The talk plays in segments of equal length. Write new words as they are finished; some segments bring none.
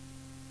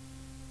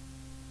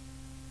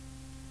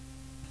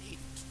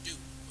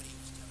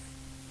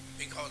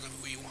because of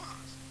who he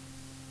was.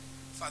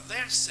 For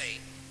their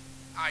sake,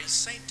 I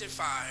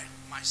sanctify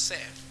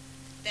myself.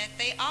 That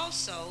they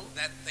also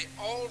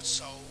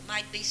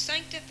might be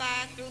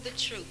sanctified through the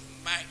truth.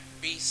 Might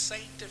be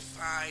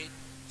sanctified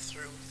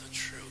through the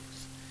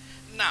truth.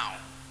 Now,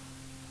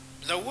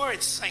 the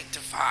word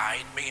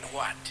sanctified mean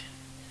what?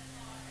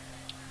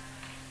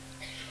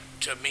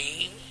 To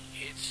me,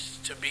 it's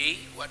to be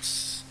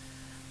what's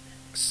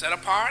set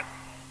apart,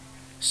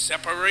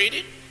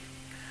 separated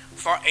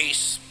for a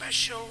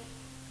special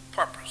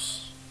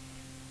purpose.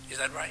 Is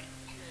that right?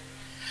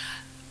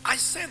 I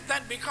said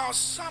that because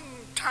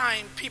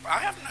sometimes people, I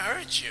haven't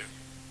heard you,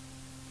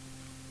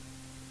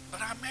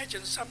 but I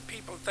imagine some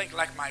people think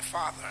like my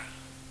father.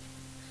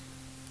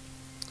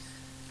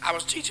 I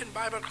was teaching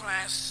Bible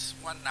class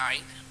one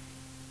night,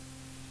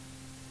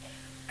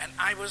 and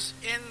I was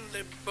in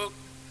the book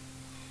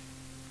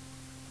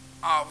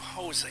of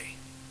Hosea.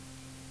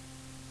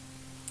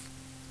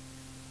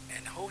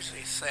 And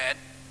Hosea said,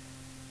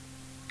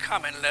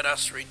 "Come and let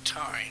us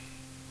return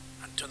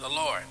unto the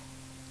Lord."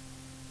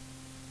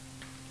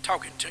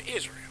 Talking to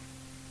Israel.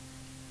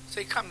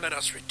 Say, "Come, let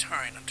us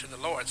return unto the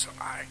Lord." So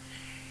I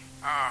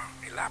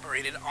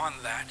elaborated on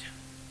that.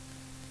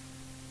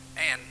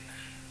 And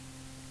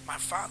my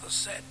father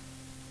said,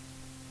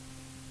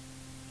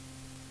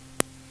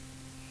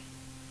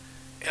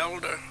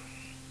 "Elder,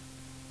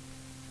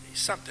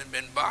 something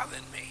been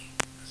bothering me."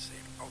 I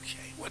said,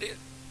 "Okay, what is it?"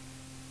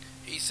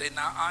 He said,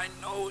 "Now I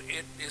know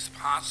it is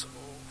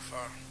possible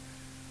for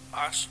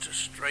us to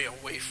stray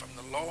away from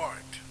the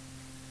Lord,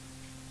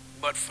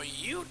 but for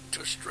you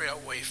to stray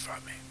away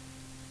from him,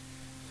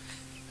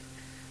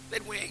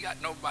 then we ain't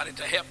got nobody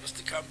to help us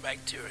to come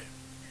back to him."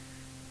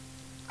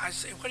 I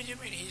said, "What do you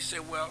mean?" He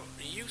said, "Well,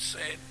 you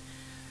said,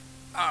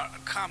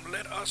 come,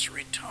 let us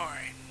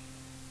return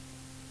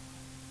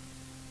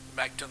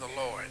back to the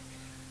Lord."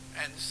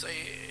 And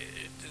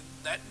say, "Did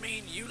that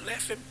mean you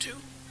left him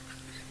too?"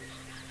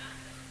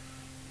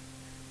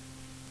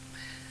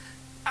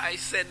 I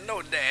said,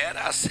 "No, Dad."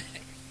 I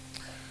said,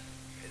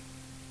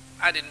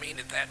 "I didn't mean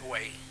it that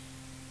way.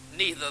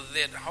 Neither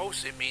did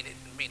Hosea mean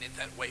it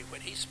that way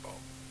when he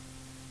spoke."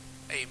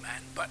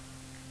 Amen. But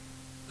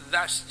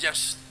that's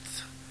just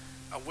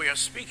a way of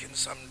speaking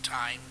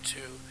sometime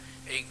to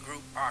a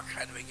group or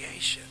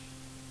congregation.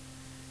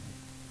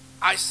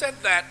 I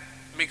said that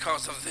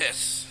because of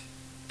this.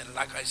 And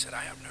like I said,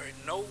 I haven't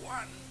heard no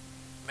one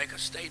make a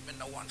statement.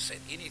 No one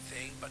said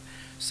anything. But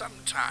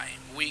sometimes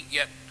we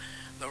get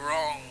the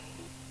wrong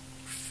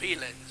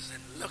feelings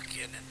and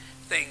looking, and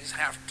things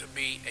have to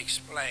be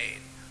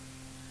explained.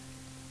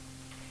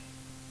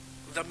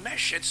 The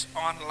message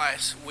on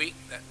last week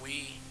that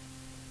we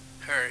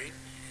heard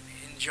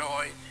and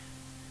enjoyed,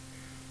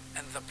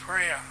 and the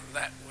prayer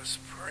that was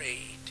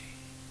prayed,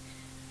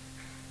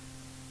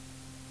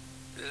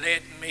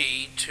 led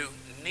me to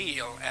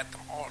kneel at the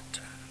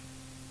altar.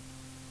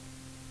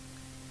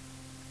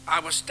 I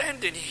was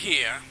standing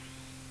here,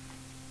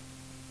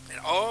 and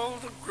all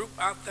the group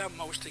out there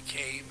mostly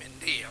came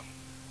and kneeled,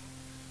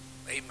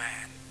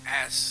 amen,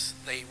 as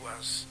they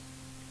was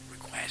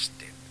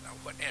requested or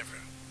whatever.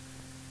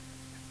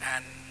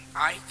 And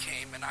I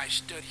came and I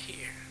stood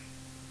here.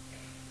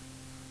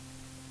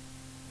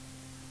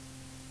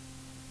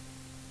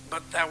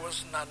 But there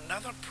was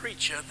another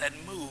preacher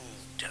that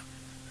moved.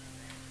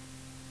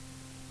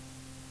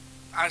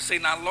 I say,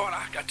 "Now, Lord,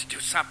 I got to do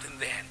something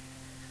then.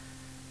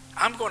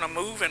 I'm going to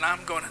move and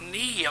I'm going to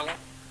kneel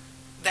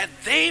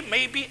that they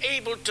may be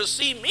able to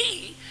see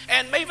me,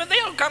 and maybe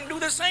they'll come do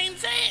the same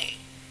thing."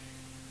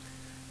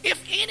 If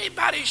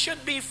anybody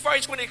should be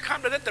first when it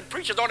comes to that, the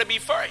preachers ought to be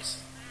first.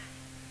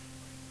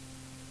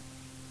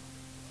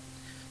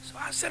 So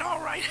I said, "All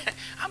right,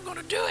 I'm going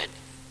to do it."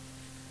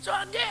 So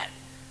I did.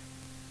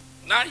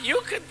 Now,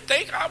 you could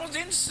think I was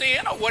in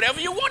sin or whatever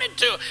you wanted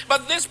to,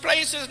 but this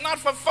place is not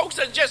for folks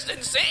that are just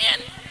in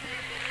sin.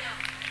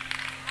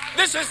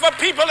 This is for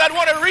people that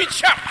want to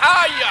reach up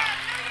higher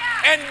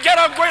and get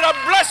a greater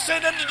blessing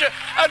and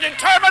a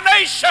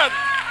determination.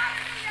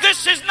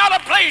 This is not a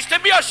place to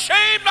be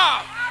ashamed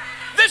of.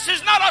 This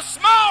is not a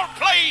small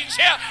place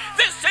here.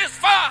 This is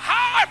for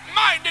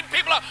hard-minded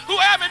people,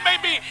 whoever it may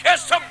be,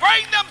 is to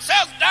bring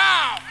themselves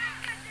down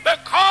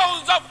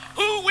because of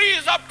who we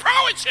is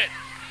approaching.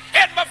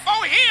 And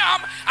before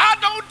him, I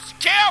don't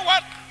care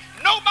what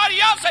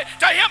nobody else says.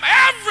 To him,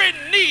 every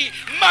knee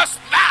must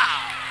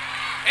bow.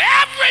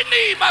 Every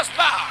knee must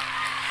bow.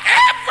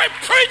 Every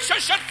preacher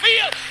should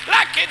feel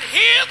like it's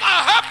his or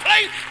her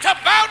place to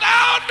bow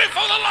down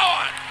before the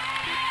Lord.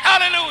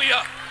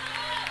 Hallelujah.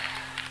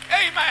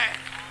 Amen.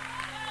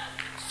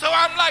 So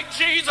I'm like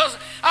Jesus.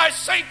 I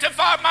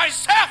sanctify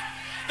myself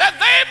that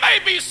they may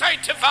be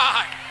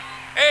sanctified.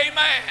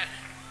 Amen.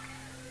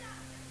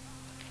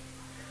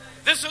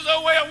 This is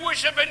a way of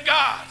worshiping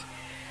God.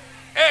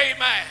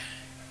 Amen.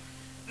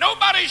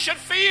 Nobody should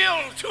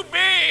feel too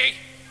big,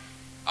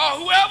 or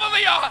whoever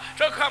they are,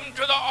 to come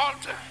to the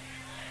altar.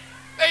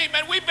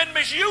 Amen. We've been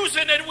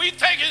misusing it. We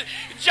take it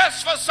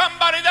just for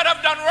somebody that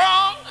have done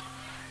wrong.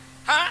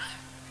 Huh?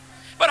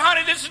 But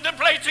honey, this is the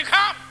place to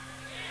come.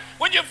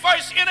 When you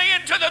first enter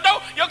into the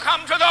door, you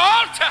come to the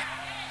altar.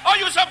 Or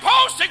you're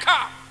supposed to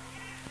come.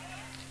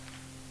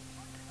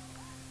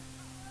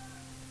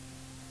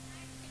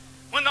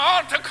 When the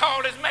altar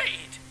call is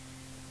made,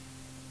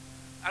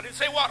 I didn't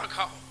say water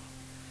call.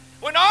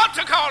 When the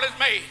altar call is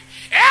made,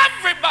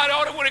 everybody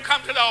ought to want to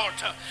come to the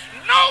altar.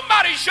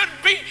 Nobody should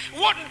be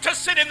wanting to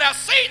sit in their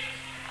seat.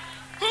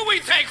 Who we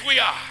think we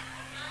are?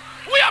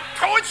 We are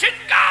approaching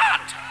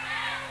God.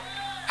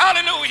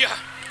 Hallelujah.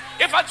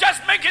 If I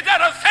just make it that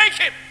of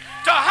thinking,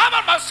 to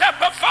humble myself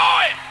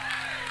before Him.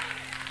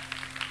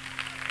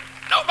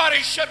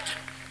 Nobody should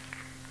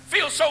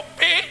feel so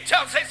big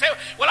till they say,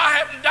 well, I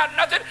haven't done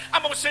nothing.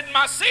 I'm going to sit in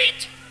my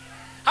seat.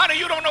 Honey,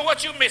 you don't know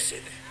what you're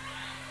missing.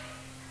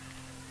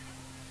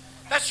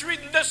 That's the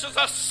reason this is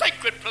a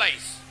sacred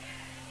place.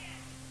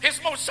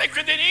 It's more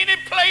sacred than any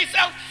place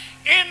else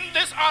in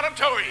this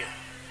auditorium.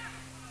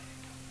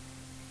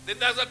 Then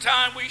there's a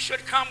time we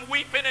should come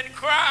weeping and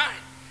crying.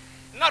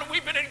 Not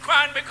weeping and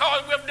crying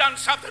because we've done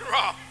something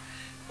wrong.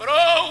 But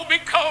oh,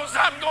 because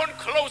I'm going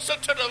closer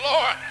to the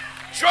Lord.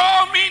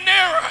 Draw me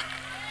nearer.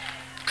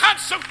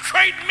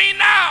 Consecrate me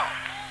now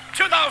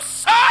to the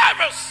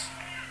service.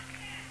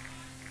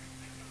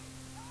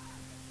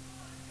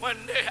 When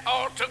the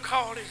altar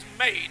call is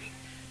made,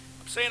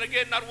 I'm saying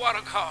again, not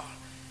water call.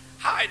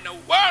 How in the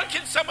world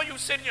can some of you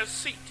sit in your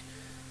seat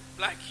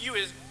like you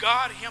is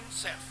God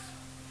Himself?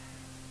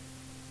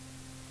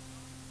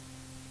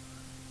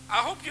 I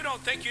hope you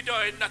don't think you're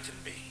doing nothing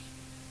big.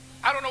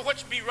 I don't know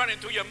what's be running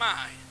through your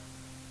mind,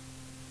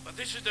 but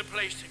this is the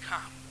place to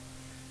come.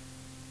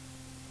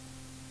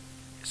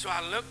 So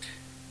I looked,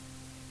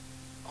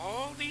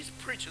 all these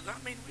preachers,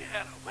 I mean, we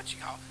had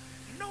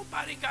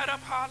nobody got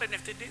up hollering.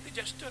 If they did, they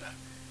just stood up.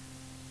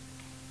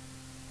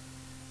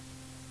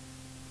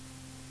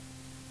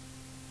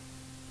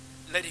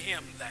 Let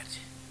him that's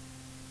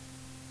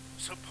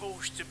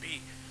supposed to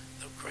be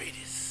the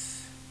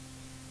greatest,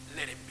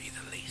 let him be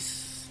the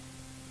least.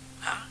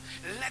 Huh?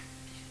 Let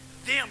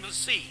them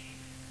see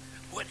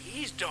what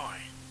he's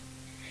doing.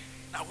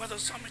 Now, whether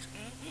somebody's,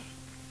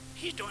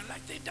 he's doing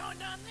like they're doing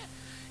down there.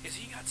 Is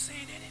he got sin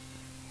in it?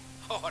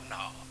 Oh,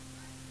 no.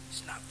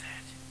 It's not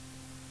that.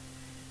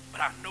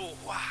 But I know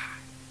why.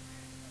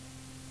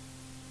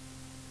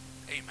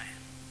 Amen.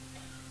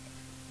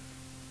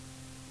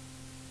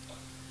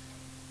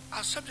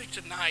 Our subject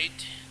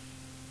tonight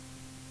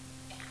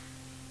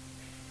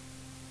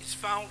is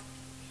found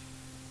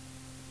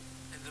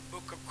in the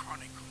book of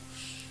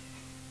Chronicles,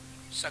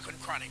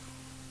 2nd Chronicles.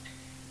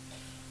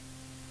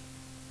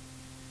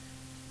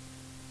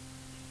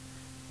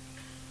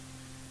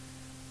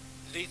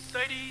 The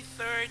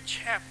 33rd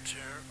chapter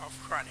of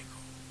Chronicles.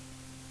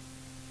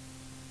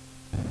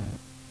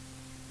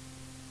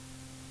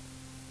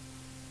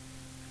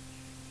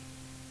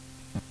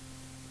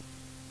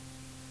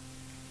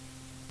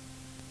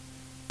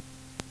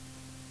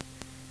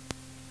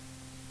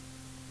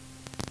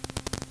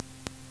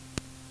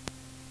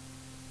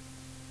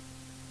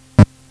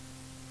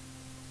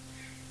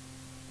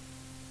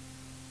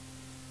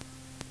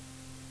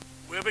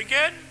 We'll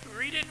begin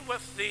reading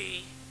with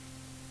the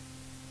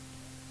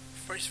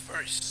first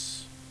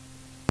verse,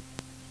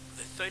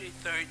 the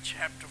 33rd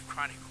chapter of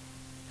Chronicles,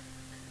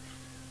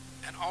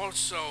 and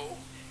also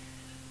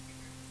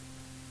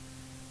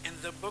in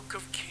the book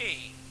of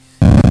Kings,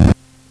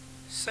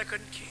 2nd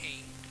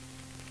Kings,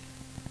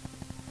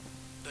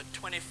 the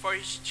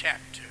 21st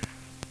chapter,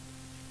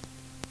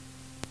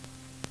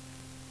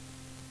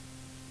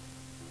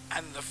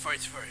 and the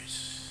first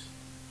verse.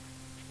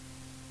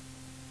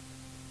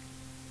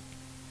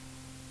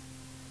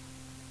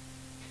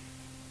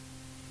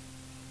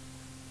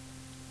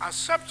 Our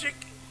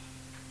subject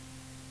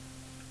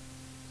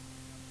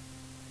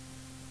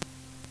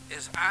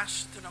is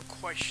asking a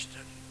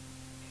question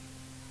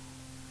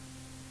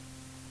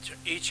to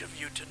each of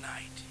you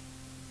tonight.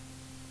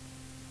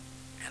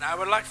 And I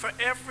would like for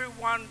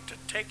everyone to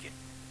take it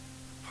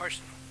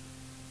personal.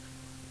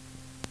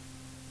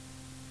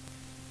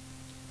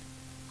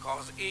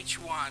 Because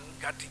each one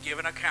got to give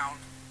an account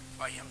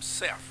for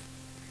himself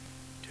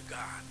to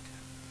God.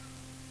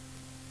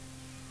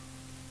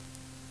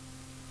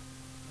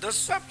 The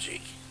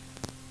subject,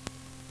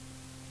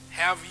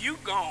 have you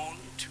gone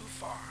too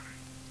far?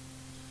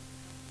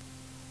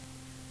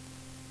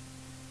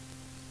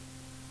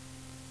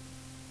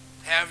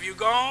 Have you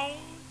gone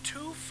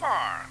too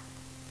far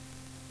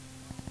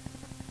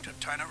to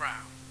turn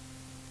around?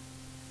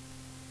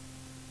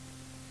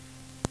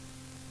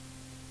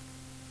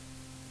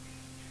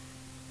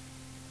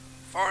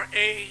 For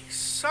a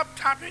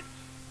subtopic,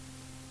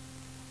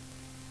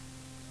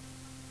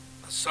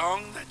 a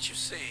song that you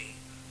sing,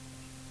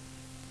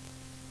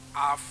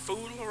 I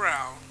fool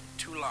around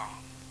too long.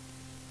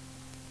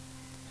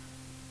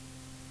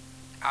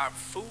 I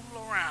fool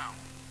around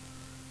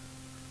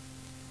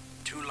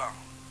too long.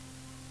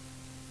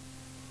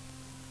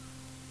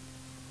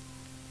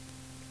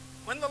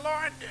 When the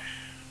Lord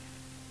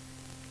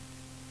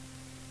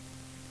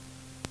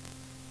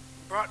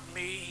brought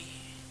me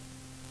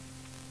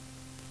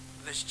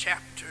this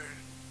chapter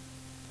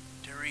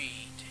to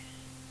read,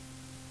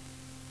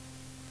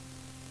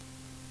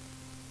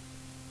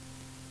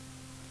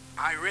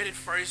 I read it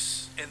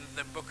first in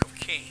the book of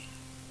Kings,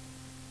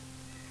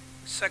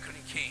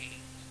 2nd Kings,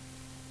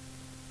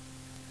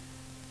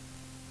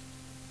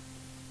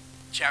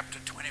 chapter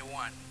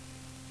 21.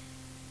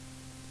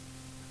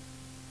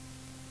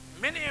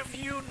 Many of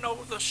you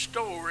know the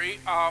story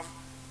of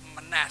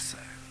Manasseh.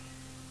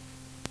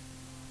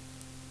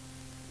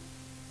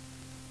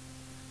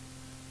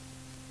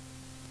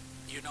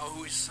 You know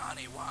who his son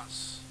he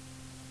was.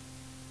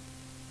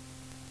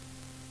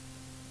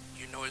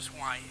 You know his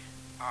wife,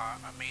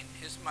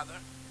 his mother,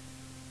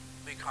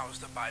 because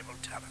the Bible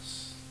tells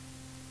us.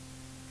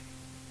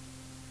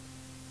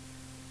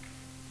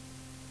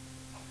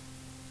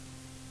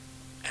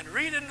 And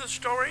reading the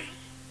story,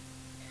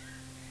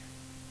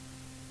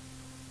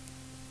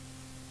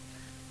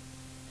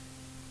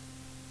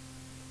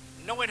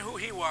 knowing who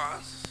he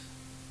was,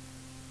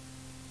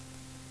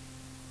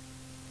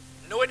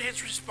 knowing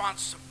his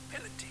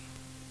responsibility,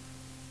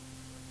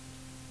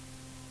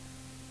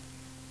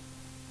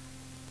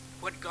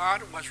 what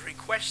God was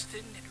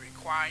requesting and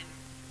requiring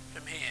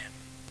from him,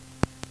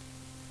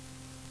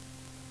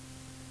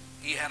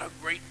 he had a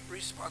great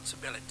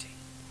responsibility.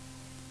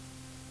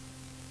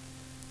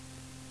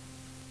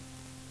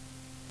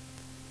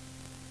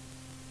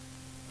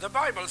 The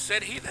Bible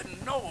said, he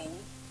that know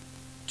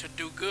to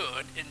do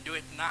good and do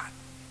it not,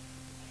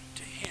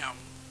 to him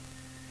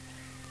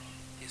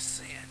is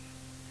sin.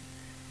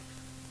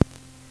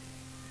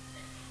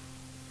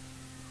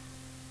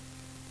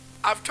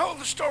 I've told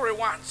the story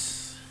once.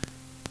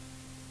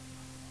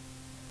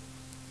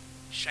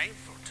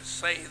 Shameful to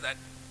say that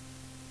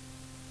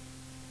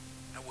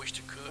I wished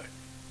I could.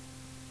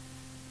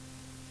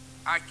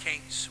 I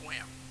can't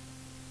swim.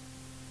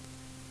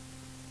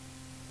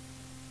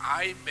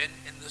 I've been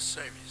in the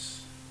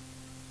service.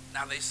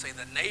 Now they say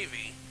the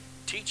Navy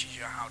teaches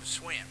you how to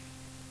swim.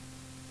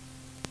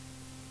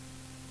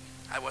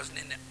 I wasn't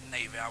in the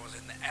Navy, I was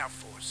in the Air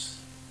Force.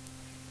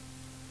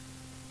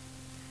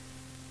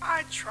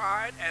 I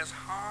tried as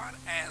hard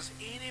as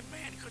any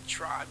man could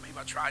try. Maybe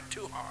I tried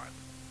too hard.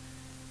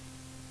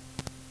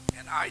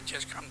 And I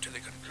just come to the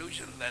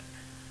conclusion that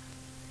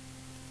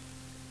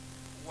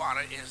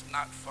water is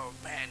not for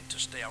man to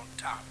stay on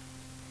top.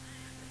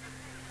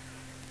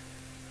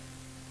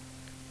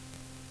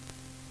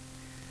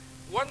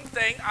 One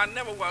thing, I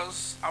never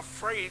was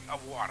afraid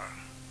of water.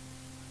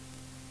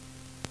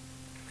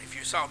 If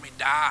you saw me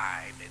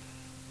diving,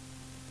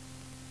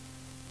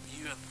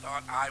 you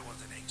thought I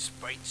was an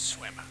expert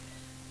swimmer.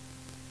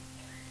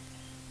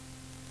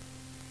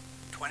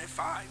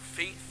 25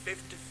 feet,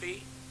 50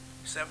 feet,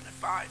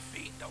 75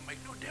 feet, don't make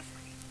no difference.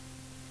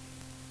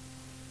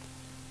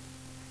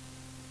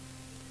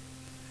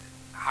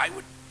 I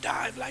would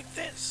dive like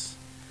this.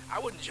 I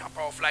wouldn't jump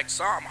off like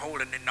some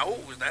holding the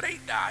nose. That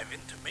ain't diving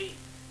to me.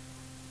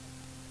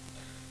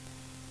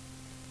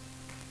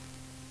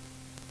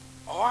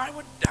 Or I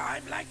would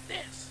dive like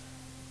this.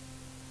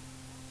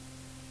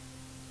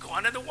 Go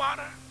under the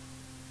water,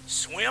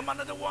 swim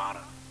under the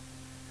water,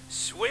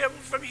 swim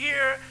from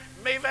here,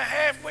 maybe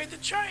halfway to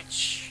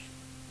church,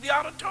 the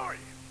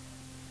auditorium.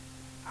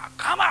 I'll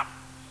come up,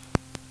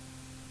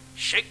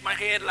 shake my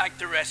head like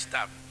the rest of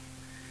them.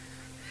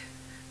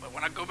 But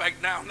when I go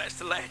back down, that's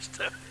the last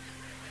time.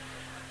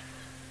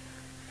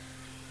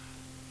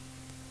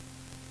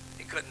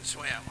 He couldn't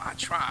swim. I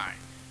tried.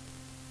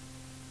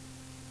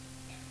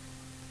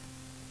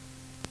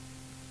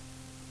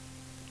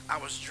 I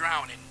was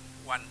drowning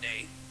one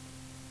day.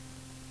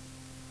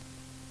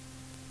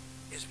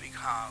 It's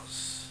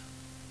because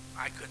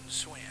I couldn't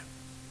swim.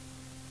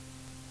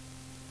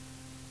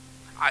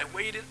 I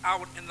waded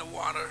out in the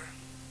water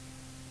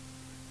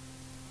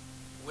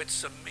with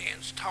some men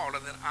taller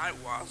than I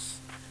was,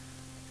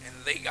 and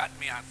they got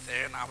me out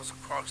there, and I was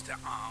across their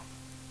arm,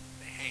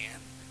 the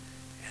hand,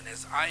 and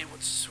as I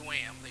would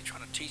swim, they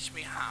trying to teach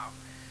me how,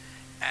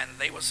 and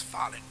they was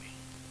following me,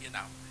 you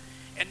know.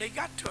 And they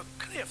got to a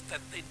cliff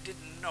that they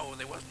didn't know.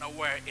 There was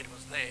nowhere it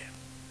was there.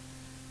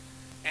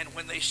 And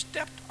when they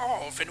stepped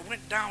off and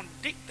went down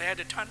deep, they had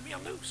to turn me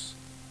loose.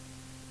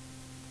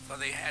 So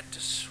they had to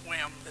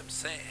swim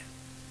themselves.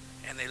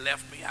 And they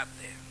left me out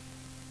there.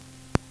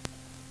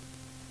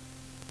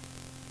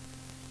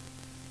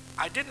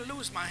 I didn't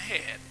lose my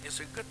head. It's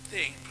a good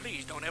thing.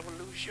 Please don't ever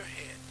lose your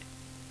head.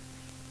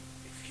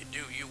 If you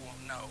do, you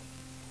won't know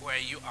where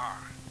you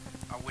are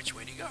or which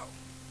way to go.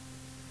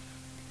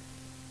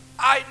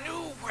 I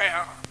knew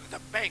where the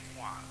bank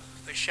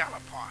was, the shallow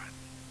part,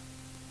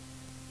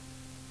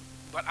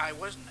 but I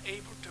wasn't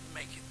able to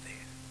make it there.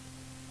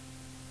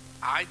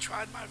 I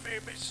tried my very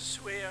best to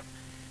swim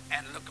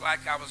and looked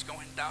like I was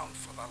going down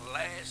for the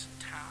last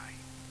time.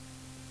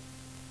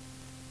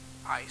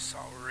 I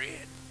saw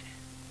red,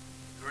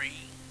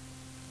 green,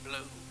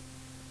 blue,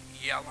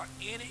 yellow,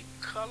 any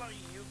color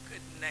you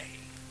could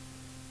name.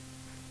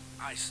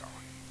 I saw it.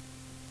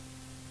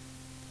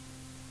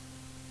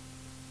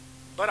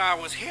 But I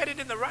was headed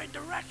in the right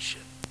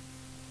direction.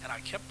 And I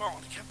kept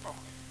on.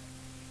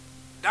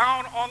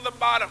 Down on the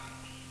bottom.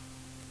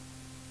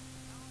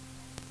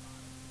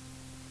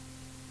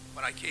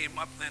 When I came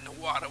up, then the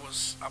water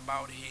was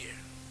about here.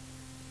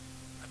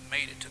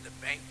 made it to the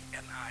bank,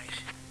 and I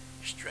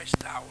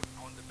stretched out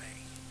on the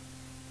bank.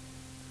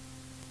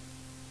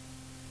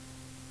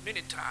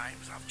 Many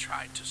times I've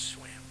tried to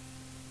swim.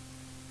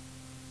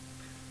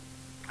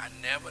 I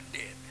never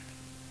did.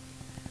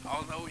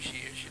 All those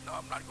years,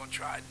 I'm not going to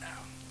try it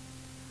now.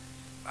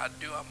 If I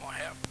do, I'm going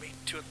to have me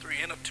 2 or 3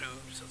 inner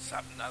tubes or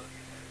something other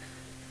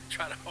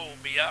try to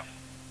hold me up.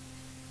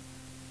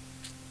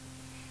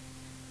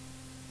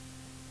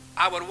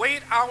 I would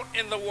wade out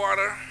in the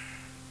water.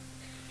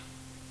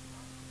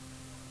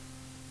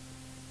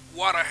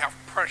 Water have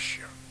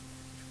pressure,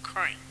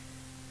 current.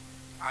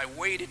 I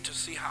waited to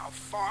see how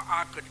far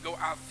I could go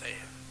out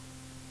there.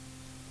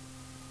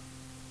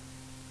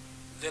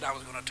 Then I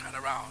was going to turn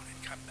around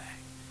and come back.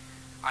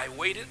 I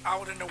waited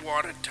out in the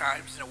water at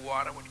times, and the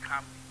water would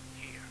come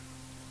here.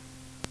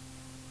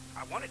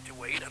 I wanted to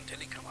wait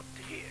until it come up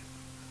to here,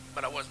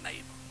 but I wasn't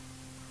able.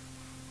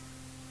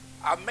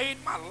 I made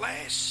my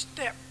last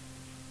step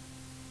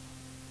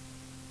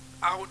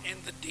out in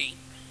the deep,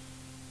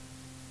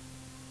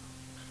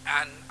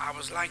 and I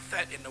was like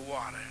that in the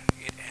water.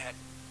 It had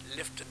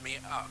lifted me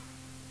up,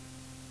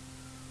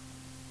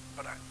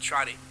 but I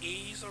tried to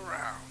ease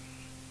around.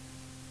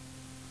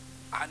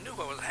 I knew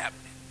what was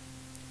happening.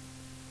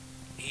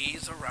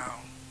 Ease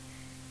around,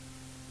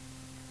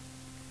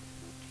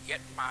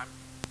 get my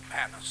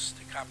balance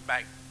to come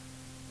back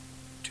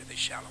to the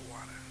shallow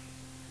water.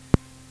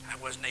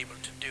 I wasn't able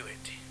to do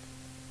it.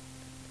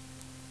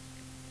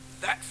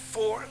 That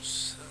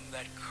force and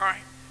that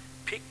current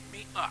picked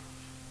me up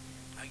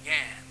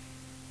again,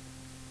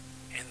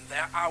 and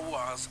there I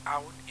was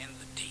out in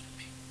the deep.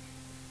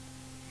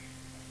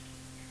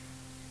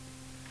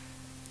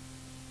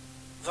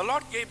 The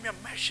Lord gave me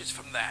a message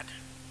from that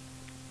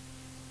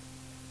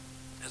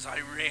as I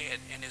read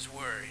in His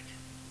Word.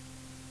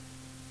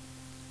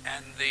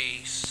 And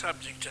the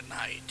subject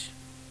tonight,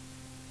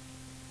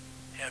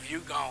 have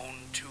you gone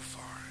too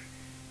far?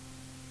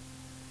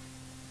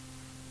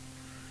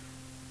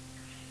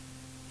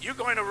 You're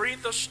going to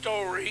read the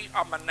story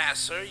of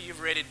Manasseh.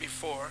 You've read it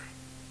before.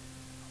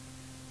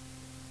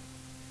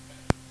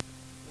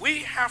 We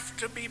have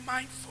to be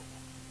mindful,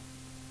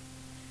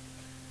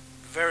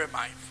 very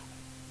mindful.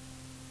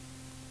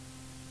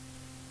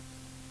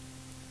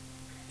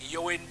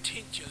 Your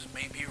intentions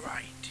may be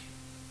right.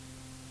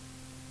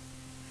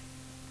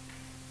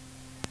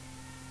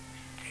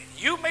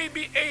 You may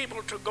be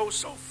able to go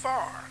so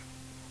far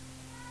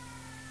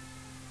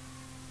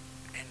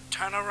and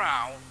turn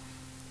around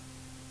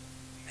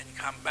and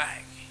come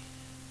back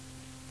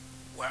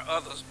where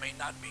others may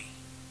not be.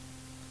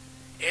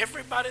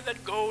 Everybody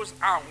that goes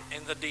out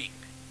in the deep,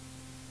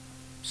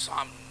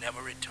 some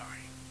never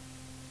return.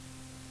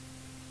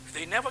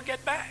 They never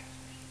get back.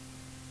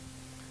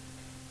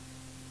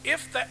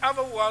 If there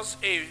ever was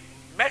a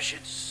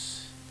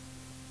message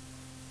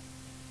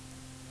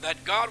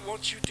that God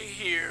wants you to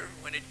hear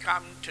when it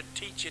comes to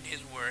teaching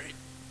His Word,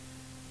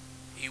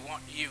 He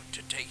wants you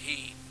to take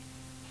heed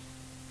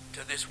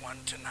to this one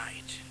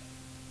tonight.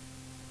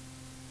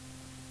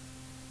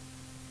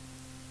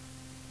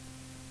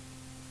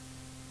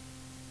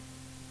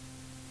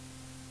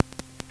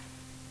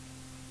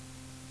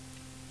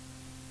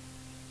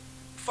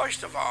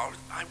 First of all,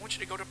 I want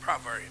you to go to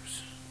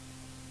Proverbs.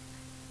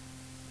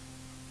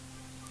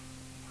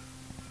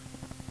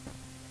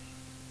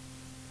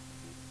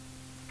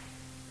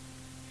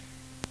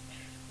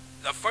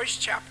 The first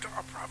chapter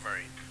of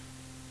Proverbs.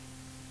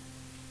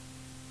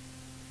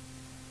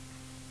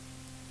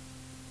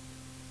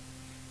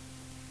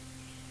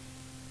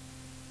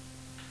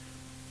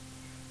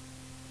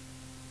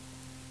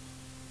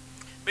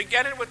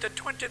 Beginning with the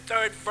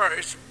 23rd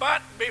verse,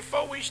 but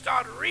before we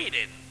start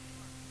reading,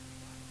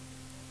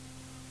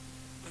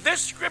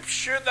 this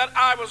scripture that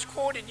I was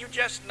quoting you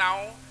just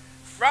now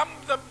from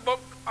the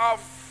book of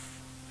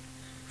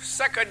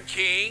 2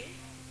 Kings,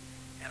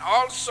 and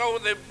also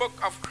the book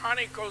of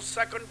Chronicles,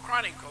 2nd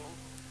Chronicle,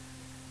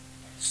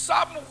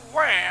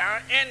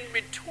 somewhere in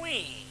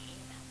between,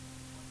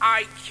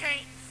 I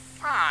can't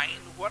find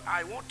what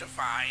I want to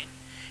find,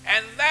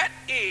 and that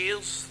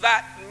is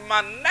that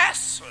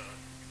Manasseh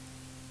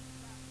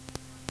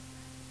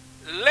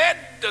led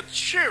the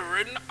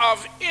children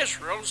of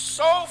Israel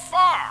so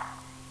far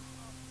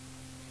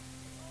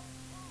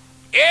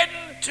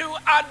into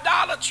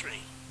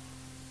idolatry,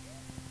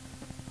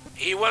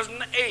 he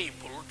wasn't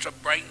able to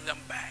bring them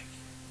back.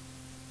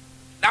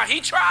 Now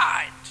he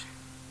tried,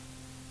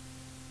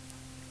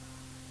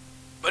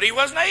 but he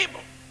wasn't able.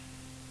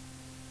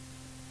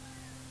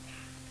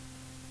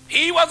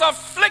 He was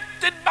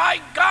afflicted by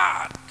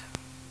God.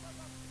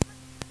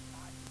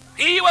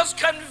 He was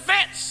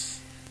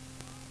convinced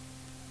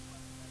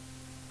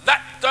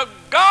that the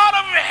God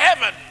of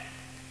heaven,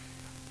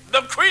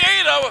 the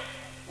Creator,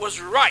 was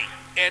right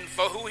and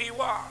for who he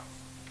was.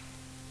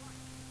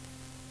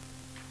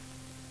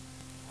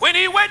 When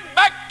he went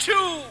back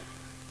to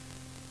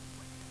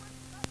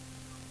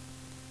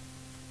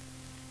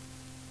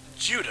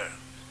Judah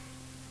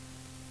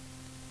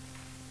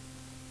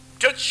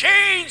to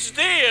change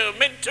them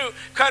and to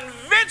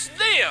convince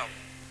them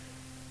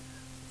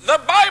The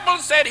Bible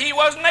said he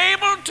wasn't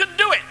able to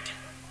do it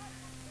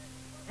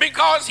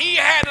because he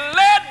had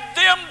led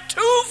them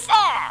too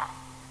far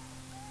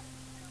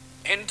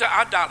into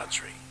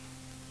idolatry.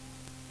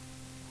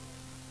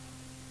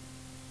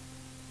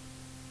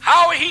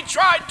 How he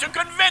tried to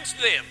convince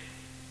them.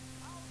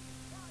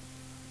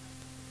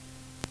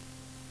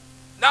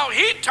 Now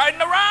he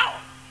turned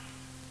around.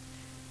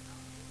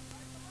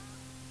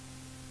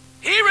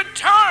 He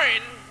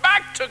returned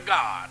back to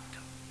God.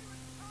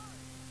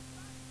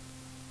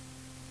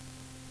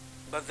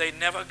 But they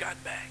never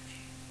got back.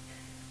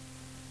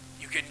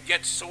 You can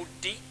get so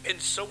deep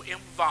and so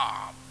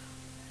involved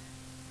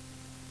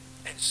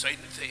in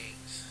certain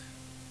things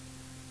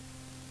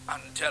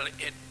until it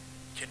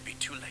can be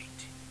too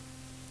late.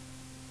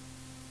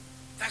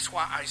 That's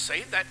why I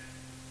say that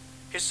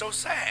it's so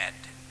sad.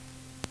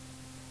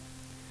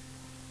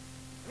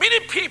 Many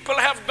people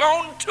have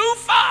gone too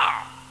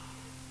far.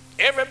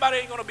 Everybody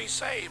ain't going to be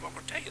saved. I'm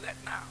going to tell you that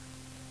now.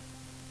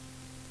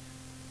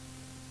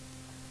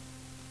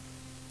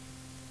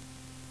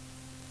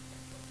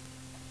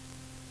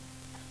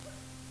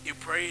 You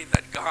pray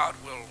that God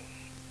will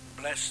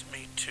bless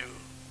me to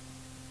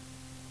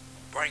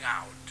bring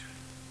out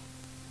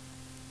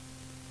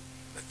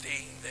the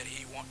thing that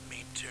he wants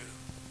me to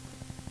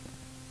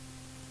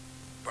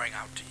bring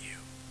out to you.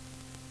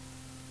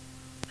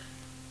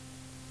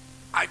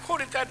 I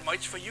quoted that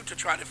much for you to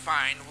try to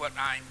find what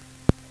I'm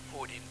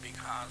quoting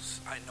because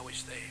I know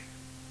it's there.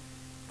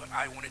 But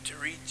I wanted to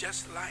read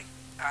just like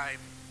I'm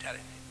telling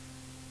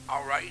it.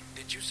 All right,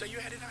 did you say you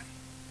had it, honey?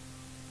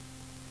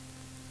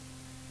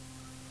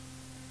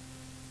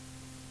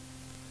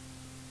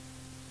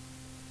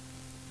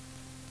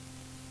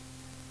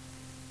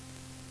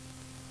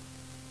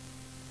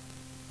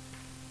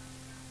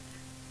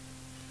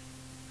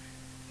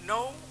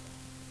 No.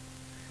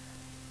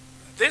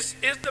 This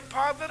is the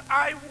part that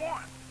I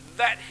want.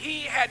 That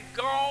he had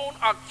gone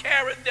or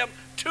carried them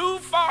too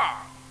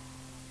far.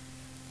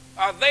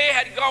 Or they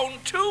had gone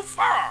too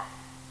far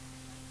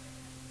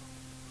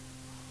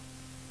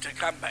to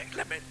come back.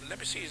 Let me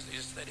see.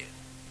 Is that it?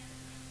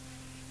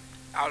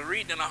 I'll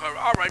read in a hurry.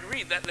 All right,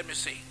 read that. Let me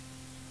see.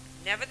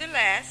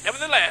 Nevertheless,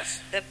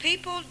 the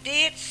people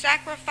did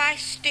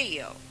sacrifice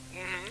still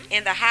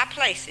in the high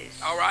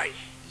places. All right.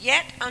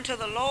 Yet unto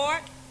the Lord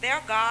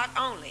their God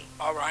only.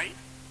 All right.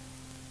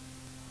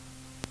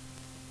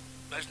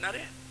 That's not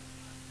it.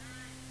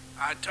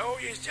 I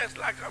told you it's just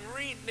like I'm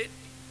reading it.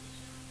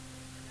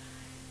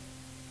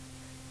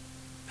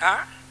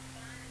 Huh?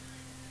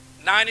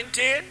 9 and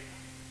 10?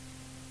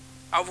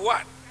 Of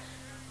what?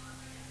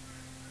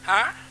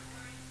 Huh?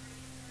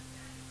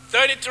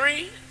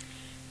 33?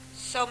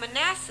 So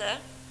Manasseh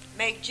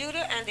made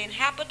Judah and the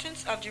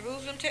inhabitants of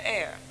Jerusalem to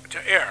err.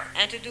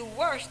 And to do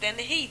worse than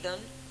the heathen,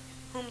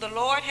 whom the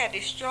Lord had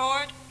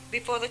destroyed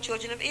before the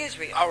children of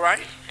Israel. All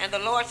right. And the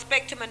Lord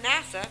spake to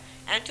Manasseh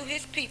and to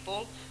his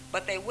people,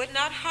 but they would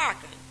not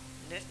hearken.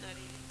 That's not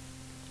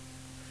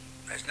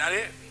it. That's not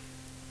it.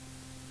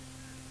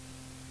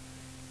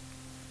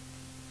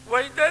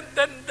 Well,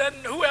 then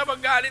whoever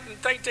got it and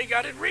think they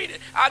got it, read it.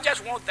 I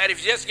just want that.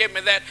 If you just give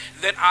me that,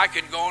 then I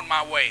can go on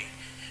my way.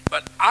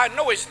 But I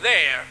know it's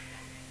there.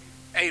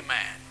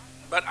 Amen.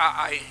 But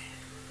I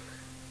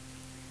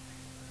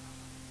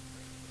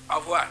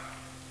of what?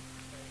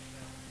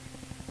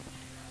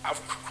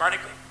 Of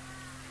Chronicle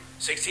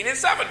 16 and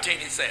 17,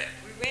 he said.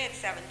 We read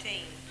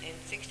 17, and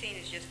 16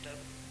 is just a,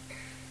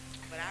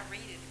 but I read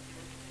it.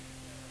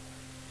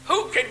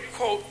 Who can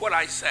quote what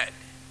I said?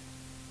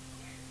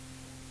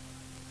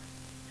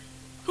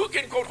 Who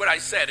can quote what I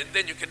said, and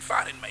then you can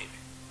find it maybe.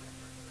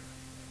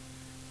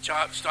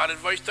 Start at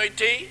verse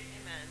 13. Amen.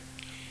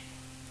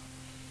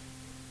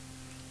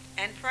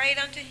 And prayed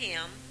unto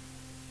him,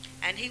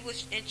 and he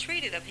was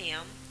entreated of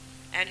him,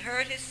 and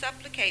heard his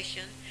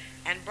supplication,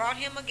 and brought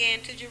him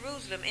again to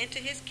Jerusalem into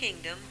his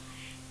kingdom.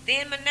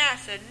 Then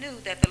Manasseh knew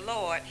that the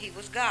Lord, he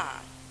was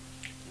God.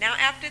 Now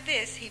after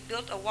this he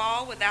built a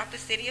wall without the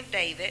city of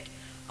David,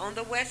 on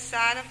the west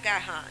side of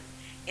Gihon,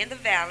 in the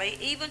valley,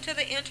 even to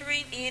the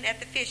entering in at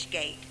the fish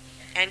gate,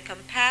 and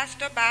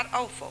compassed about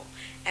Ophel,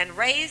 and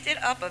raised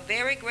it up a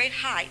very great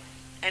height,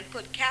 and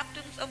put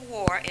captains of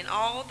war in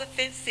all the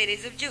fenced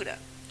cities of Judah.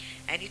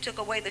 And he took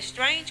away the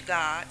strange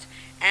gods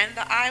and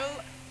the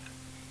idol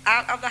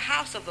out of the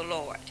house of the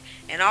Lord,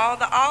 and all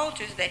the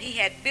altars that he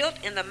had built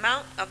in the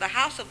mount of the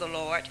house of the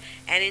Lord,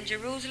 and in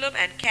Jerusalem,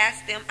 and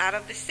cast them out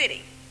of the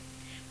city.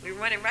 We're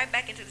running right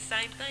back into the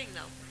same thing,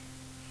 though.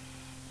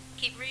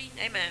 Keep reading.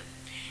 Amen.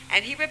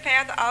 And he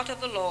repaired the altar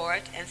of the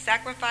Lord, and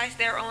sacrificed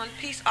thereon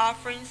peace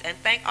offerings and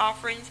thank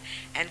offerings,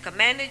 and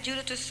commanded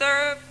Judah to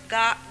serve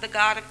God, the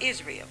God of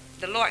Israel,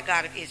 the Lord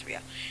God of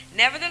Israel.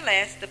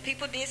 Nevertheless, the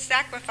people did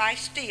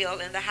sacrifice still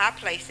in the high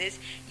places,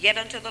 yet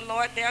unto the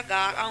Lord their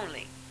God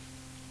only.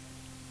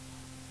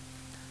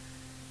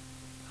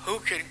 Who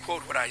can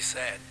quote what I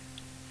said?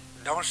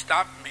 Don't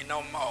stop me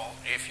no more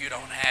if you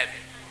don't have it.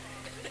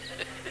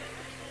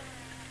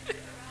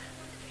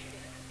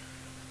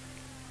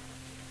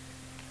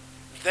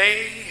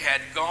 They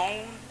had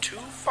gone too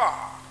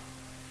far,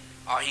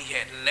 or he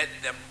had led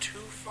them too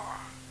far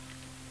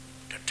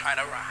to turn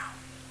around.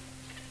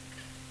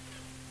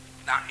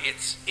 Now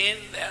it's in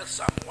there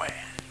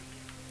somewhere.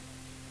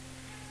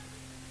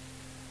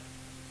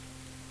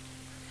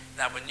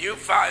 Now when you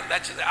find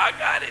that, you say, I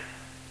got it.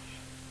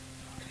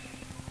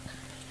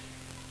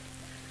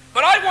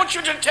 But I want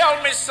you to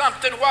tell me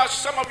something while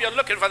some of you are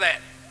looking for that.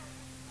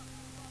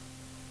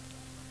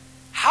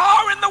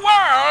 How in the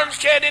world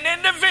can an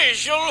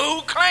individual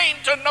who claims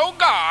to know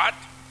God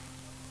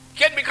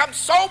can become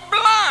so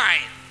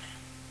blind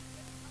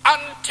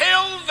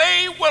until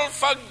they will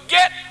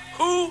forget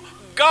who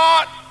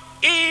God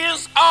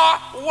is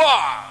or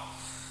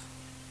was?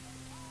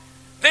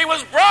 They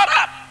was brought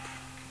up.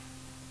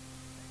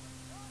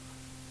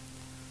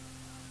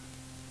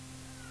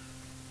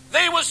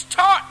 They was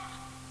taught.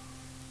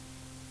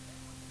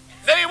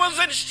 They was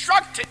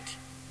instructed.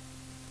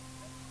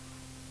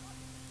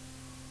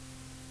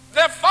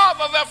 Their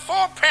father, their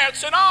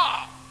foreparents and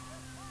all,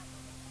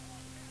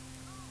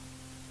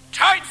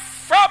 turn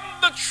from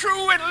the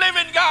true and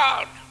living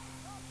God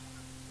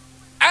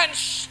and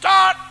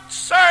start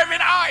serving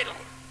idol.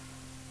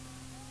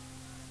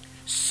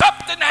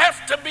 Something has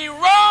to be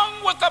wrong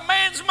with a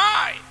man's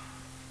mind.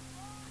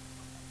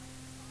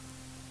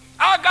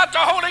 I got the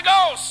Holy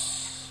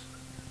Ghost.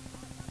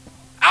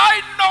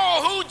 I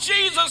know who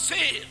Jesus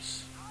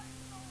is.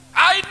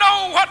 I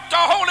know what the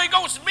Holy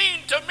Ghost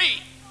means to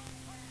me.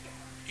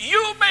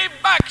 You may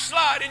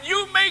backslide and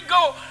you may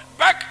go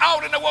back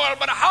out in the world,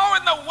 but how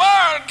in the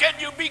world can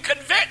you be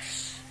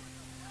convinced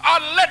or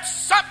let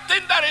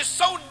something that is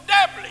so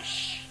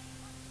devilish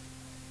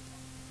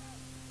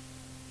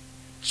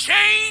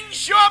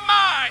change your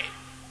mind,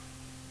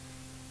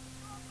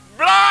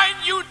 blind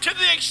you to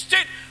the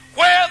extent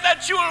where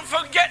that you will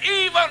forget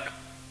even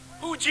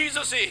who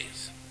Jesus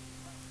is?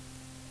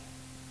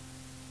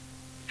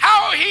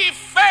 How he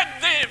fed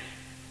them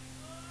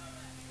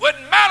with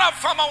manna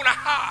from on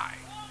high.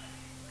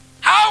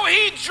 How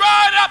he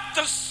dried up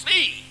the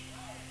sea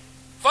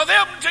for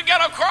them to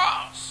get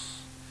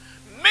across.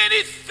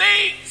 Many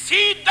things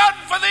he done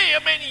for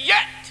them, and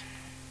yet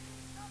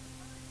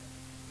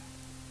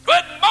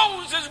when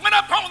Moses went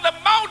up on the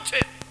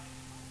mountain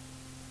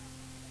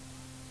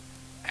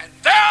and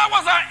there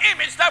was an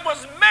image that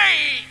was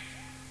made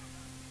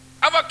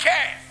of a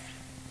calf,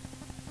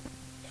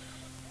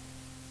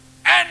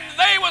 and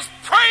they was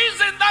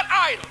praising that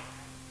idol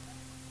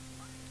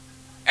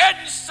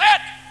and said,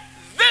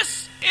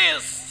 this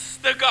is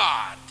the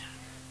God.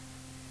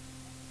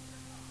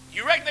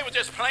 You reckon they were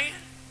just playing?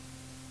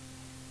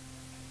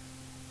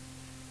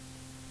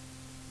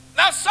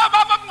 Now some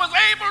of them was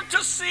able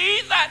to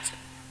see that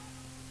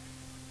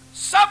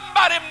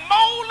somebody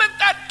molded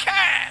that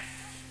calf,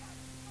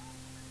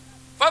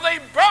 for they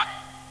brought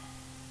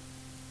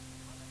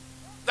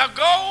the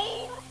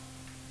gold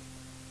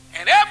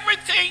and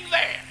everything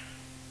there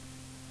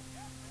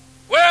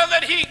where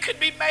that he could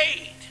be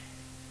made.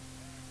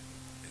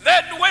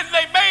 Then when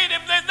they made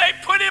him, then they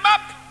put him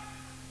up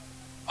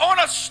on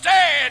a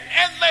stand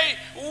and they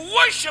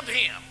worshiped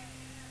him.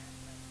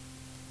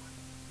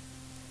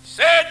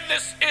 Said,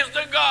 this is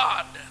the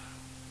God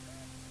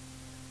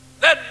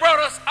that brought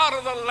us out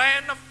of the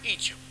land of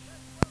Egypt.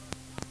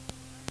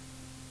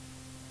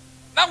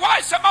 Now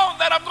why some on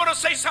that, I'm going to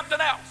say something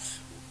else.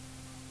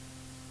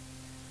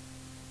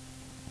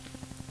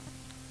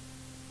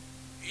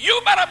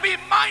 You better be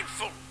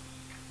mindful.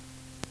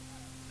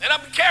 And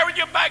I'm carrying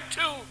you back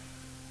to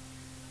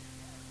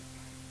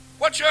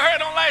what you heard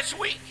on last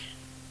week.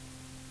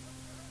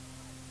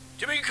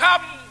 To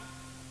become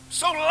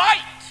so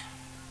light,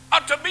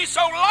 or to be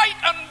so light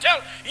until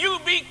you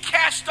be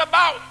cast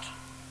about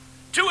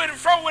to and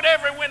fro with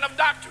every wind of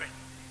doctrine.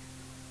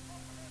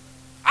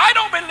 I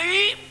don't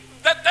believe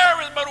that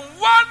there is but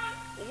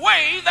one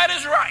way that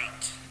is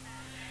right.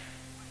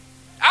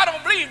 I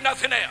don't believe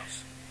nothing else.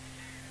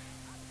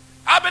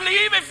 I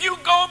believe if you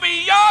go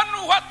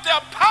beyond what the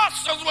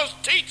apostles was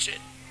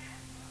teaching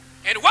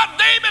and what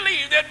they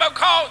believed in,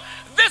 because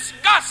this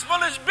gospel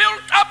is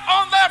built up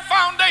on their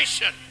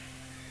foundation.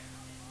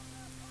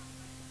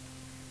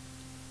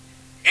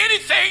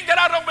 Anything that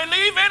I don't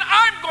believe in,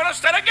 I'm going to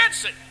stand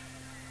against it.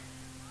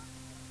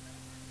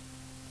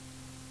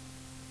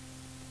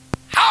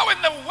 How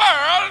in the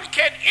world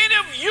can any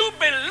of you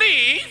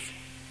believe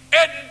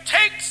and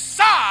take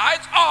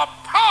sides or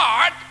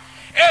part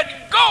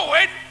and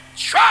going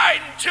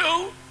trying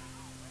to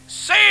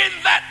saying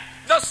that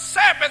the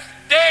Sabbath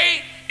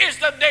day is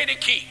the day to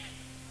keep?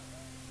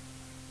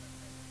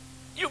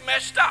 You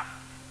messed up.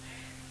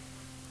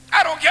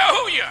 I don't care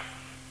who you are.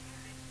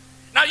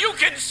 Now you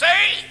can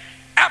say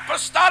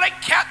apostolic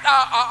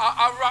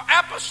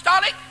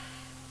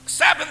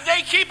Sabbath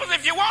day keepers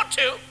if you want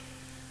to.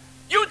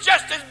 You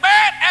just as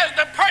bad as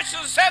the person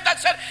said,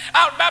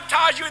 I'll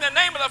baptize you in the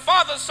name of the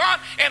Father, Son,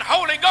 and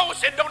Holy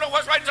Ghost, and don't know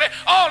what's right and say,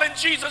 all in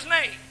Jesus'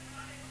 name.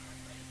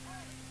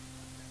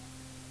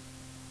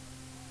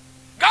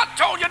 God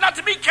told you not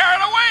to be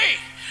carried away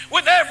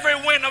with every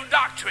wind of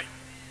doctrine.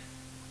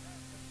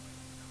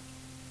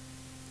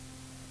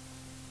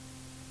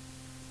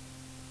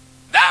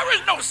 There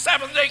is no called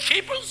Seventh-day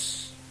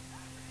keepers.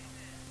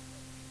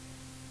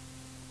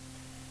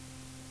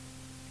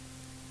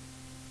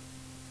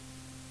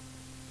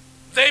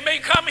 They may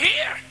come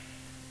here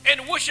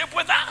and worship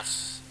with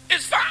us.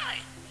 It's fine.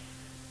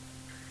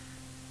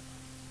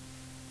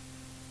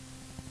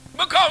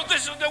 Because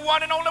this is the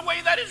one and only way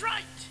that is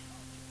right.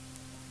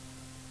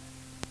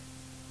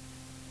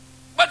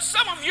 But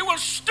some of you will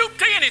stoop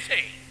to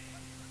anything.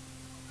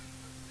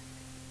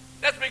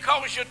 That's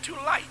because you're too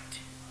light.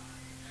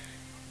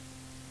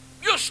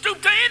 You'll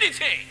stoop to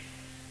anything.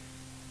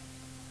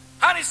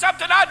 Honey,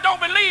 something I don't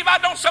believe, I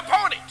don't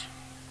support it.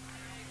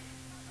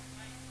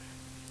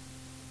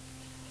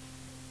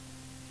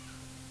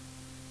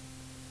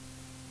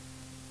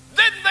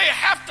 Then they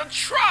have to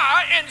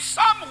try in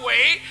some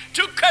way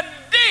to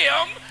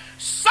condemn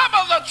some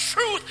of the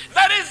truth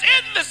that is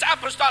in this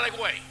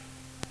apostolic way.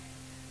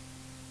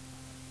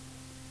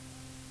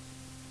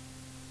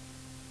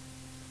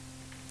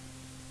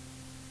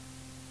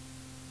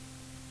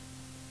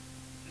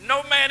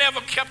 No man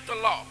ever kept the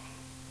law.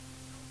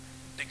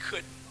 They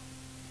couldn't.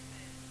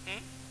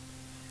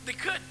 They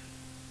couldn't.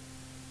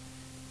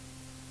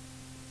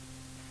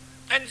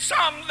 And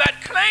some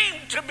that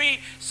claim to be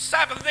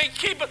Sabbath-day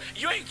keepers,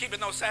 you ain't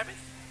keeping no Sabbath.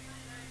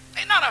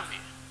 Ain't none of you.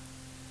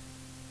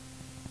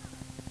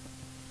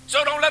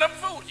 So don't let them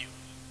fool you.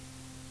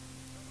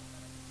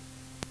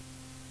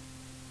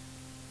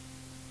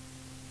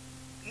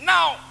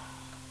 Now,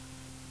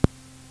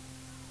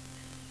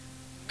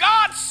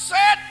 God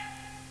said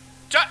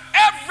to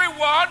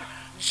everyone,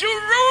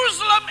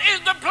 Jerusalem is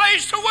the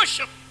place to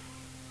worship.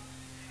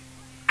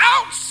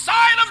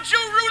 Outside of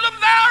Jerusalem,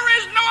 there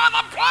is no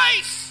other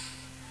place.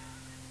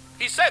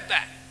 He said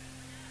that.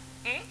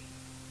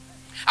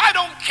 I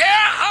don't care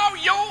how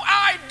your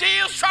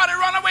ideas try to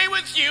run away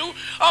with you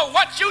or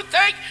what you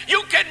think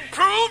you can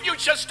prove. You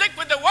should stick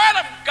with the word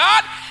of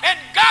God. And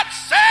God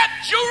said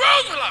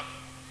Jerusalem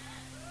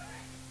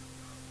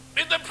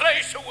is the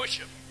place to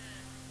worship.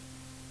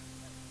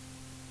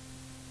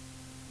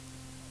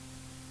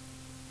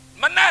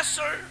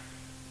 Manasseh,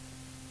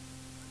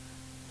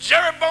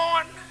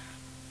 Jeroboam,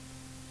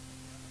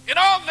 and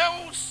all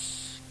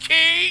those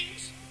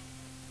kings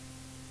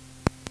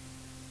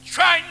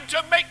trying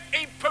to make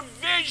a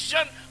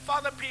provision for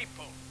the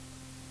people.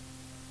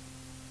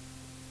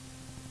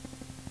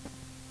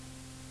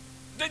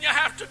 Then you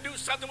have to do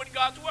something with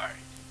God's word.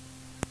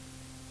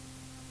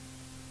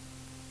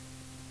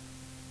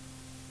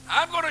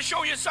 I'm going to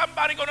show you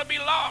somebody going to be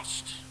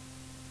lost.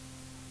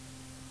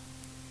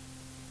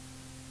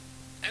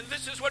 And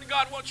this is what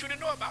God wants you to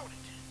know about it.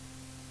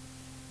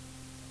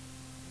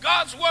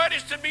 God's word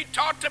is to be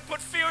taught to put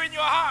fear in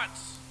your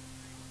hearts.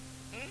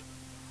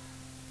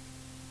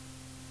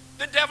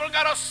 The devil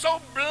got us so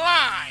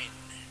blind.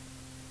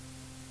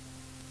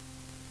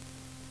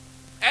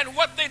 And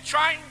what they're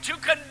trying to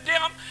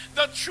condemn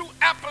the true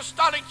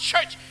apostolic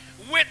church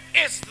with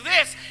is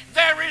this: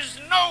 there is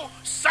no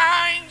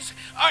signs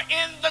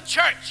in the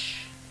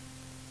church.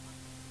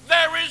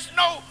 There is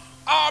no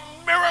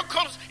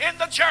miracles in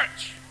the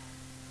church.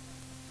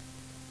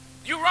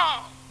 You're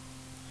wrong.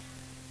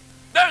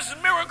 There's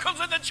miracles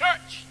in the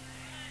church.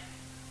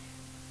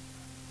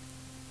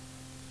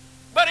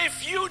 But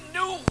if you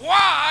knew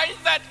why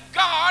that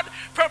God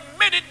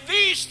permitted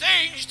these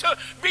things to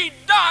be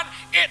done,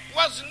 it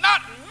was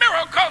not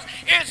miracles.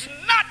 It's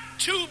not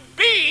to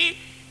be.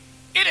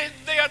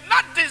 They are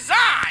not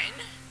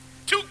designed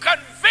to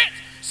convince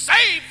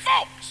saved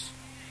folks.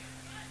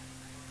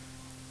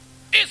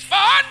 It's for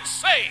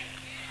unsaved,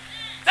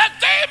 that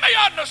they may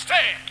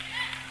understand.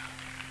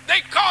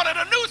 They call it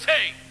a new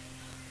thing.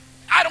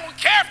 I don't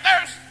care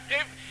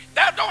if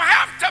there don't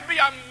have to be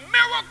a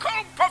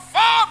miracle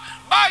performed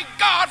by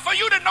God for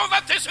you to know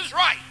that this is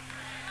right.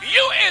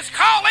 You is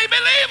called a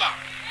believer.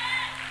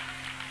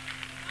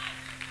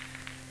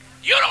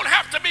 You don't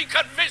have to be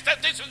convinced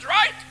that this is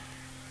right.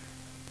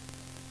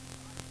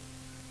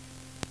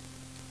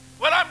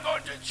 Well, I'm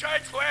going to a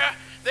church where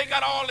they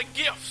got all the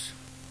gifts.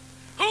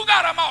 Who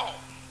got them all?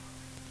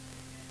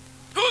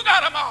 Who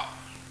got them all?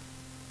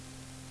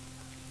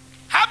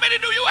 How many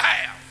do you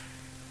have?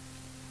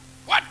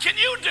 What can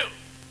you do?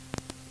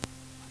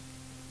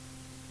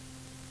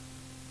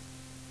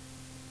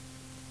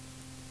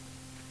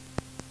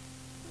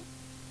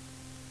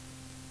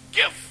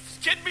 Gifts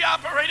can be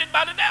operated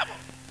by the devil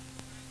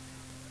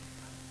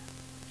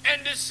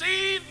and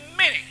deceive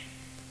many.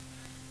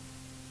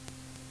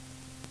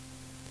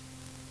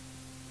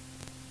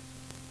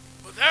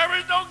 But there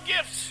is no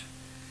gifts.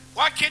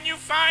 Why can you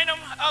find them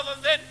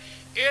other than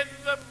in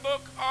the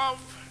book of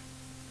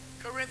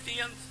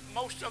Corinthians?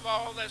 Most of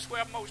all, that's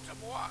where most of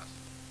them was.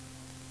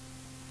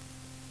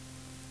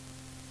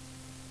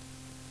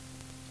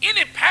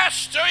 Any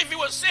pastor, if he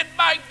was sent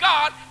by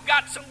God,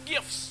 got some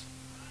gifts.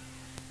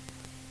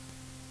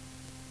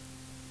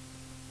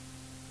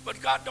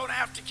 But God don't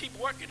have to keep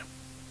working them.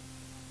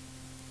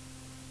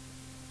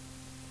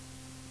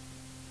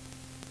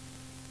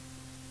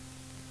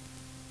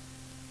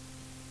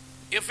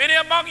 If any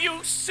among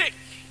you sick,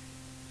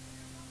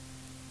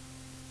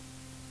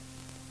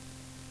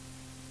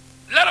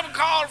 Let them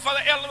call for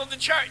the elders of the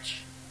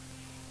church.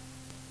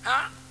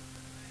 Huh?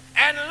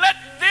 And let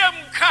them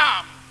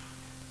come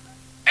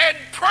and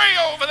pray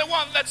over the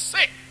one that's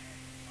sick,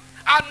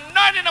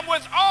 anointing them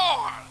with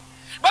oil.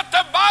 But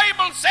the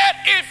Bible said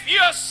if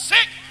you're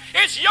sick,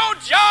 it's your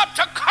job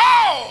to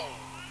call.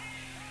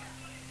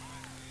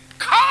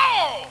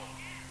 Call.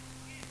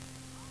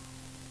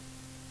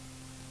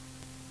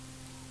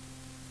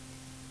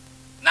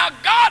 Now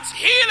God's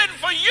healing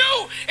for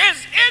you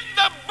is in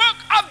the book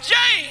of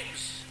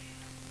James.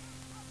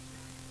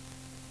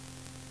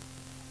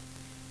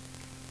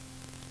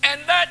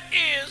 And that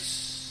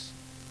is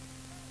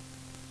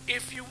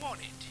if you want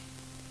it.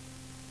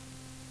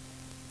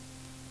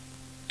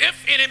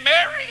 If any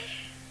marry,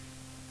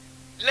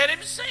 let him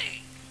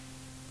sing.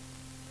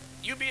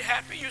 You be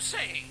happy, you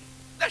sing.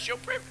 That's your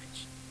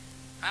privilege.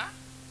 Huh?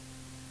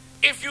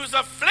 If you's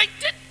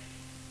afflicted,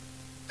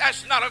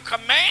 that's not a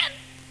command.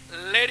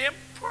 Let him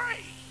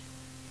pray.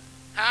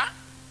 Huh?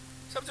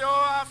 Some say,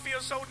 oh, I feel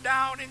so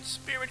down in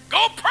spirit.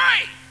 Go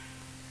pray.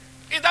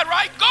 Is that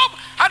right? Go.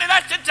 Honey,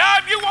 that's the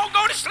time you won't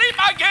go to sleep,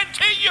 I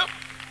guarantee you.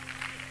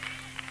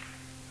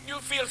 You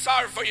feel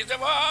sorry for yourself.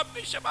 Oh,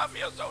 Bishop, I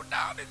feel so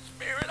down in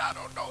spirit. I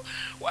don't know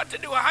what to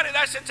do. Honey,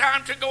 that's the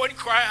time to go and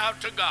cry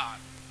out to God.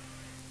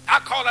 I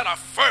call that a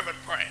fervent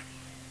prayer.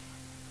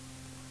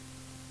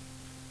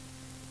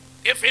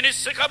 If any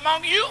sick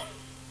among you,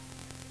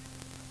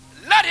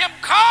 let him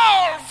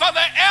call for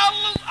the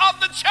elders of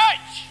the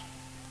church.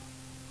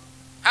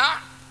 Huh?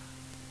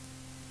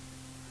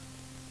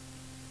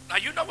 Now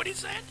you know what he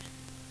said?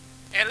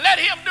 And let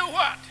him do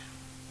what?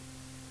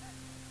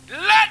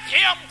 Let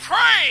him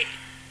pray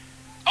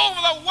over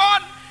the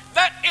one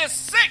that is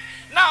sick.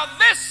 Now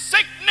this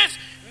sickness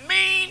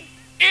means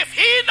if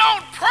he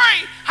don't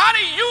pray,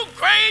 honey, you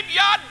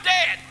graveyard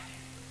dead.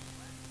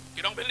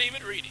 You don't believe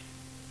it? Read it.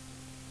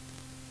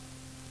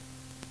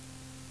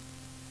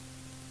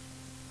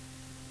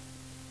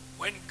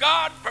 When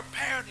God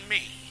prepared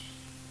me,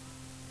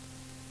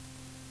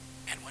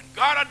 and when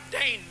God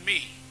ordained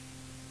me,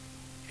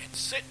 and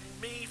sent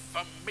me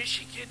from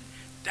Michigan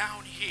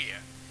down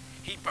here,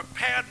 he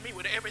prepared me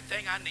with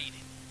everything I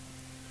needed.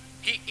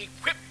 He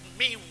equipped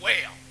me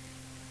well.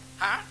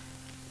 Huh?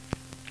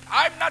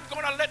 I'm not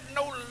going to let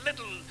no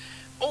little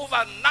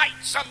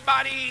overnight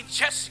somebody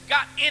just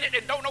got in it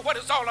and don't know what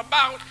it's all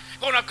about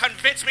going to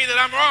convince me that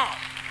I'm wrong.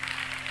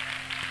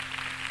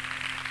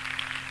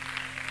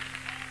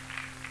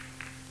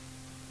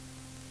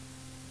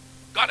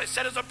 God has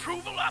set his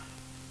approval up.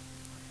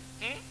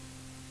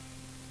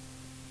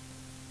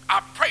 I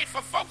prayed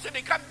for folks and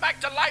they come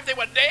back to life. They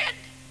were dead.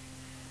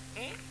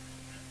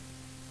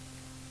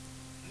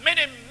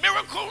 Many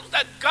miracles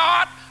that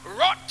God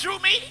wrought through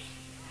me.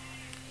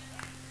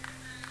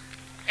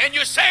 And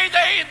you say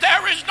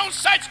there is no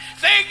such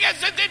thing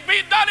as it did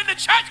be done in the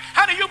church.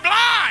 How do you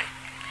blind?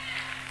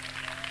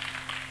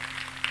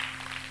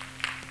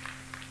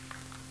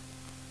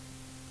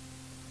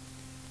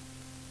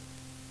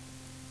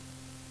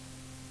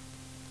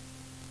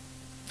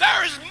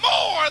 There is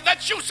more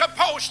that you're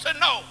supposed to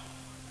know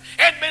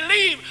and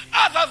believe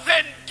other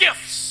than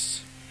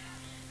gifts.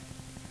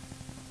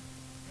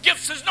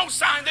 Gifts is no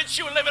sign that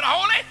you're living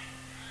holy.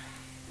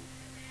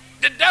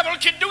 The devil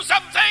can do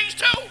some things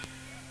too.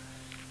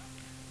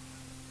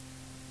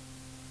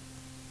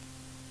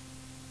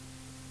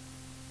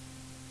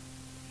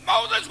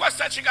 Moses, what's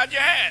that you got in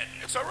your hand?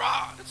 It's a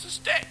rod. It's a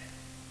stick.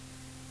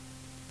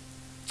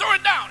 Throw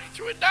it down. He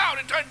threw it down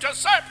and turned into a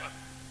serpent.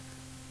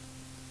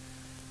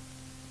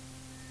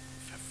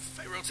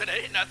 Pharaoh said, that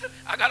ain't nothing.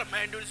 I got a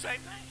man do the same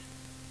thing.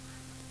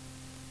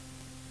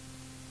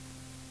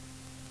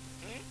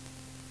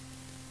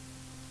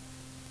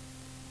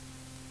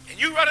 And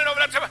you running over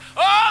that table,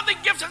 oh, the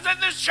gifts is in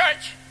this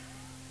church.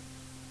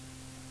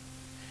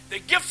 The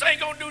gifts ain't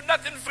going to do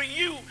nothing for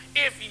you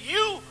if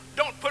you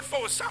don't put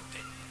forth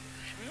something.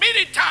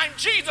 Many times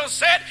Jesus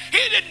said he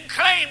didn't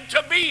claim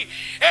to be,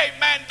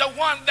 amen, the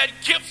one that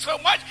gives so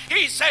much.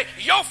 He said,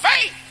 your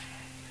faith.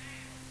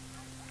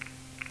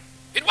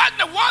 It wasn't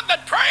the one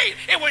that prayed.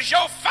 It was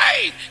your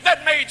faith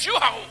that made you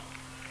whole.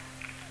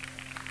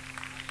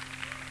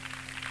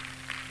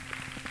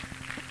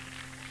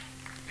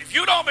 If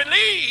you don't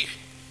believe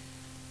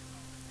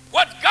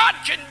what God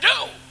can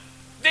do,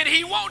 then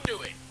he won't do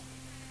it.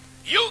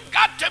 You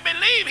got to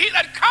believe he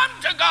that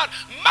comes to God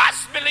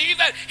must believe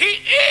that he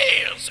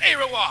is a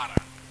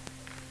rewarder.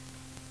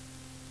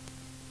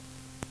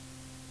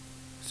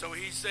 So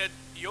he said,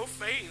 your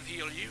faith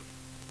healed you.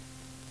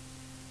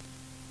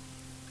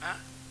 Huh?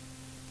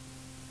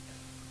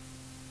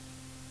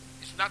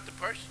 It's not the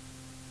person.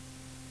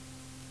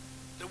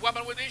 The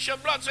woman with the issue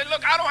of blood said,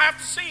 look, I don't have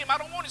to see him. I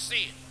don't want to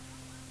see him.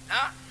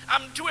 Huh?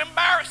 I'm too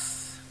embarrassed.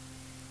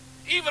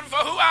 Even for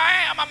who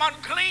I am, I'm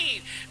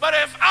unclean. But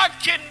if I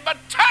can but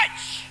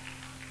touch,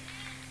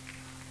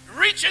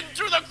 reaching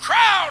through the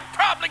crowd,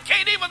 probably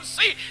can't even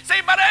see. Say,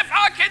 but if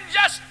I can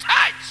just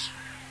touch,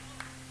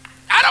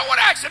 I don't want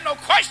to ask him no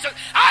questions.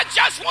 I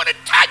just want to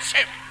touch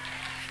him.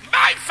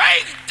 My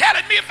faith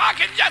telling me if I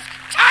can just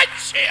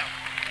touch him.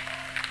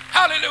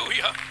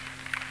 Hallelujah.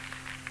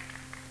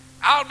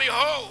 I'll be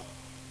whole.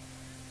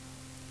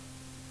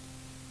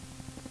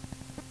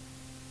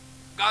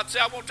 God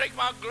said, I won't take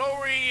my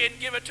glory and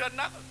give it to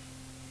another.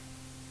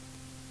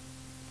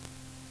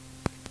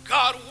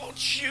 God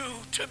wants you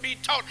to be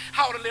taught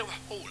how to live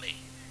holy,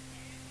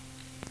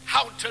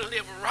 how to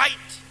live right.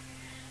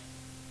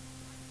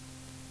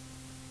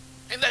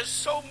 And there's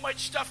so much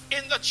stuff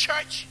in the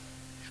church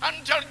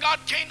until God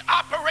can't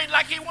operate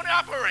like he want to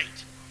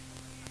operate.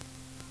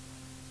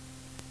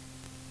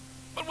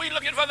 But we're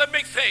looking for the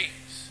big things.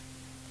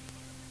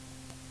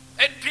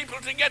 And people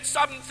to get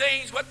some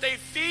things, what they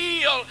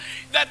feel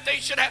that they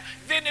should have.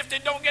 Then if they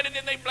don't get it,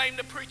 then they blame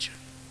the preacher.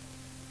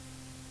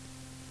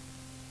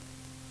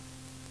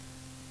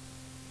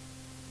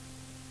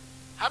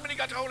 How many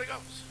got the Holy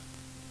Ghost?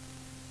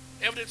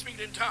 Evidence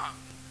speaking in tongues.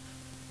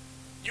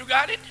 You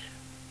got it?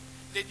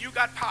 Then you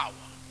got power.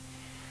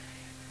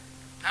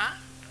 Huh?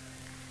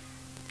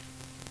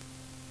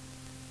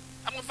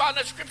 I'm going to find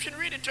that scripture and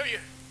read it to you.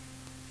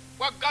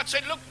 Well, God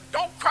said, look,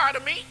 don't cry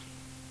to me.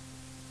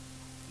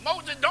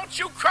 Moses, don't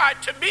you cry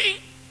to me.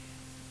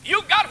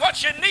 You got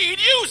what you need,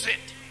 use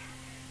it.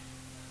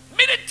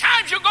 Many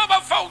times you go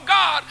before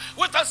God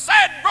with a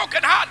sad,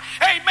 broken heart.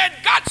 Amen.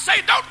 God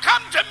say, don't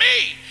come to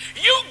me.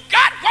 You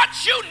got what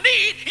you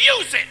need,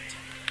 use it.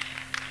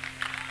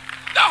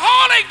 The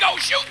Holy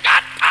Ghost, you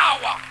got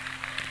power.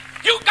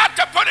 You got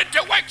to put it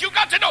to work. You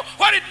got to know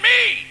what it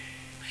means.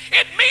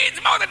 It means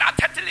more than honey,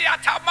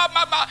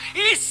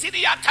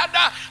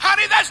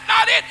 that's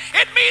not it.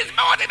 It means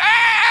more than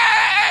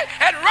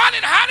and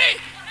running, honey.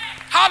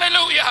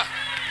 Hallelujah.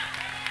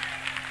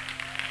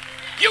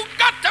 You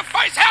got to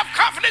first have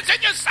confidence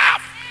in yourself.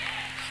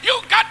 You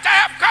got to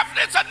have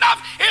confidence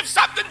enough. If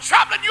something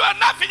troubling you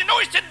enough and you know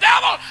it's the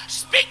devil,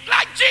 speak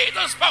like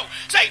Jesus spoke.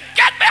 Say,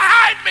 get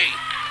behind me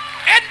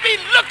and be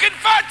looking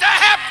for it to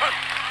happen.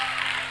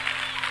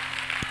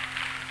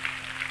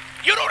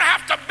 You don't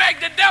have to beg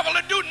the devil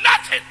to do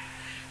nothing.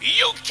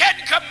 You can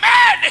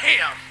command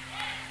him.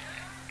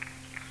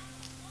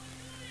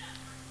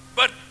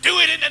 But do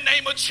it in the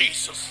name of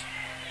Jesus.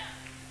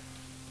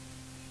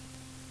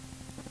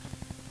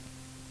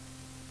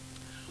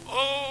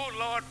 Oh,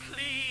 Lord,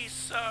 please,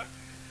 sir,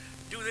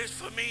 do this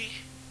for me.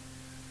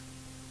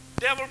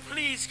 Devil,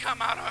 please come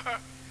out of her.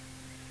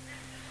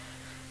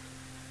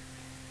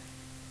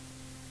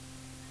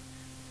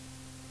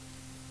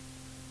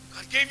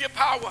 God gave you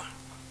power.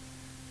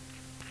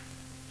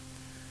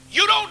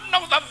 You don't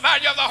know the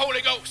value of the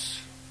Holy Ghost.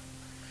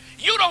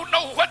 You don't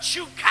know what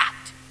you got.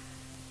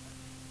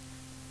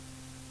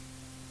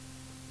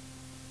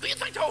 Who do you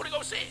think the Holy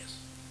Ghost is?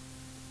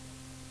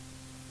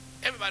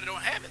 Everybody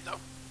don't have it, though.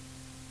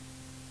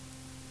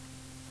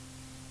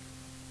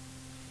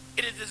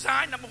 It is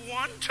designed, number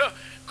one, to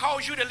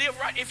cause you to live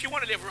right if you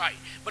want to live right.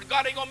 But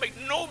God ain't going to make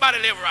nobody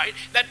live right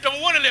that don't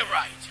want to live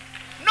right.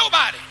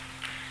 Nobody.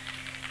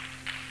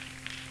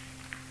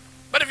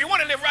 But if you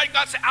want to live right,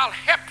 God said, I'll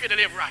help you to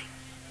live right.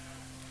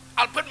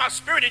 I'll put my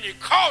spirit in you,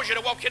 cause you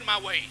to walk in my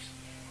ways.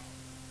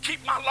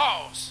 Keep my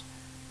laws,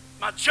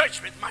 my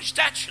judgment, my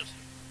statutes.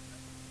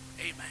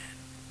 Amen.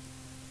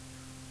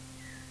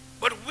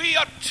 But we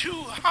are too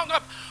hung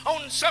up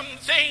on some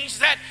things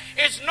that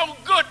is no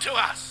good to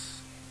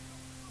us.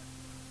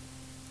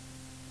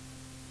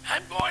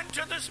 I'm going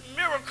to this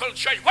miracle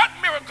church. What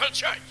miracle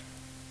church?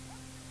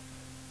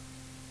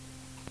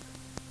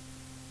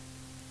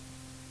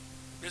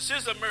 This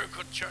is a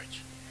miracle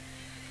church.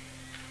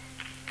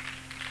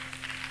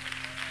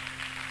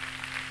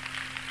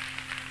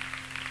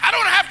 I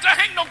don't have to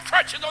hang no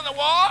crutches on the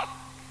wall.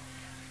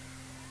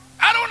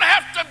 I don't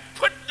have to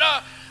put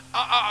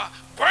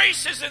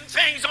braces and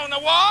things on the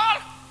wall.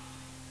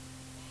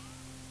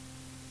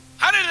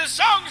 How did the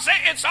song say?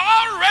 It's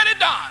already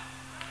done.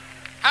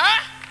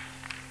 Huh?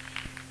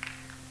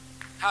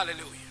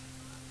 Hallelujah.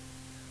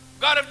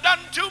 God have done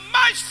too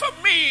much for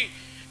me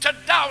to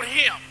doubt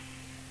him.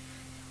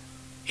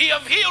 He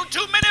have healed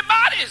too many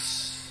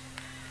bodies.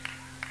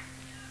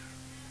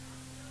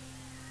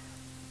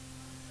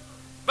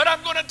 But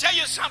I'm going to tell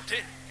you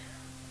something.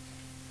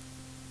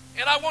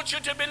 And I want you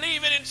to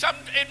believe it.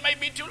 It may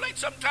be too late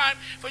sometime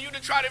for you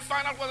to try to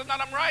find out whether or not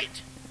I'm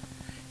right.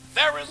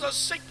 There is a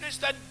sickness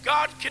that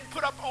God can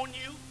put up on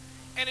you,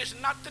 and it's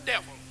not the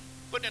devil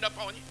putting it up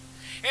on you.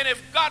 And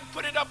if God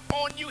put it up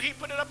on you, he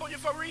put it up on you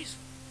for a reason.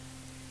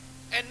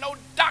 And no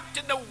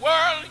doctor in the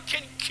world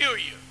can cure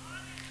you.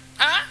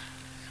 Huh?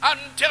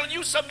 Until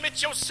you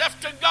submit yourself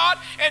to God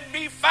and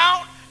be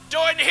found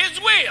doing his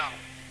will.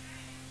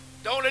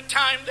 The only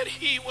time that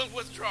he will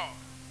withdraw.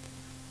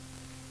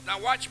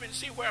 Now watch me and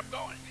see where I'm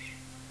going.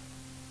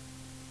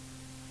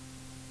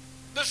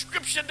 The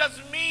scripture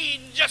doesn't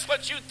mean just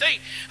what you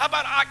think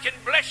about I can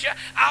bless you.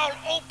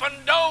 I'll open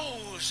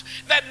doors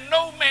that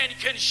no man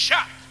can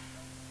shut.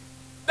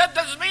 That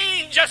doesn't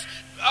mean just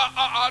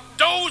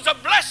doors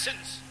of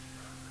blessings.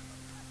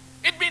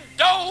 It means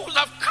doors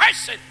of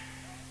cursing.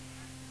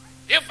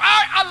 If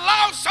I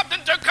allow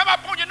something to come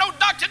up on you, no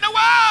doctor in the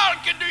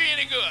world can do you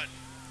any good.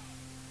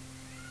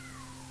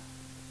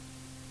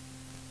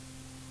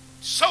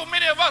 So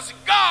many of us,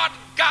 God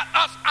got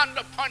us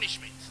under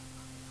punishment.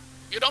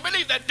 You don't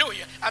believe that, do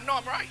you? I know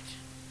I'm right.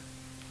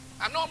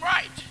 I know I'm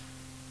right.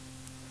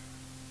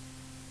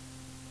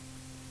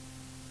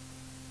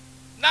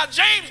 Now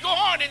James go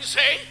on and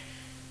say,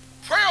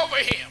 pray over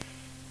him.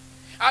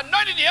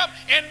 Anointed him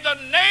in the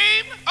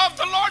name of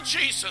the Lord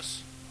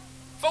Jesus.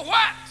 For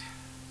what?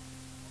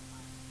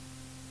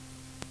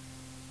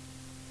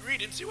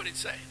 Read and see what it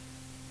says.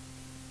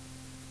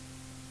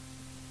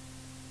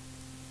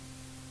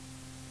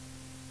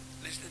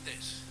 Listen to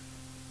this.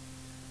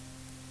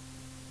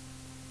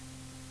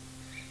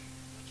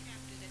 What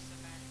chapter is this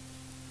about?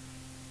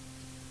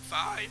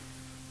 5.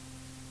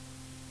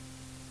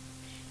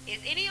 Is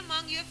any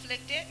among you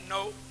afflicted?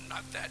 No,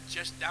 not that.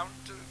 Just down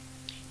to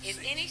Is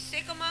 6. any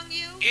sick among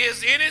you?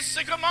 Is any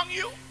sick among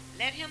you?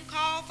 Let him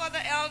call for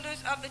the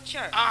elders of the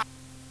church.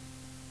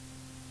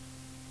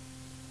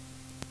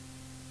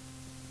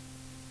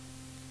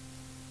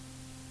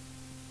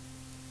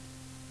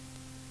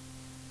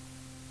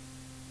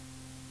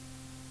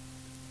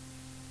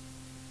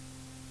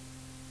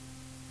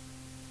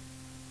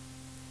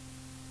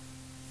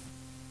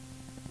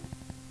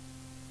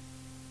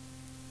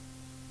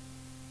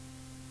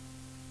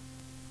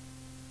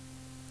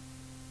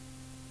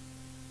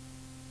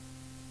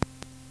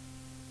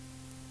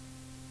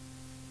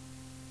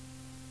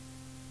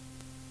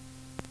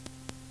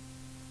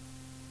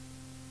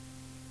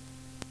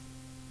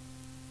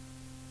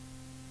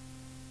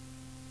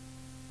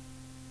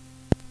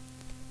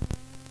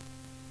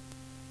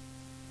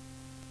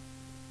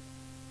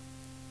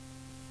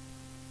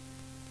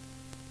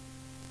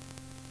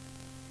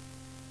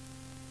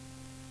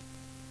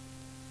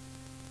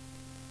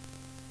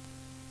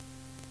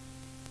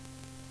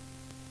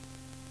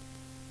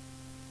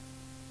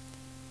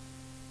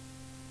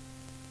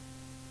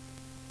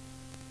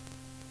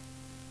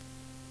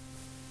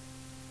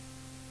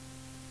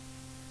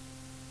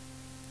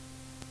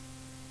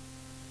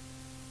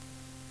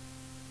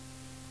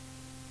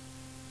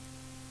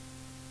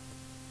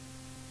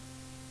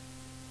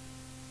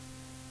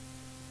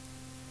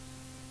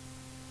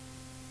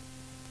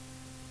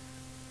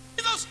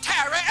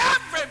 Tarry,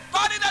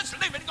 everybody that's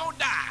living gonna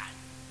die.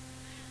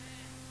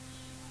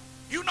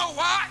 You know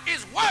why?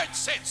 His word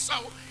said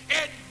so,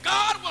 and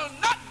God will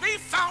not be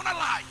found a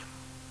liar.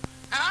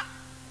 Huh?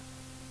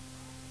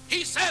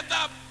 He said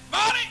the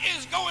body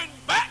is going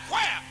back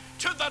where?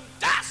 To the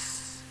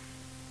dust.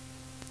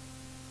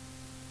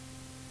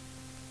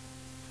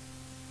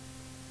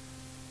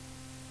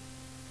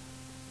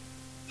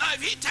 Now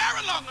if he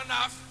tarry long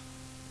enough,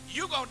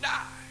 you're gonna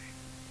die.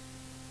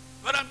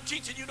 But I'm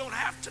teaching you don't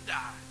have to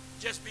die.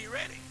 Just be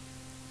ready.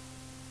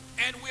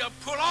 And we'll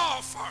pull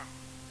off our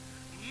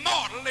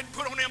mortal and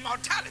put on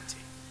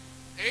immortality.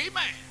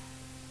 Amen.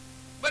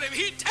 But if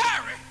he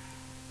tarry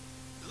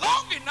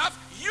long enough,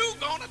 you're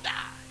going to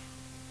die.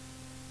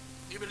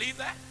 You believe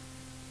that?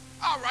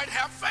 All right,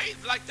 have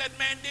faith like that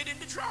man did in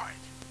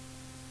Detroit.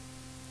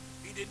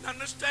 He didn't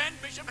understand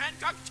Bishop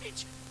Hancock's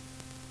teaching.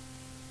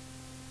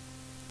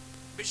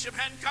 Bishop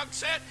Hancock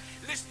said,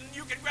 listen,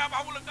 you can grab a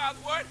hold of God's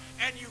word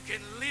and you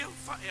can live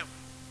forever.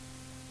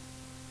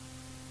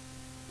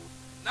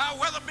 Now,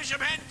 whether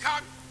Bishop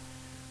Hancock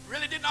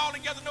really didn't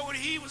altogether know what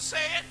he was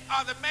saying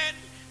or the man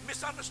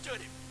misunderstood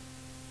him,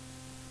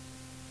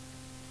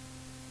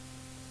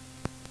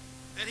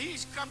 and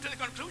he's come to the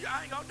conclusion,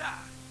 I ain't going to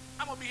die.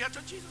 I'm going to be here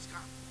till Jesus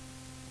comes.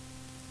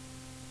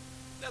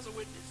 There's a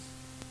witness.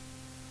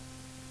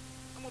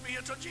 I'm going to be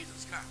here till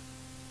Jesus comes.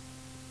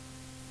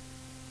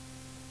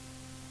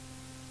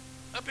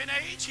 Up in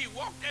age, he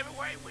walked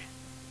everywhere he went.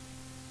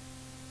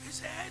 He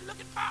said, hey, look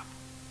at Pop.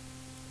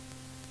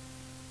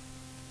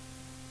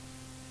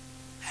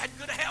 Had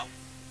good health.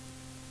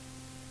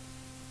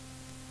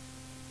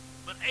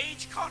 But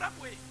age caught up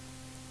with him.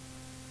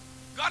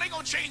 God ain't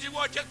going to change his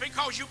word just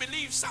because you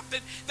believe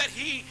something that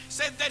he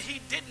said that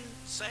he didn't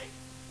say.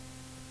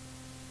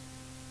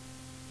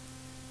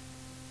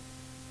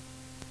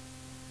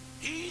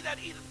 He that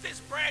eateth this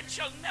bread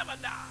shall never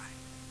die.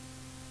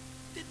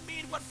 Didn't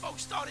mean what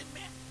folks thought it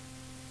meant.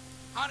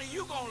 Honey,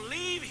 you're going to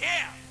leave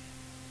here.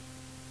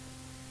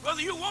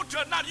 Whether you want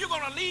to or not, you're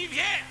going to leave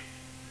here.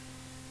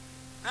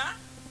 Huh?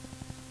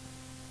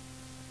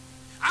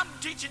 I'm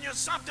teaching you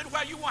something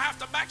where you won't have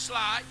to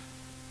backslide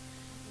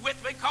with,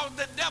 because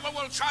the devil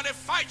will try to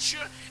fight you.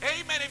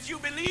 Amen. If you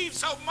believe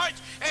so much,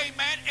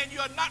 amen, and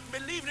you're not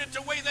believing it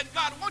the way that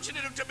God wants you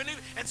to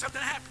believe, and something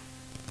happens.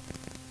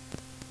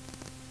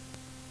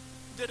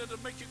 Did it to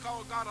make you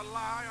call God a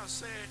lie or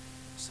say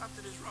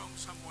something is wrong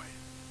somewhere?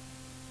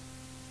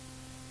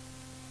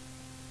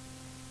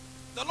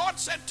 The Lord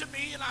said to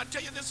me, and I'll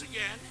tell you this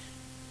again.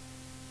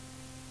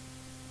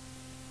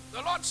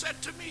 The Lord said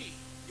to me,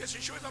 yes,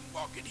 as sure as I'm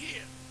walking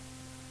here,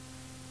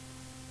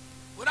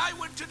 when I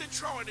went to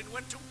Detroit and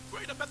went to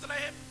Greater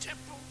Bethlehem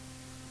Temple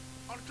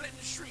on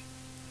Clinton Street,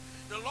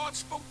 the Lord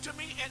spoke to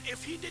me, and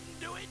if he didn't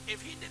do it,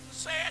 if he didn't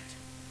say it,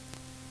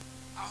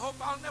 I hope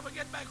I'll never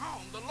get back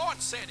home. The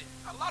Lord said it.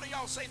 A lot of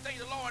y'all say things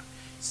the Lord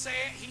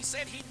said. He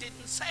said he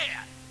didn't say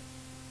it.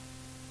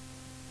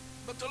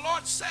 But the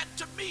Lord said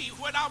to me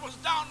when I was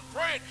down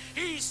praying,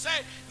 he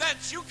said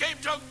that you came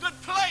to a good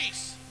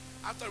place.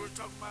 I thought we were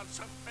talking about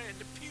something in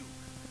the pew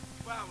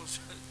while I was,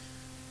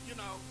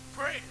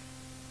 praying.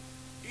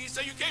 He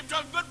said you came to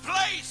a good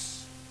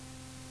place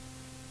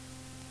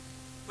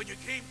when you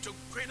came to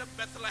Greater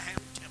Bethlehem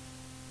Temple.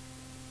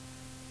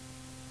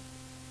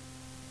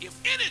 If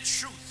any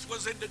truth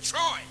was in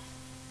Detroit,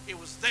 it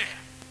was there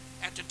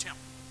at the temple.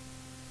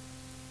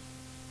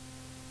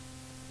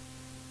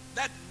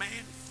 That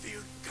man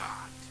feared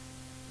God.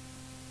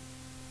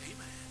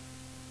 Amen.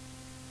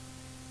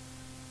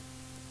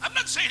 I'm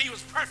not saying he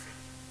was perfect.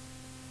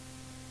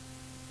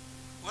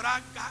 What I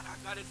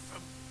got it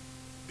from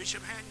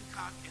Bishop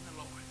Hancock in the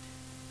Lord.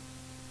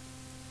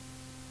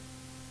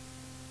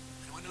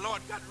 And when the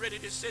Lord got ready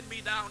to send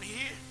me down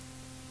here,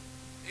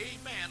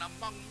 amen,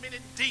 among many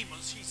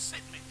demons, he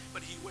sent me,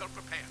 but he well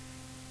prepared me.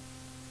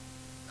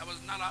 That was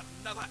not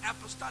another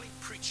apostolic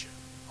preacher.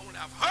 Only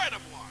I've heard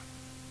of one.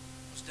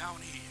 Was down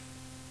here.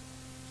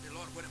 Say,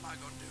 Lord, what am I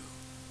going to do?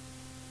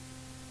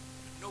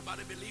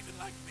 Nobody believing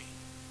like me.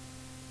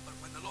 But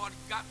when the Lord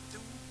got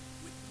through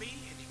with me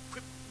and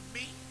equipped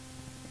me,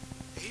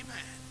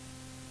 amen,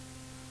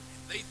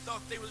 and they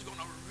thought they was going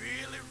to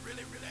really,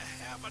 really, really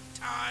have a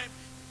time,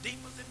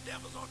 demons and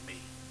devils on me.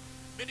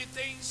 Many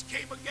things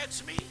came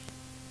against me.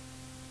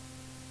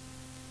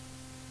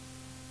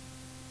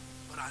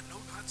 But I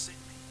know God sent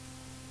me.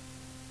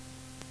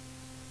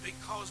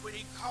 Because when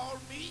he called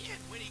me and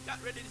when he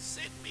got ready to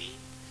send me,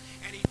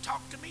 and he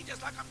talked to me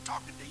just like I'm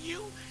talking to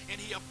you, and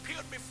he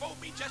appeared before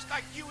me just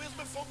like you is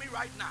before me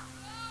right now.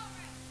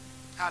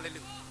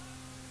 Hallelujah.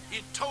 He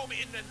told me,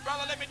 and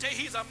brother, let me tell you,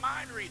 he's a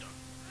mind reader.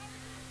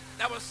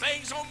 There were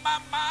things on my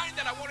mind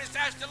that I wanted to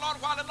ask the Lord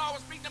while the Lord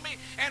was speaking to me,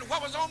 and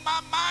what was on my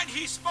mind,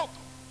 he spoke.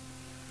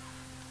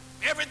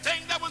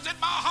 Everything that was in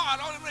my heart,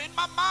 in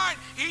my mind,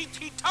 he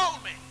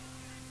told me.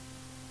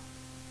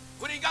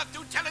 When he got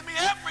through telling me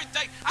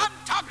everything, I'm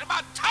talking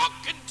about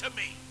talking to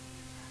me.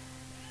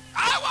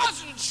 I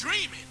wasn't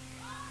dreaming.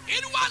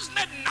 It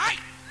wasn't at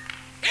night.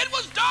 It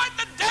was during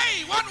the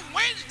day, one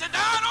Wednesday,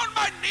 down on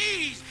my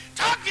knees,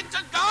 talking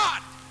to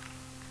God.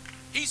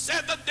 He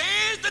said, the day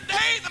is the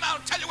day that I'll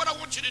tell you what I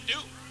want you to do.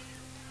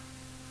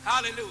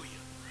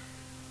 Hallelujah.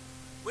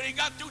 When he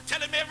got through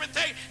telling me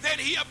everything, then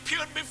he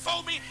appeared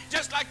before me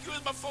just like you is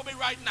before me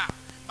right now.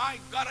 My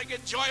God, I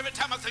get joy every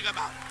time I think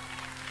about it.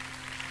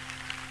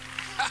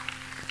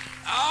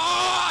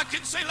 Oh, I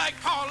can say like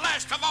Paul,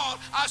 last of all,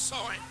 I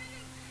saw him.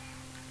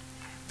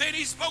 Then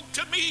he spoke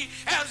to me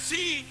as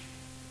he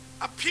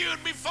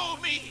appeared before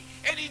me,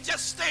 and he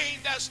just stayed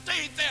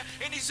there,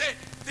 and he said,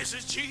 this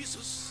is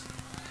Jesus.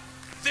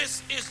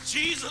 This is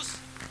Jesus.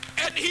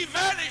 And he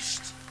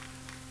vanished.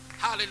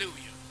 Hallelujah.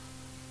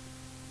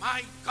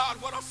 My God,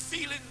 what a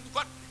feeling.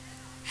 What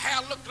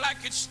hair looked like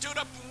it stood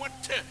up and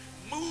went to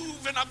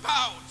moving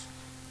about.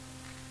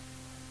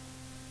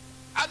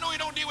 I know he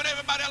don't deal with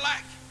everybody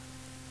alike.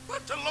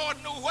 But the Lord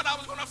knew what I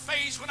was going to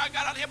face when I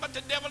got out here. But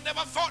the devil never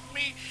fought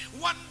me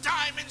one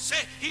time and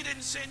said, he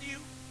didn't send you.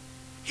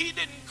 He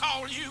didn't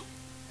call you.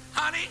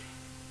 Honey,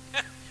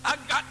 I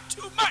got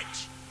too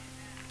much.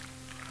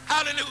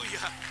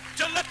 Hallelujah.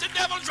 To let the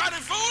devil try to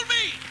fool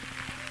me.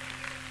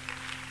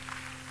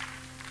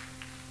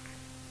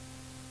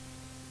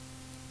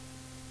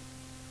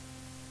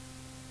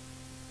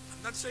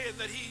 I'm not saying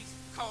that he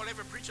called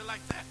every preacher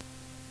like that.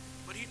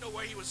 But he knew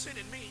where he was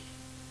sending me.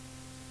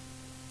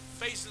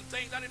 Facing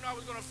things I didn't know I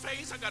was going to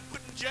face. I got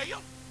put in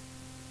jail.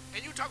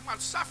 And you talking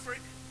about suffering.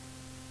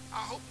 I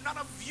hope none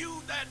of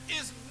you that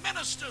is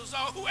ministers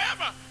or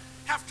whoever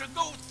have to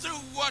go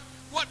through what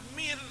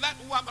me and that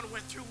woman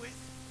went through with.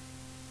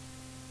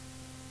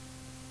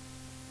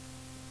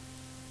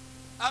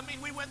 I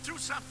mean, we went through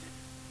something.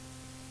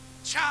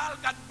 Child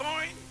got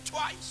born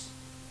twice.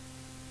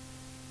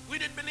 We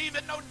didn't believe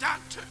in no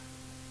doctor.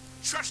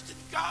 Trusted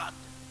God.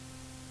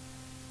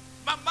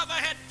 My mother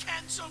had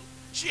cancer.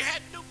 She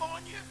had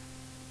pneumonia.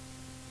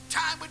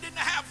 Time we didn't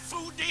have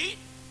food to eat.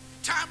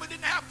 Time we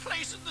didn't have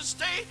places to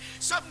stay.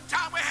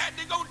 Sometime we had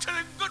to go to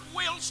the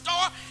Goodwill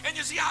store. And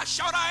you see how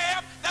short I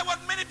am? There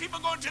wasn't many people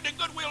going to the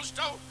Goodwill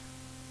store.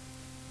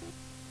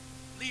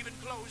 Leaving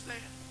clothes there.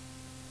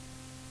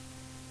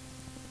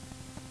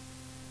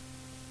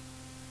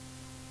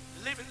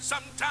 Living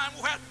sometime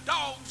where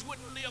dogs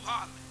wouldn't live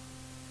hardly.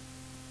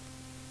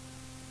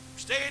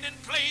 Staying in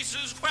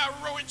places where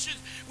roaches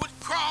would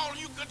crawl.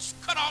 You could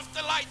cut off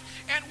the light,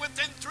 and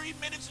within 3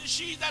 minutes, and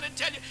she's there to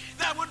tell you,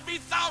 there would be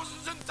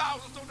thousands and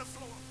thousands on the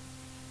floor.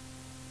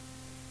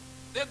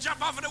 They'll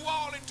jump off of the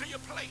wall into your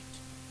plate.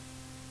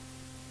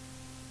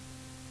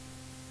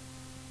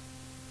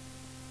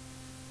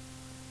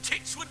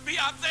 Ticks would be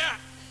out there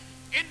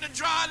in the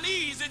dry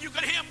leaves, and you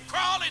could hear them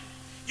crawling.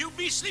 You'd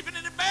be sleeping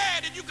in the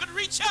bed, and you could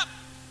reach up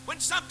when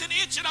something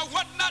itching or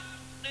whatnot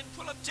and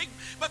pull a tick.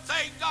 But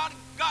thank God,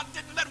 God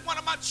didn't let one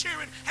of my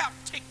children have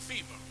tick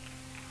fever.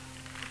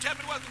 You tell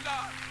me it wasn't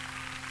God.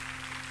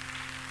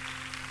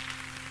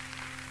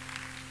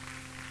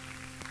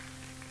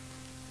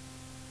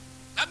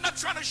 I'm not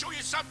trying to show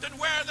you something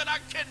where that I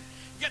can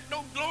get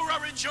no glory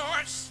or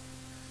rejoice.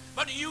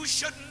 But you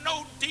should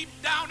know deep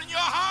down in your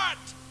heart,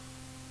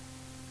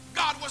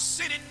 God was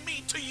sending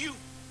me to you.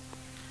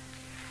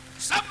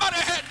 Somebody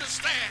had to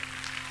stand.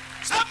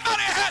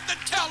 Somebody had to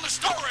tell the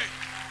story.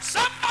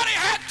 Somebody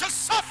had to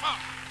suffer.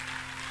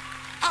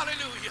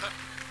 Hallelujah.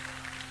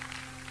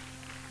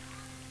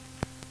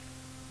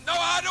 No,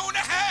 I don't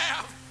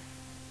have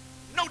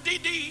no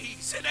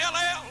DDs and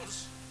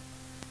LLs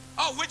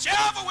or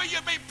whichever way you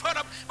may put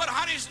them, but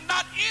honey, it's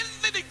not in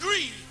the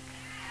degree.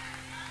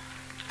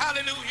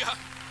 Hallelujah.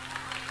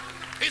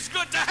 It's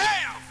good to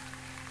have.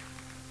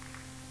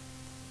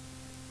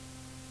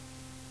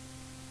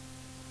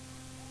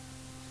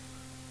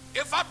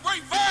 If I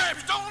break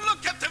verbs, don't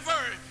look at the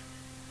verb.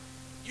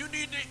 You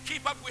need to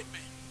keep up with me.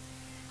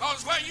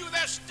 Because while you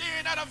there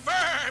staring at a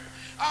verb,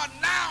 a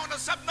noun or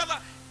something other,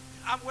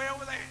 I'm way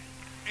over there.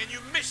 And you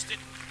missed it.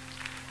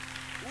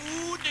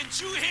 Ooh,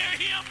 did you hear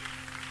him?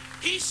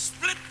 He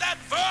split that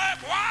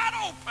verb wide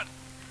open.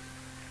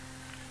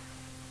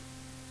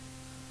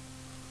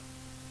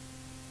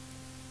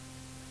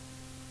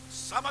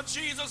 Some of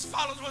Jesus'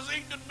 followers was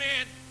ignorant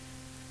men,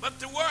 but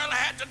the world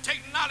had to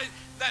take knowledge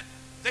that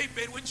they've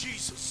been with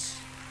Jesus.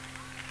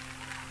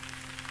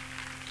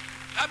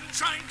 I'm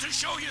trying to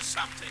show you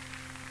something.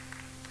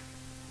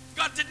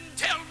 God didn't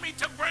tell me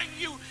to bring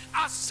you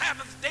a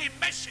Sabbath day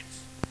message.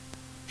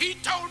 He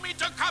told me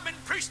to come and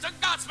preach the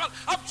gospel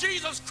of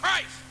Jesus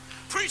Christ.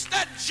 Preach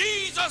that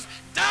Jesus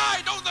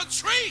died on the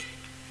tree,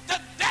 the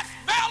death,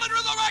 burial, and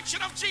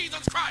resurrection of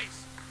Jesus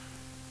Christ.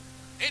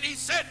 And he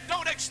said,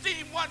 don't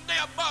esteem one day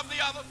above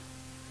the other.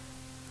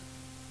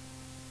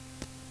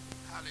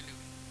 Hallelujah.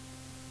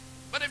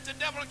 But if the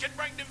devil can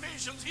bring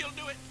divisions, he'll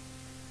do it.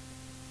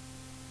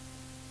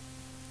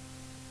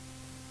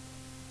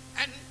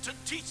 And to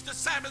teach the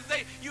Sabbath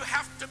day, you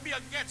have to be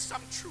against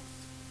some truth.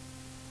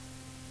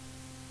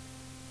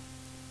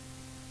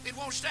 It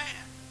won't stand.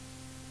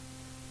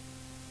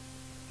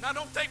 Now,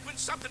 don't think when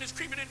something is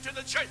creeping into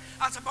the church,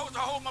 I'm supposed to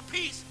hold my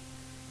peace.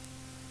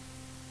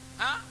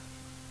 Huh?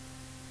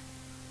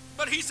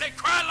 But he said,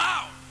 cry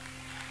loud,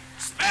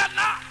 spare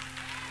not,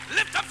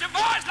 lift up your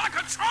voice like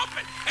a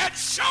trumpet, and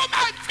show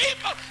my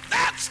people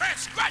their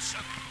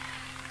transgression.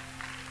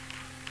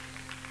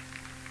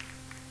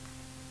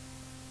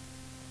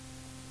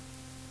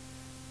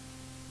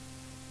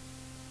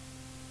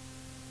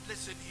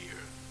 Listen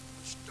here,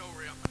 the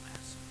story of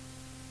Manasseh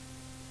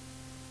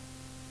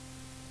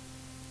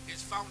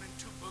is found in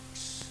two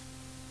books,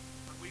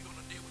 but we're going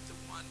to deal with the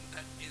one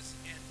that is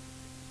in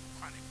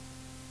Chronicles.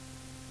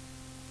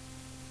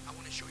 I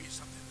want to show you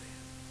something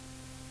there.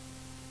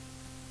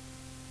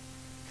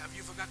 Have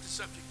you forgot the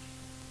subject?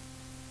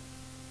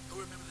 Who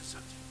remember the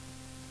subject?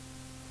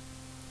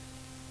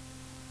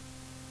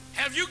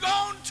 Have you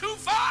gone too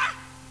far?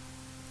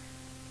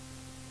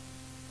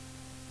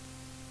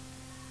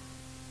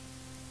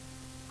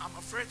 I'm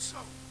afraid so,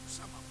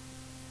 some of them.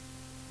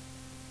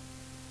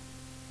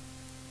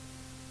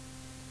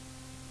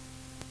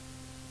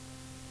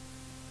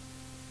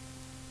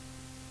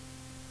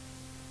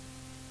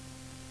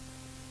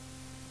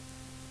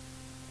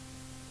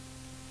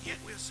 Yet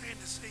we're saying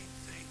the same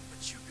thing, but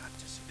you got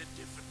to see the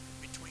difference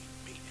between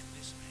me and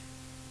this man.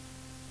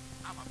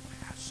 I'm a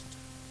pastor.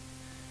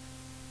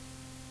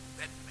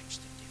 That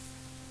makes the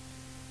difference.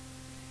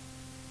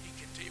 He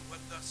can tell you what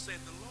thus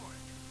said the Lord.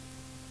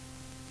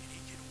 And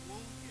he can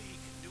wound you, he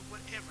can do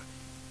whatever.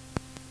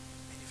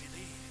 And if you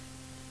leave,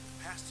 the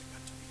pastor got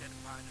to be there to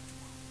bind up the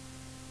wound.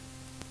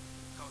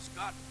 Because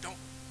God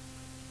don't,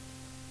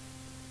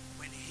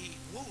 when he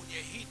wound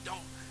you, he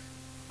don't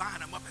bind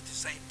them up at the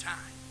same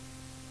time.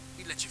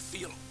 He let you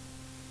feel them.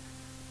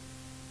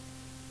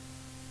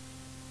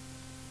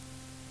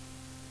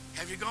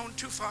 Have you gone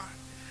too far?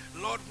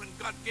 Lord, when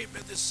God gave me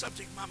this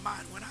subject, my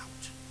mind went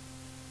out.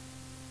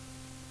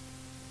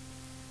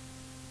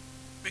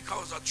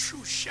 Because a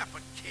true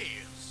shepherd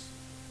cares.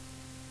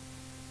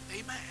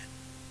 Amen.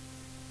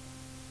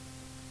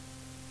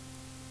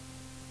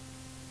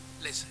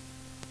 Listen.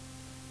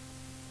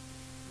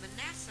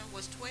 Manasseh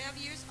was 12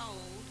 years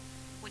old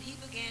when he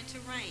began to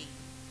reign,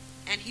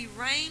 and he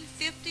reigned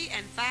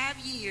 55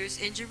 years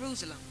in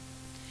Jerusalem,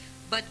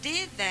 but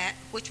did that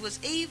which was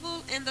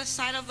evil in the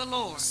sight of the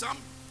Lord. Some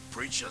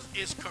preachers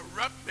is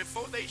corrupt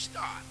before they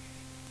start.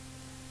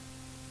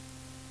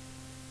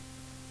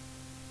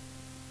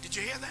 Did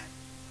you hear that?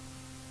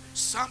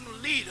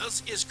 Some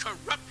leaders is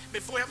corrupt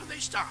before ever they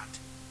start.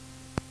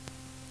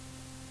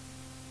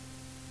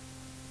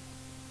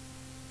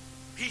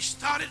 He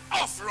started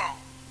off wrong.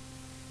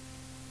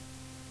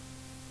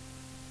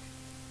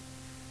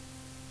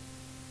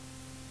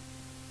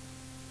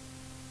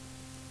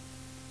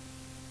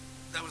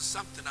 There was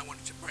something I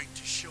wanted to bring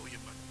to show you,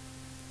 but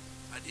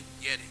I didn't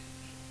get it.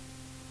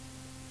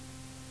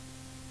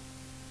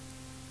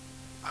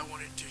 I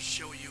wanted to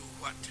show you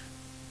what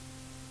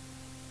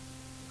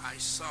I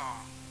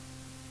saw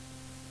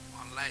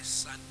on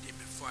last Sunday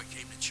before I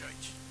came to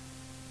church.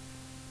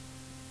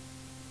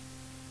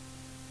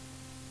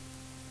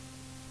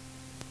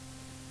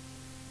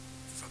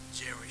 From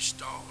Jerry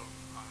Stahl,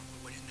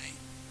 what's his name?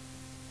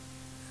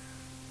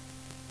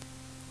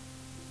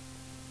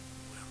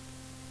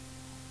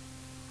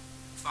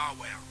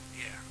 Farwell,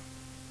 yeah.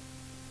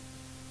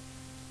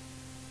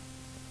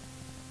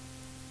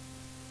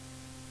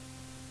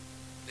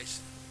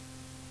 Listen.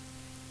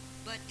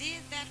 But did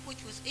that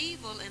which was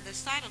evil in the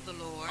sight of the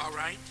Lord, All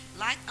right.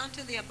 like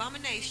unto the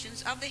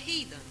abominations of the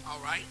heathen, All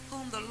right.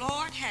 whom the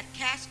Lord had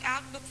cast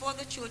out before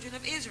the children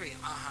of Israel.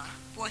 Uh-huh.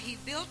 For he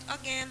built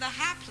again the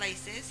high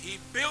places, He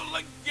built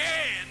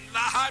again the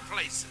high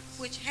places.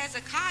 which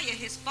Hezekiah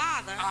his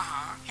father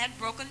Uh-huh. had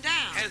broken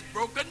down. Has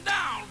broken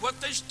down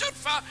what they stood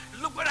for.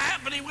 Look what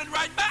happened. He went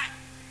right back.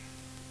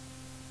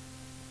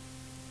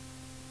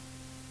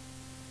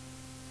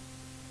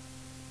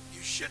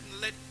 You shouldn't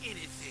let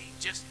anything,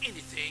 just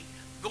anything,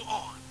 go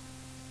on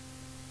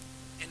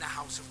in the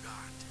house of God.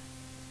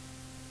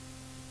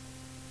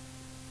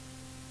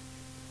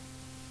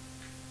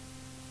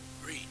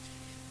 Read.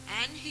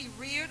 And he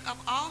reared up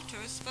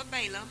altars for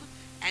Balaam,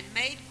 and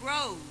made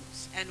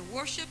groves, and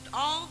worshipped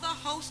all the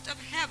host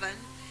of heaven,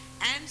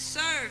 and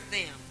served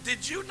them.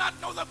 Did you not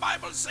know the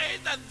Bible say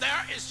that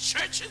there is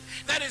churches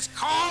that is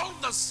called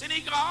the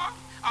synagogue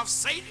of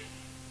Satan?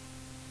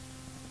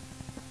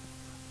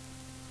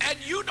 And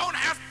you don't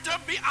have to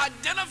be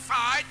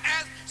identified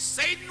as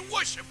Satan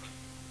worshiper.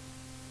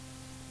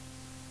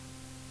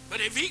 But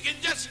if he can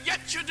just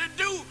get you to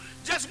do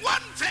just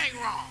one thing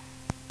wrong,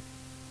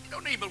 you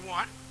don't need but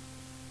one.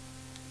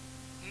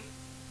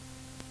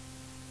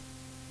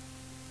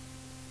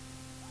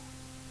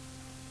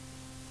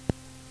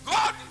 Go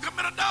out and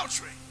commit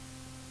adultery.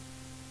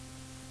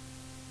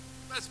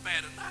 That's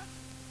bad enough,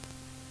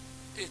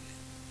 isn't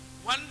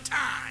it? One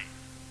time.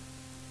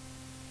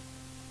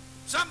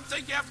 Some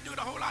think you have to do it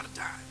a whole lot of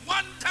time.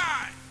 One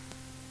time.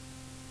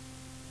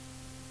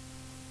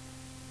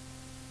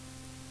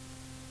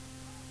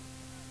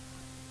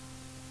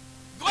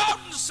 Go out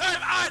and serve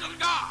idol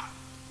God.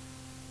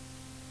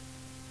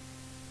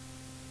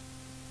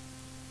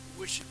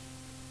 Worship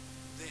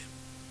them.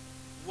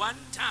 One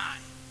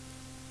time.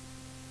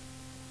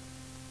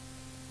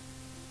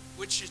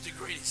 Which is the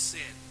greatest sin?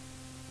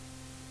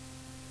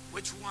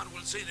 Which one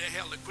will send to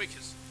hell the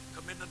quickest?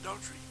 Committing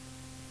adultery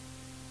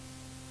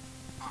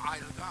or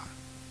idol God?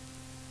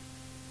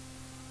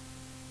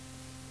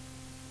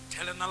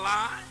 Telling a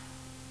lie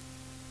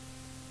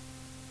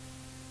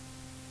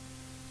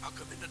or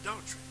committing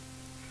adultery?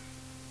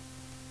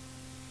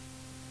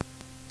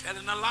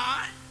 Telling a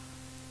lie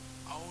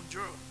or on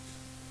drugs?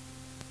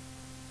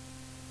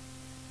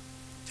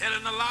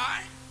 Telling a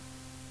lie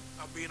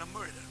or being a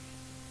murderer?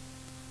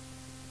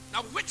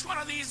 Now, which one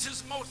of these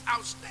is most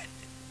outstanding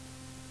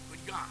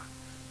with God?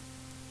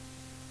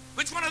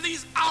 Which one of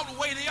these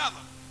outweigh the other?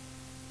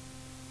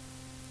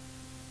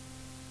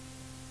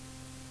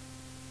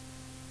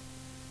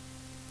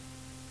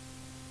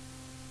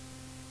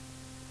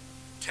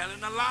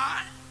 Telling a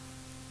lie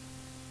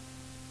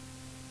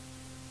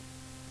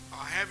or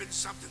having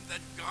something that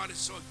God is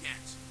so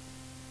against?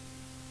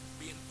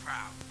 Being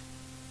proud.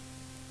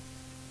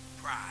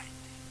 Pride.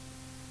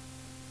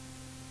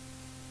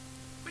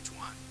 Which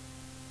one?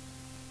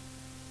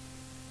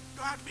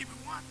 Do I have to be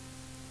with one?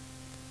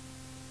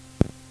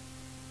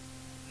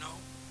 No.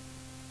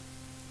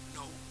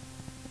 No.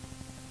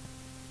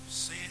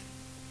 Sin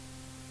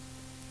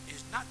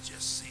is not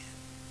just sin.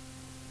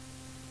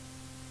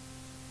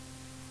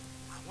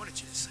 I wanted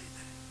you to say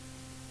that.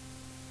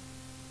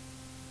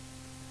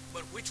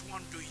 But which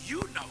one do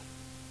you know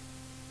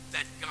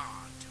that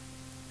God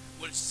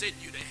will send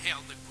you to hell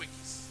the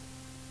quickest?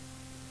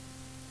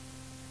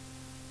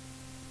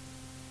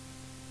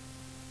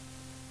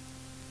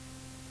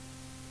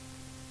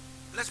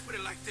 Let's put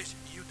it like this.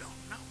 You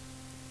don't know.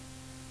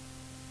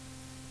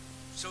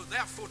 So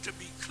therefore, to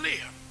be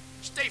clear,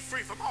 stay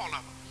free from all of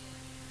them.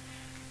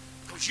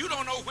 Because you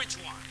don't know which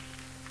one.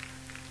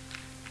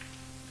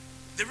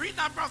 The reason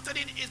I brought that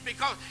in is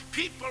because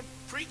people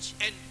preach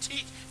and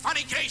teach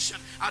fornication,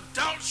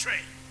 adultery,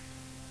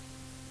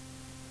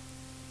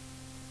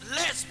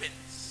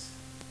 lesbians,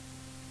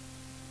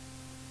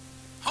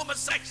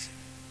 homosexual.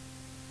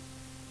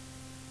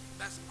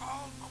 That's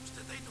all most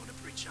that they know to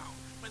preach on.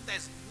 When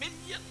there's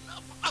millions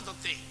of other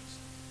things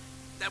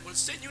that will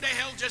send you to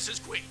hell just as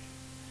quick.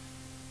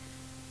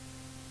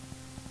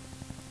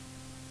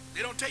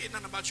 They don't tell you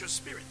nothing about your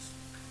spirits.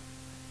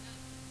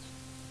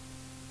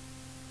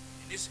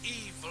 And this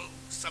evil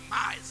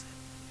surmising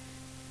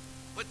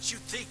what you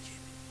thinking.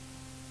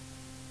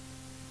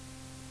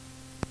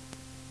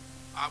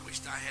 I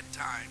wished I had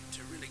time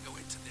to really go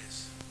into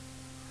this.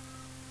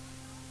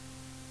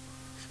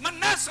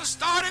 Manasseh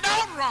started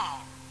out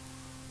wrong.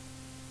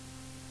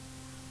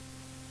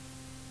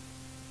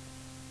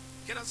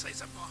 Can I say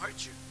something gonna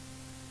hurt you?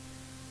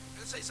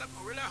 Can I say something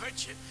gonna really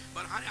hurt you?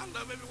 But honey, I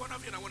love every one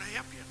of you and I want to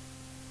help you.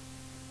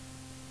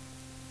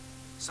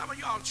 Some of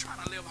y'all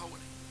trying to live holy.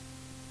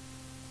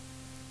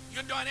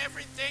 You're doing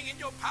everything in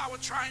your power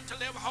trying to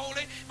live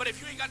holy, but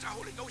if you ain't got the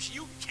Holy Ghost,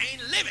 you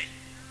can't live it.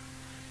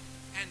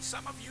 And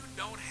some of you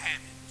don't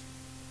have it.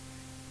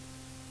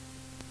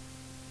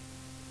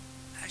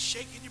 That's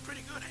shaking you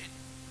pretty good, ain't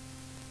it?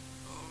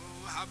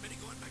 Oh, how many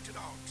going back to the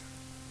altar?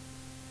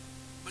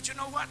 But you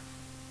know what?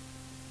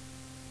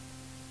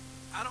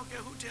 I don't care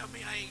who tell me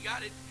I ain't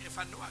got it. If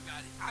I know I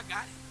got it, I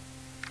got it.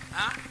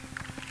 Huh?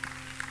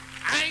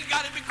 I ain't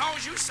got it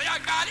because you say I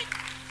got it.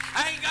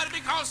 I ain't got it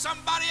because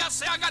somebody else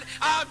say I got it.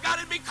 I got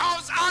it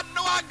because I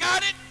know I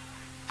got it.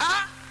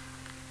 Huh?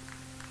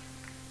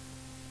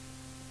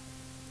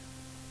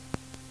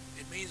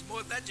 It means more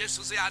than that just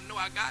to say I know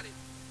I got it.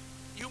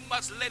 You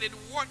must let it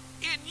work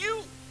in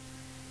you.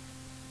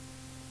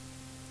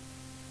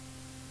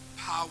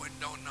 Power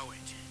don't know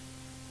it.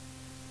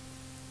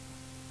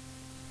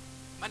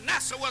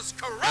 Manasseh was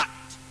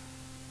corrupt,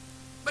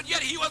 but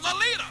yet he was a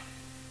leader.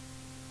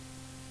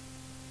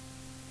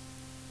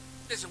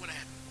 Listen what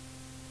happened.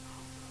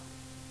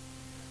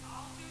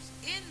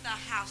 In the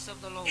house of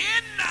the Lord.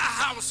 In the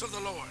house of the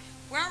Lord.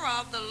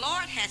 Whereof the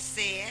Lord has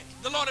said.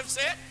 The Lord has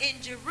said.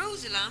 In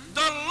Jerusalem.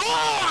 The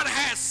Lord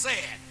has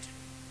said.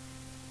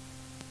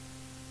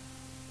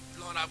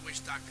 Lord, I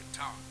wish I could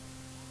talk.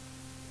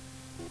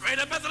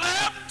 Greater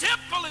Bethlehem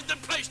Temple is the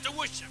place to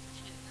worship.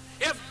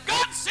 If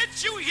God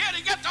sent you here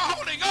to get the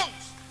Holy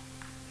Ghost,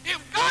 if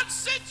God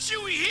sent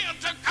you here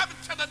to come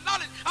to the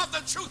knowledge of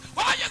the truth,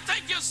 why do you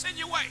think He'll send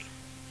you away?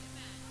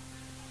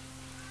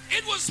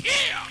 It was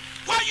here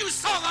where you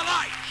saw the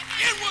light.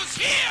 It was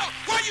here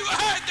where you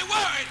heard the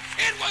word.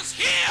 It was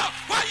here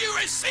where you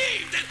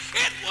received it.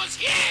 It was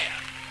here.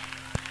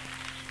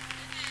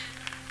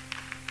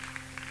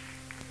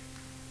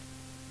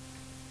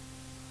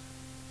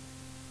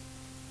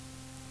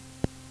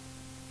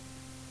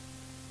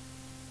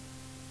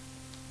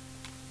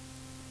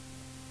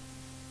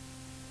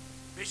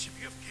 Bishop,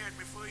 you've carried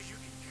me for as you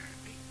can carry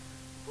me.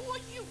 Who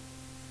are you?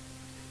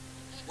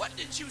 What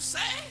did you say?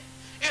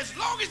 As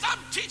long as I'm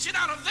teaching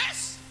out of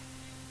this,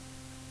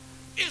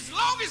 as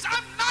long as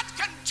I'm not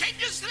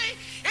continuously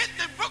in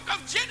the book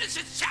of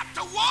Genesis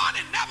chapter 1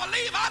 and never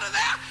leave out of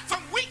there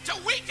from week to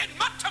week and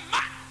month to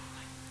month,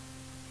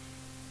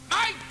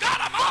 my God,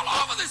 I'm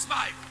all over this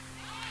Bible.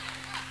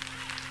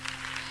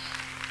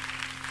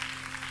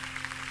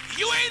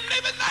 You ain't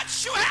living that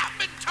you have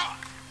been taught.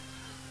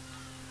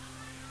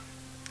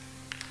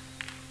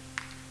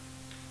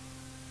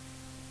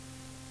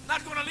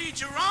 Not going to lead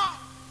you wrong.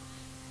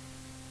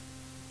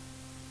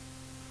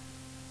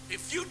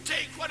 If you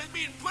take what is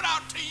being put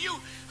out to you,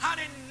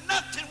 honey,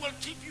 nothing will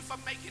keep you from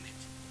making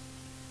it.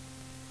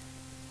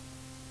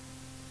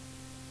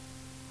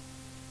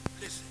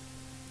 Listen.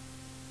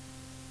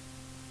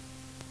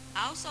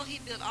 Also he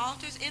built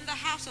altars in the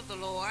house of the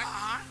Lord,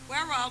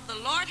 whereof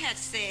the Lord had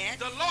said,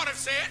 the Lord had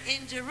said,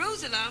 in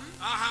Jerusalem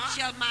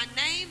shall my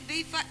name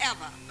be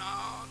forever. No.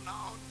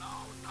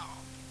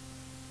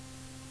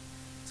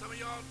 Some of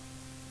y'all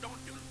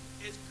don't do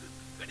as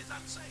good as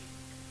I'm saying.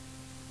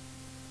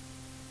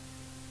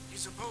 You're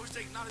supposed to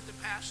acknowledge the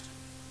pastor.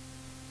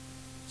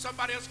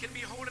 Somebody else can be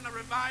holding a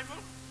revival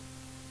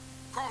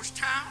across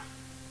town.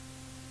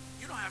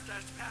 You don't have to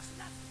ask the pastor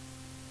nothing.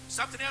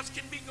 Something else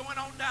can be going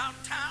on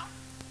downtown.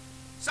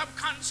 Some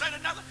concert or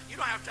another. You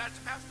don't have to ask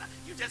the pastor nothing.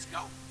 You just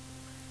go.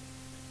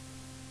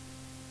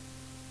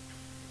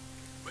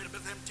 Greater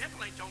Bethlehem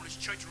Temple ain't the only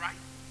church right.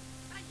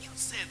 Now you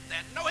said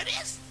that. No, it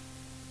isn't.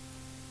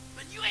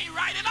 But you ain't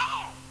right at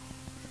all.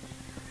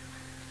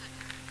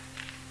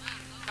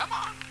 Come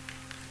on.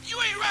 You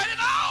ain't right at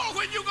all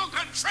when you go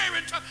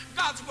contrary to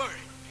God's word.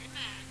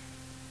 Amen.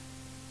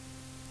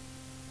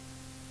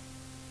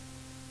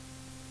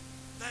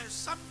 There's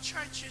some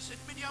churches, and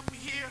many of them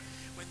here,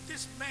 when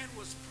this man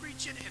was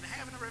preaching and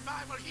having a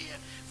revival here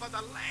for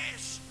the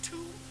last 2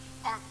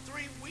 or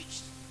 3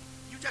 weeks,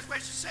 you just what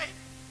you say,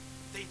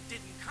 they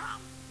didn't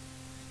come.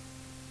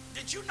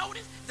 Did you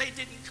notice? They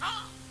didn't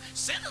come.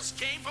 Sinners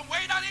came from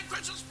way down in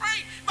Crystal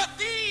Spring, but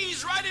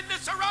these right in the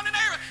surrounding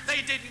area,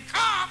 they didn't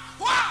come.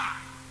 Why?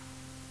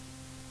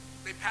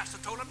 The pastor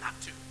told them not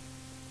to.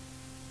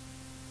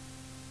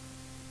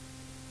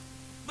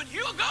 But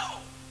you'll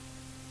go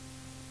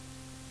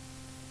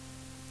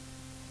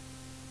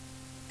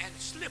and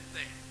slip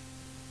there.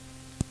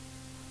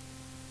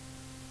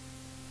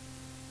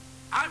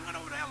 I went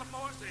over to Ella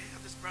Moore's to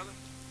have this brother.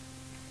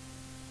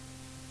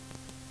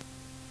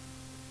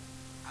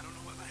 I don't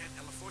know whether I had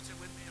Ella Fortune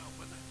with me or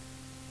whether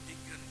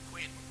Deacon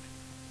Quinn with me.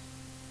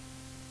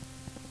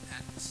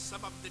 And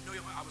some of them didn't know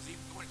I was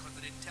even going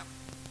because I didn't tell them.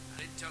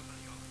 I didn't tell them.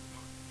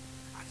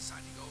 I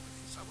decided to go over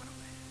there, so I went over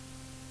there.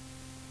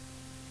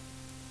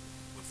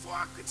 Before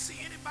I could see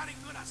anybody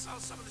good, I saw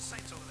some of the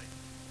saints over there.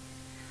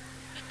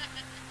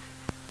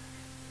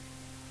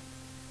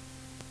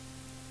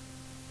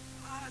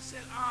 I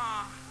said,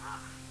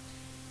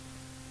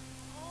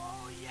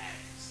 oh,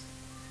 yes.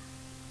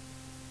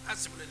 I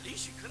said, well, at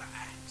least you could have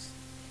asked.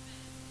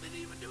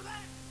 Didn't even do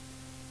that.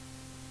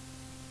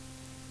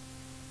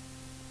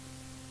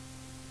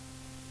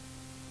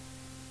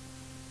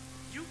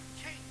 You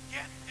can't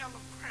get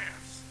Ella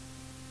Craft's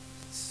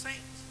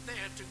saints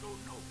there to go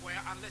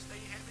nowhere unless they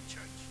have a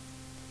church.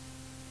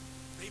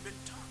 They've been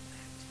taught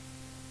that.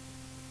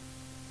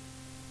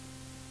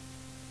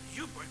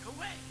 You break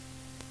away.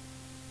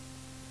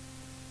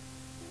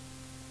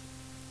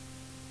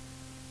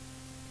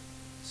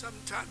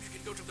 Sometimes you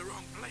can go to the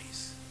wrong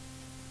place.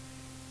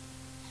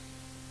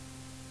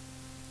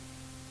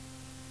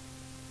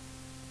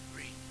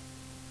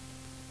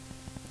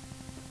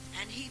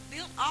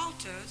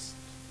 altars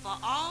for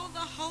all the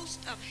host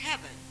of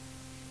heaven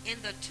in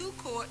the two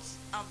courts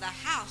of the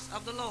house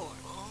of the Lord.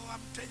 Oh, I'm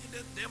telling you,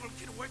 the devil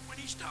can work when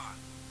he starts.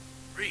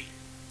 Read.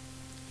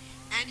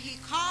 And he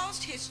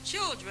caused his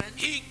children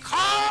He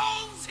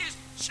calls his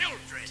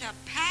children, to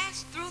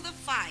pass through the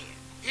fire,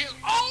 his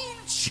own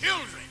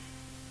children,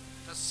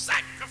 to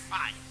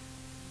sacrifice,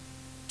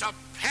 to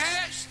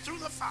pass through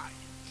the fire.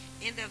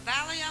 in the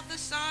valley of the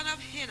son of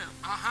Hinnom.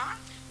 Uh-huh.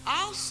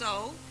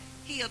 Also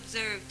he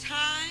observed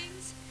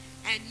times,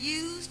 and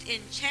used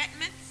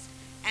enchantments,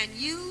 and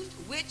used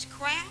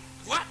witchcraft.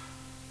 What?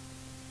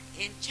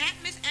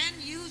 Enchantments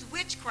and used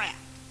witchcraft.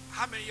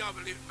 How many of y'all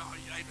believe? No, I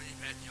ain't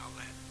even asking y'all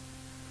that.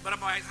 But I'm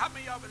going to ask, how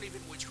many of y'all believe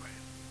in witchcraft?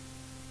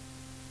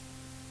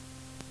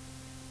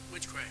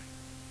 Witchcraft.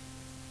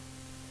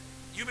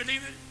 You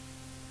believe it?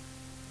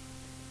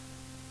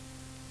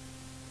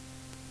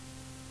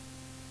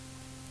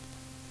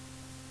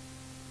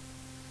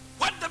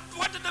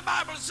 What did the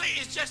Bible say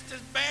is just as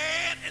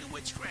bad as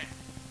witchcraft?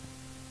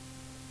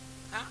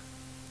 Huh?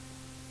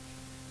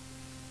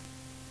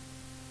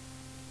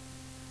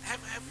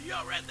 Have you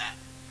all read that?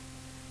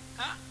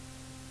 Huh?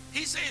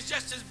 He says it's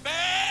just as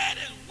bad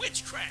as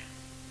witchcraft.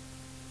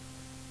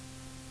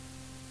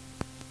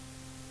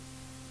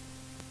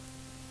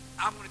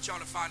 I'm going to try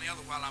to find the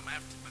other while I'm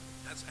after, but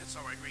that's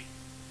all right. Read.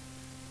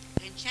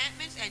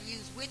 Enchantments and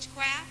used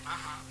witchcraft,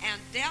 and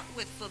dealt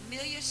with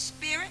familiar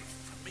spirits,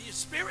 Familiar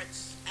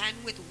spirits, and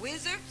with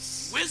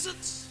wizards.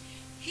 wizards.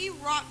 He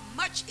wrought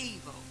much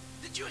evil.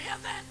 Did you hear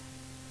that?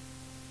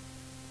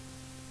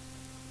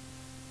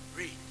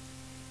 Read.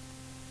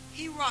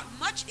 He wrought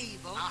much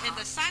evil in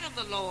the sight of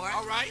the Lord,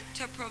 All right.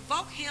 to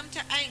provoke him to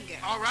anger.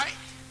 All right.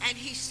 And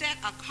he set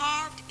a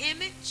carved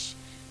image,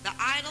 the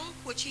idol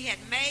which he had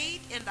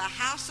made in the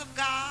house of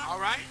God, All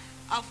right.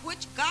 of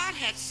which God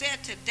had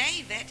said to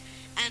David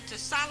and to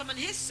Solomon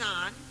his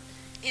son,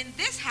 in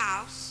this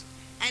house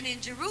and in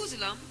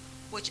Jerusalem,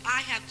 which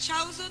I have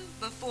chosen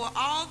before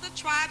all the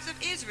tribes of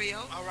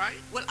Israel, All right.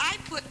 will I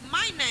put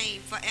my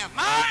name forever.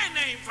 My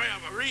name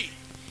forever. Read.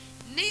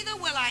 Neither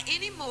will I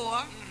any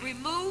more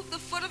remove the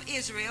foot of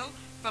Israel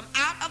from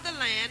out of the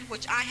land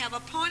which I have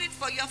appointed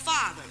for your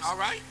fathers, All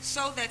right.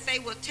 so that they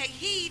will take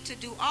heed to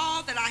do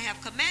all that I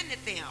have commanded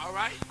them, All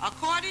right.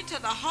 according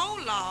to the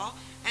whole law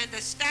and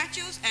the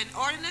statutes and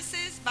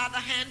ordinances by the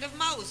hand of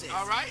Moses.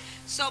 All right.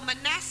 So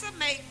Manasseh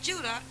made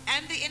Judah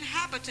and the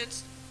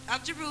inhabitants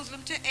of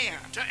Jerusalem to err,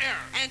 To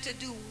err. and to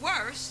do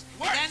worse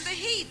Worse. than the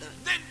heathen.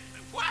 Then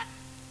what?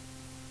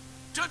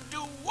 To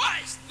do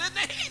worse than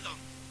the heathen.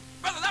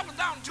 Brother, that was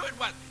down to it,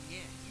 wasn't it?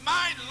 Yes.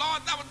 My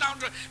Lord, that was down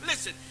to it.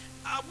 Listen,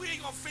 we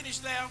ain't going to finish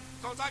there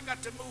because I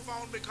got to move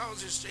on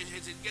because it's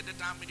getting the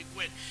time me to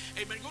quit.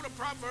 Amen. Go to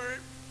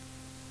Proverbs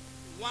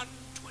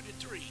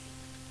 1:23.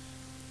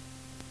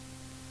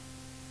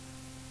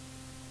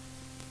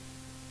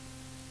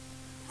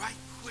 Right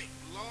quick,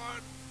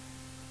 Lord.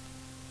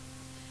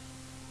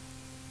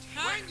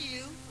 Turn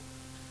you,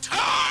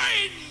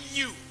 Turn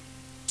you.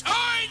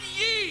 Turn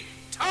ye.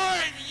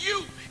 Turn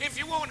you. If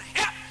you want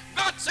help,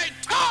 God say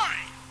turn.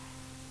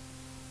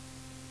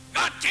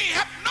 God can't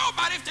help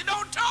nobody if they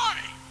don't turn.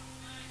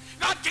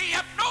 God can't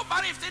help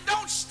nobody if they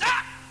don't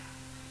stop.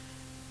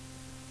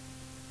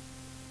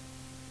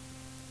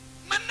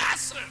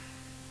 Manasseh,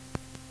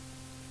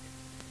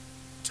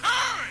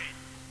 turn.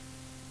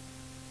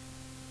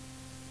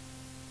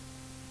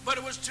 But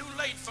it was too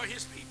late for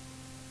his people.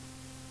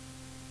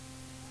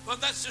 Well,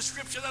 that's the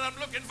scripture that I'm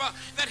looking for,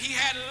 that he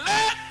had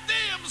led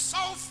them so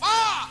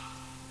far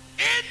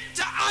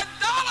into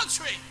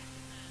idolatry.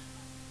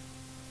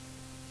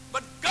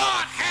 But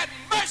God had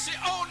mercy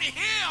on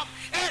him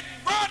and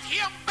brought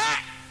him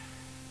back.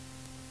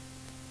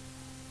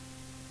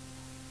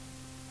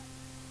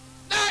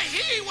 Now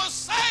he was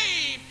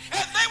saved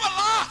and they were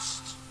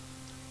lost.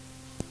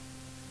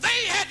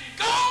 They had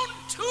gone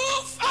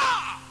too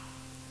far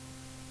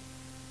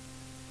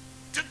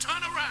to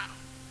turn around.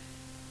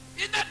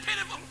 Isn't that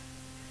pitiful?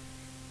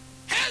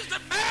 Here's the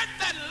man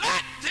that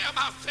led them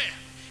out there.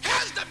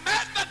 Here's the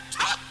man that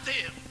taught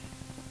them.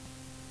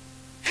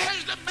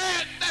 Here's the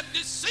man that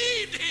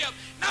deceived him.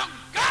 Now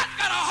God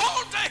got a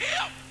hold of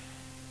him.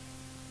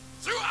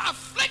 Through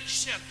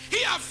affliction,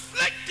 he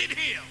afflicted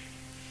him.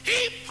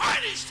 He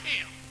punished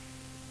him.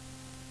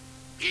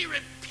 He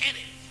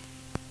repented.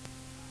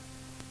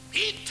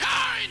 He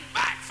turned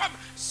back from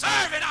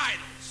serving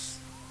idols.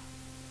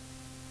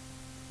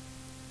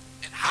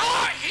 And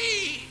how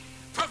he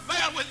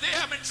prevailed with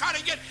them and try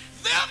to get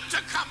them to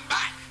come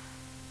back.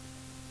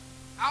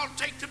 I'll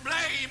take the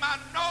blame. I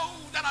know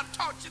that I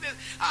taught you this.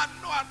 I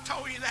know I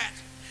told you that.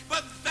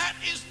 But that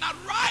is not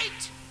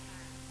right.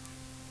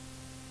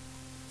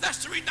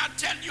 That's the reason I'm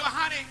telling you,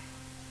 honey.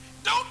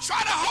 Don't try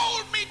to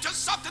hold me to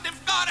something if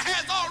God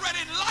has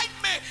already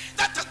enlightened me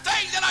that the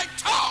thing that I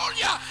told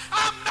you,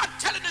 I'm not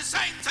telling the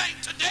same thing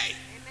today.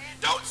 Amen.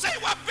 Don't say,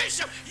 well,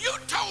 Bishop, you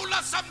told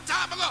us some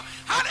time ago.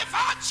 Honey, if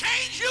I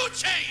change, you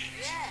change.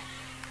 Yes,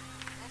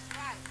 that's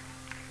right.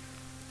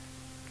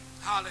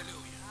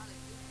 Hallelujah.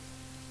 Hallelujah.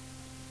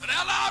 But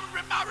Ella,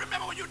 I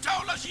remember when you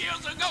told us was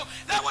years ago.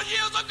 That was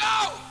years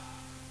ago.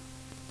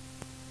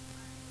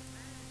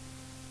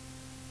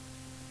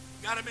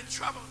 Got him in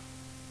trouble.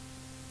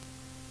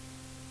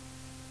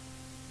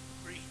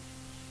 Read.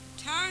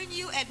 Turn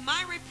you at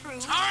my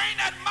reproof. Turn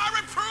at my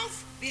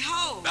reproof.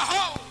 Behold,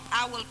 Behold,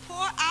 I will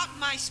pour out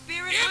my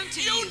spirit unto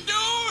if you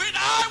do it,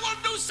 I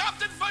will do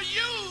something for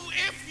you.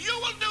 If you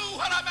will do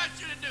what I've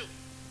asked you to do,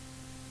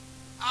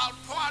 I'll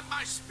pour out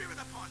my spirit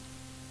upon you.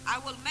 I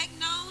will make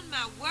known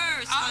my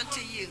words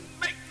unto you.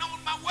 Make known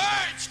my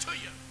words to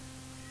you.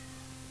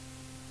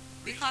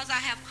 Because I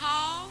have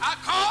called, I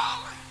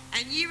call,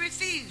 and ye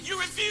refuse. you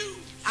refuse.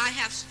 I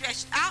have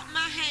stretched out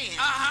my hand,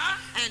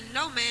 and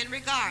no man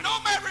regarded. No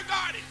man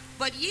regarded.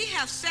 But ye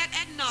have set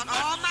at naught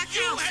all my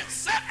You counsel, have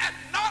set at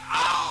naught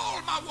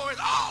all my words,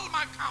 all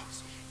my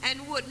counsel.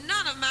 and would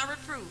none of my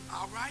reproof.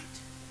 All right.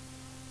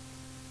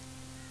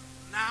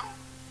 Now,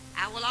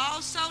 I will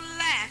also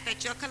laugh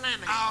at your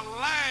calamity. I'll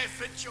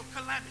laugh at your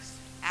calamity.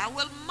 I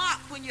will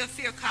mock when your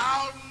fear comes.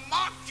 I'll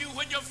mock you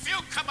when your fear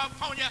come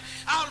upon you.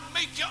 I'll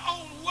make your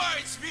own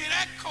words be an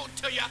echo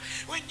to you.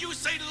 When you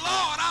say,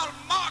 Lord, I'll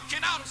mock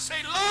and I'll say,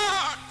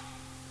 Lord,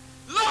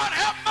 Lord,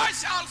 have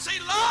mercy. I'll say,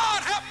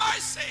 Lord, have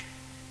mercy.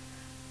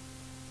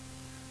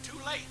 Too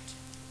late.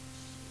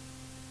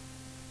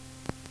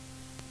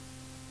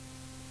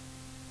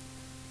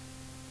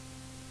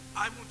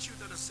 I want you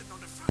that are sitting on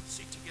the front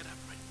seat to get up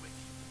right quick.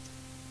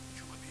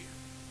 Come up here.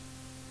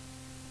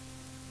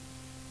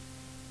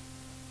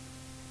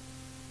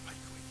 Right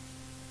quick.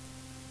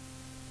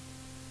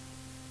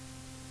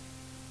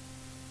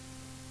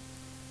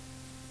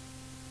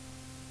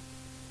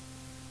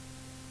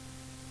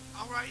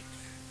 All right.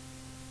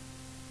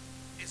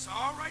 It's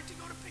all right to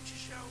go to picture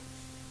shows.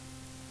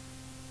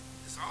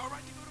 It's all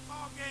right to go to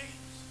ball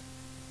games.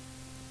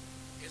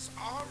 It's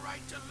all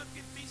right to look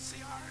at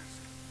VCRs.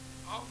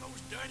 All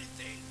those dirty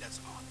things that's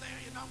on there,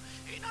 you know.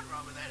 Ain't nothing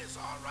wrong with that. It's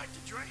all right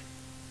to drink.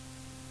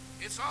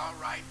 It's all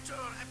right to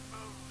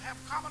have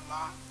common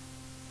law.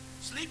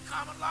 Sleep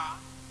common law.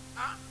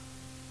 Huh?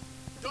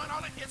 Doing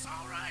all that. It's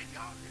all right,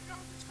 y'all.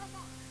 Just come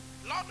on.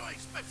 Lord don't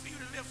expect for you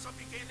to live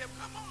something you can't live.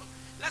 Come on.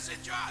 Let's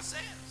enjoy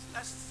ourselves.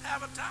 Let's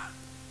have a time.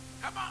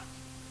 Come on.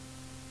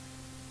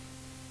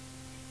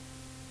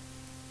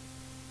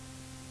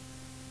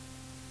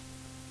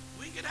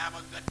 We could have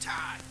a good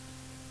time.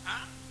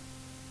 Huh?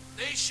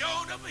 He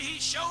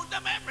showed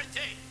them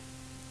everything.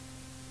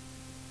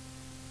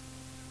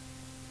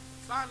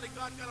 Finally,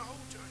 God got a hold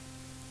to him.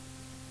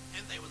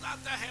 And they was out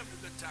there having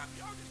a good time.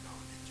 Y'all just go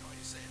and enjoy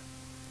yourself.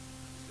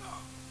 Just go.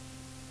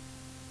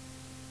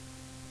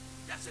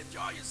 Just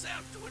enjoy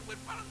yourself. Do it with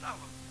one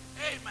another.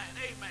 Amen.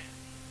 Amen.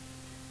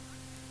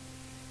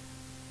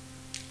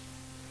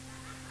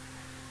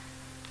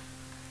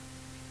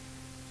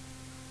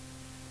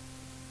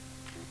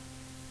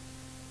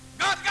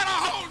 God got a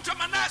hold to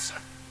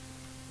Manasseh.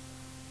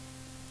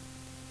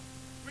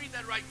 Read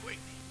that right quick.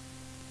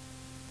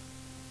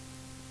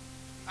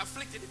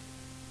 Afflicted him.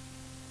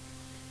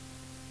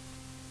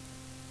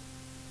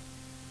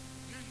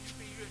 You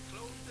mean you had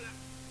close to that?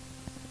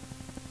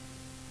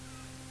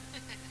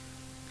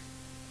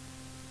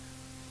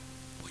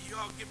 Well, you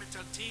all give me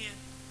till 10.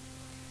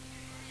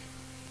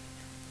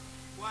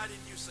 Why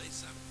didn't you say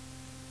something?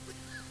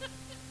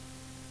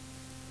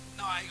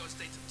 No, I ain't gonna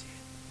stay till 10.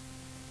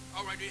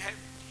 All right, do you have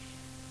it?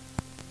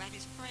 About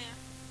his prayer.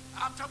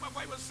 I'm talking about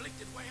where he was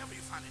afflicted, wherever you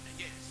find it.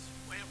 Yes,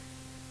 wherever.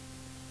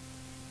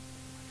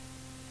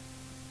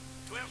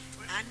 12.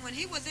 And when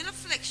he was in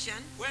affliction,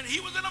 When he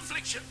was in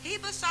affliction, he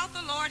besought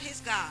the Lord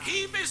his God,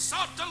 he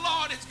besought the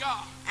Lord his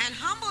God. and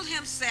humbled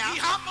himself He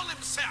humbled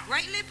himself.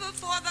 greatly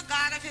before the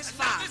God of his And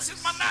now this fathers.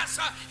 is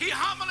Manasseh. He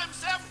humbled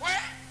himself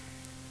where?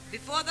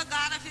 Before the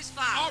God of his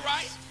fathers. All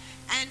right.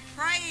 And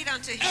prayed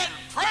unto him. And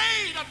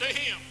prayed unto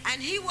him. And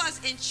he was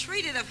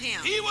entreated of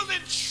him. He was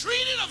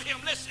entreated of him.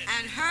 Listen.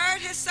 And heard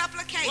his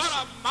supplication. What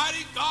a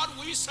mighty God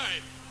we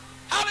serve.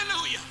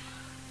 Hallelujah.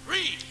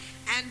 Read.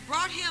 And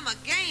brought him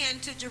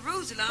again to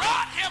Jerusalem.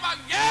 Brought him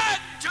again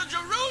to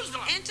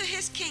Jerusalem. Into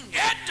his kingdom.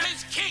 Into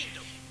his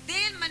kingdom.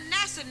 Then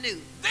Manasseh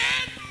knew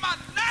Then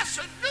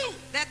Manasseh knew.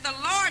 that the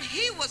Lord,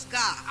 he was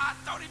God. I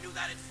thought he knew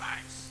that at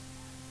first.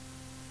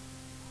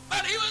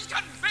 But he was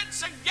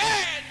convinced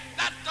again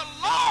that the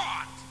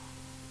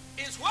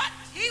Lord is what?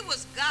 He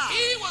was God.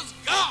 He was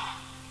God.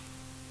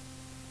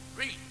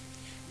 Read.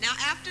 Now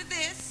after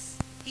this,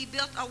 he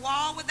built a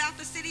wall without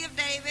the city of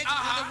David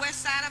on the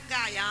west side of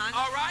Gion,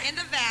 All right. in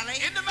the valley,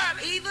 In the valley.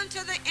 even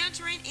to the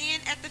entering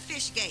in at the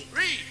fish gate,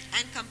 Read.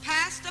 and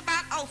compassed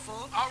about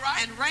Ophel, All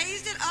right. and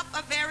raised it up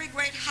a very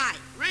great height,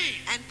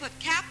 Read. and put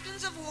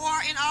captains of war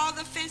in all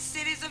the fenced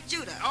cities of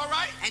Judah. All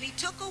right. And he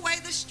took away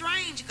the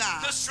strange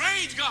God The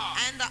strange God.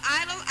 and the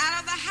idol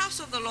out of the house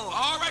of the Lord,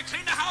 All right.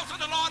 Clean the house of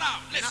the Lord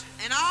out. Listen.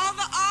 and all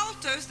the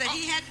altars that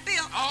he had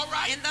built All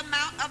right. in the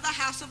mount of the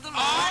house of the Lord,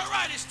 All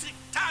right. It's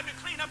time to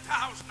clean up the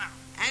house now.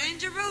 and in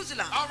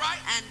Jerusalem, All right.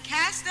 and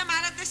cast them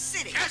out of the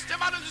city. Cast them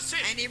out of the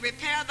city. And he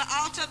repaired the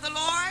altar of the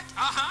Lord,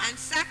 Uh-huh. and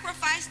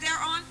sacrificed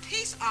thereon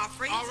peace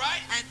offerings, All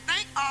right. and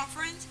thank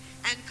offerings,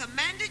 and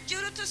commanded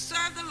Judah to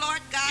serve the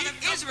Lord God of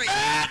Israel. He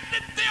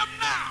commanded them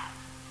now.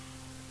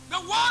 The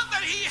one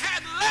that he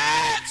had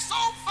led so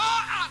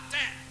far out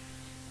there.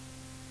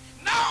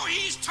 Now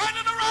he's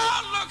turning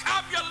around. Look,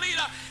 I'm your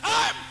leader.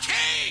 I'm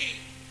king.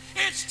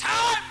 It's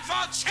time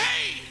for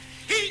change.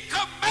 He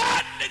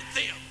commanded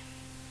them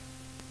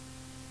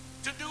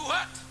to do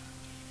what?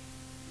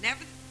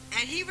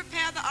 And he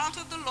repaired the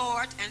altar of the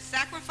Lord and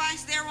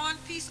sacrificed thereon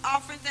peace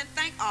offerings and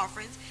thank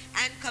offerings,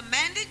 and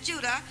commanded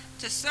Judah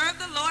to serve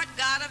the Lord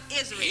God of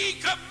Israel. He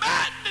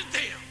commanded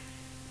them.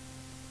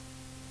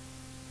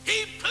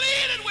 He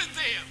pleaded with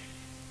them.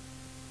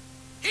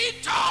 He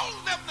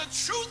told them the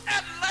truth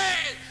at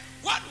last.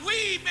 What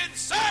we've been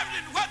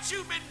serving and what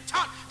you've been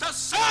taught to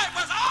serve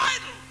was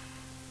idle.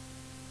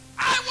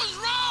 I was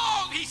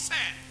wrong, he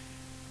said.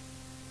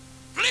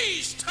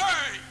 Please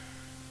turn.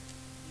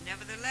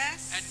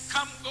 Nevertheless, and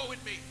come go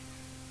with me.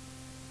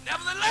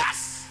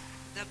 Nevertheless,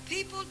 the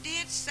people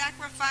did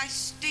sacrifice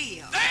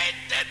still. They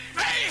didn't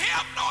pay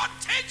him no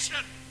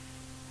attention.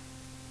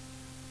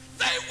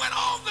 They went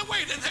on the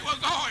way that they were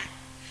going.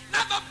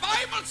 Now the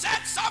Bible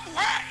said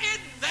somewhere in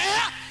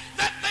there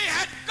that they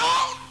had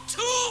gone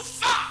too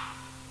far.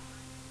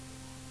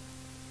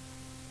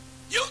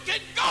 You can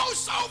go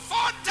so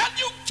far until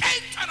you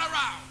can't turn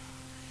around.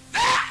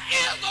 There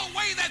is a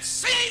way that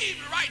seems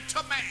right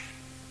to man.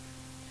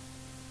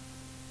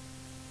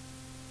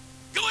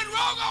 Doing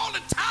wrong all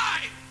the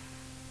time.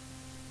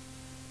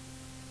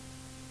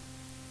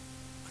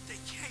 But they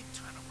can't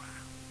turn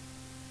around.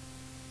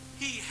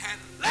 He had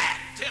led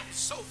them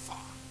so far.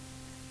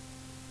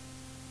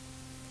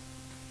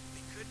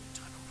 They couldn't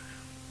turn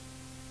around.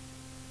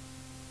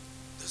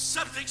 The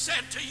subject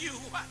said to you,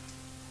 what?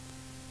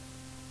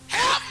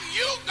 Have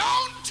you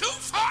gone too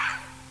far?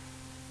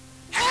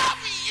 Have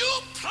you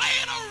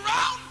played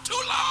around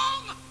too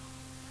long?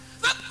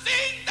 The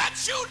thing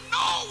that you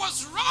know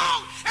was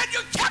wrong, and you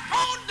kept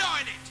on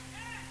doing it.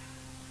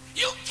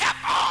 You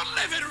kept on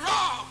living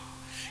wrong.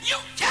 You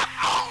kept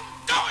on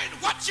doing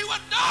what you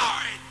were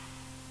doing.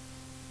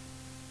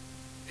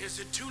 Is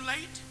it too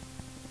late?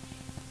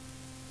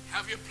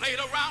 Have you played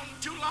around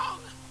too long?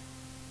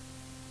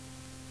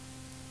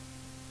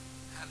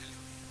 Hallelujah.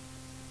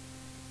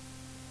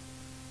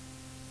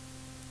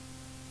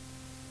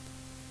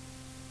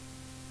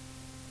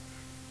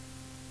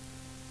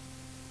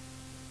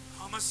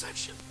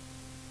 Homosexual.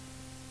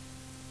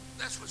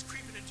 That's what's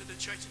creeping into the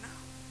church now.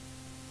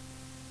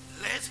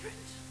 Lesbians.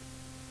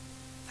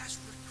 That's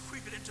what's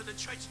creeping into the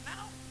church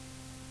now.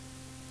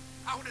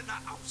 Out in the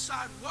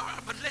outside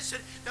world, but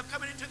listen, they're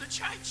coming into the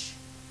church.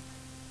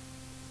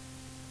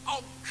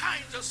 All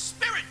kinds of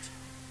spirit.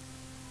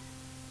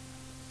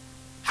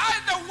 How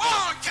in the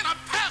world can a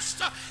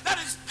pastor that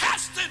is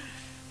pastoring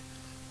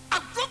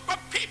a group of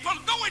people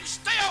go and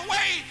stay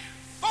away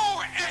 4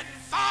 and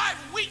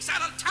 5 weeks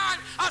at a time,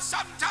 or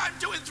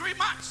sometimes 2 and 3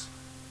 months?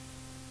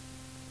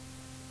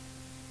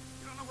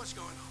 You don't know what's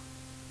going on.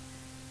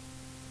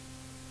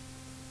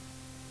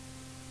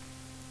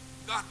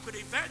 God put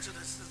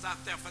evangelists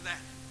out there for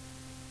that.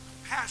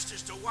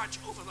 Pastors to watch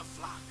over the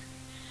flock.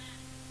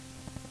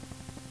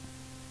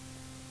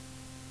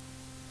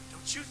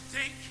 Don't you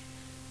think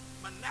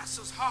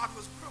Manasseh's heart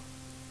was broken?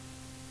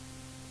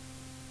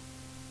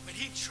 But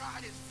he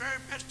tried his very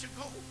best to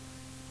go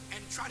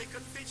and try to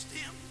convince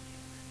them,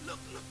 look,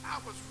 I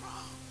was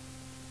wrong.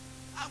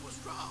 I was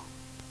wrong.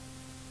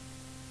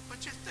 But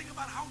just think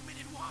about how many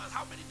it was,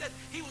 how many that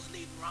he was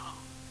leading wrong.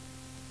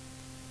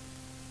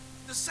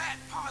 The sad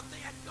part, they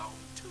had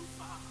gone too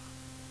far.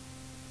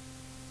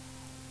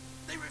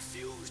 They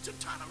refused to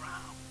turn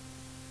around.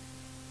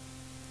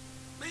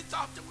 They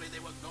thought the way they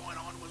were going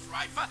on was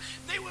right, but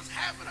they was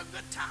having a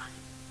good time.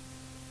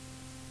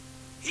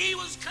 He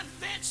was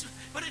convinced,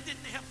 but it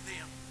didn't help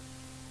them.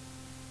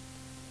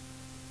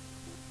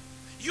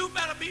 You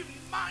better be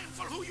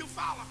mindful who you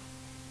follow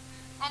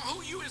or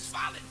who you is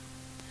following.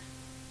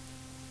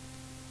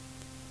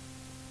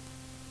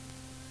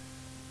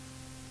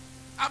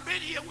 I've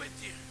been here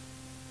with you.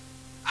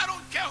 I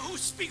don't care who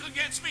speak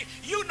against me.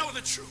 You know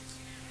the truth.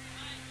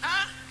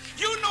 Huh?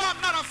 You know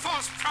I'm not a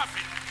false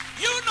prophet.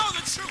 You know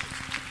the truth.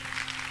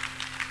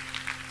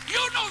 You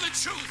know the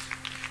truth.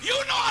 You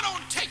know I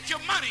don't take your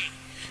money.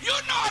 You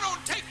know I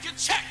don't take your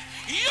check.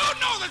 You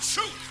know the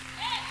truth.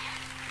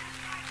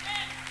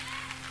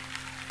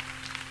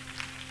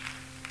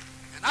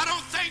 And I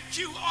don't think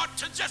you ought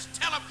to just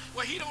tell him,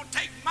 well, he don't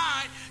take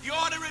mine. You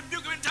ought to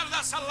rebuke him and tell him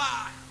that's a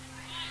lie.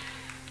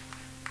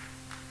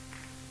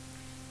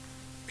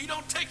 He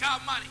don't take our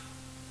money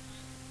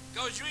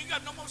because you ain't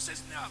got no more sense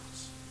than the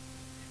others.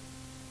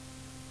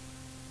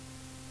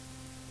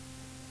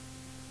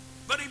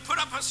 But he put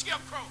up a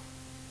scarecrow.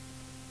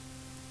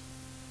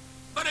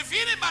 But if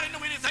anybody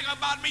knew anything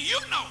about me, you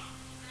know.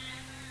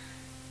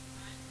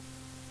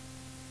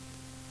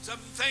 Some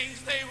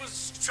things they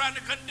was trying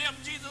to condemn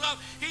Jesus of,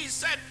 he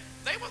said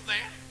they were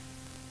there.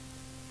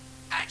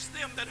 Ask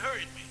them that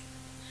heard me.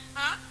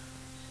 Huh?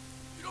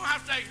 You don't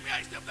have to ask me,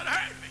 ask them that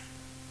heard me.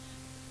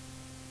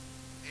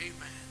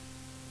 Amen.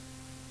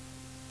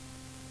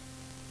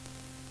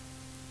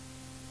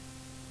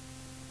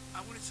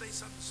 I want to say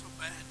something so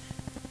bad.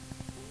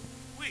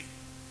 Ooh-wee.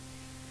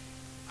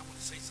 I want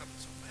to say something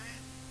so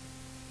bad.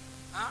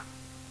 Huh?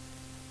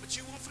 But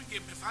you won't forgive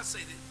me if I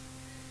say this.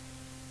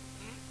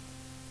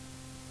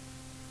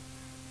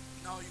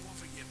 No, you won't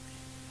forgive me.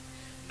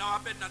 No, I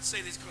better not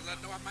say this because I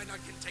know I might not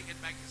can take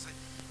it back and say,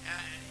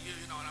 you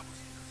know,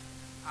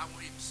 I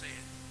won't even say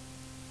it.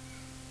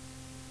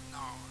 No,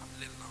 I'm a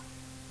little long.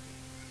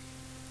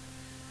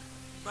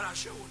 But I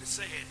sure want to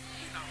say it,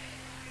 you know.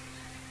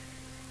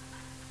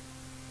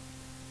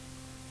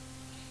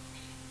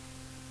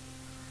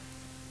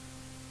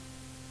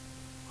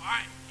 All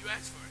right, you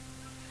asked for it.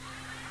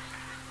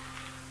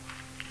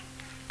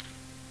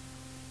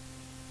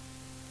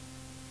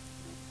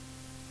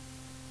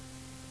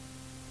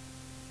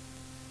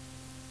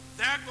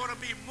 There are going to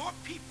be more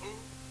people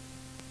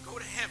go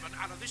to heaven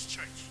out of this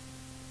church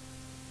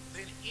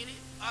than any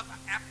other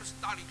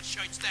apostolic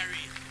church there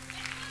is.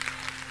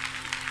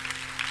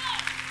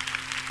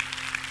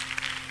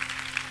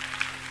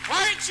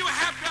 Why ain't you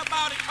happy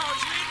about it? Because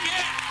you ain't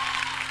yet.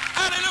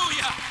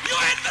 Hallelujah. You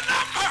ain't the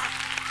number.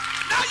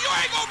 Now you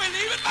ain't going to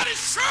believe it, but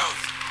it's truth.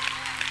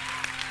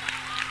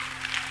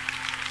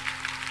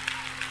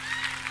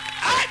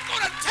 I'm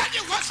going to tell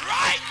you what's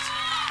right.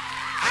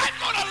 I'm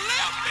going to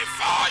live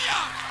before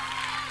you.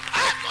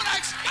 I'm going to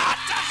ask God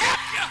to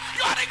help you.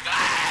 You ought to be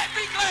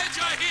glad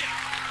you're here.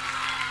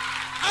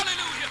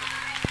 Hallelujah.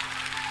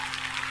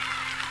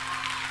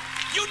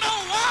 You know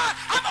why?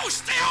 I'm going to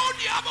stay on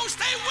you. I'm going to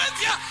stay with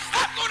you.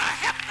 I'm going to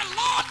help the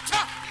Lord to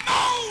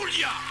mold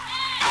you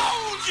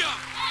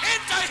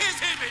into his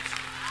image.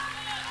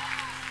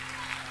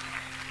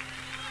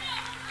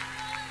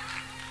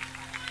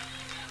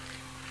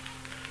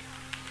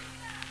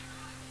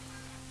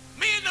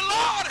 Me and the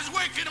Lord is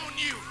working on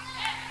you.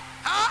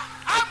 Huh?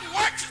 I'm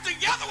working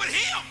together with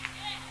him.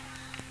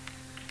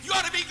 You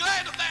ought to be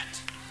glad of that.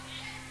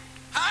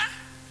 Huh?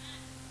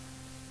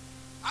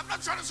 I'm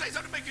not trying to say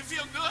something to make you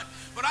feel good,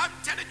 but I'm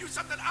telling you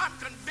something I'm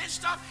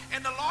convinced of,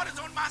 and the Lord is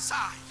on my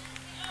side.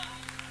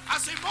 I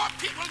say more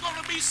people are going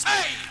to be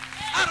saved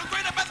out of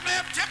Greater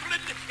Bethlehem Temple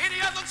than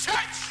any other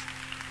church.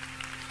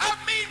 I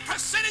mean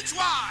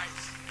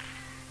percentage-wise.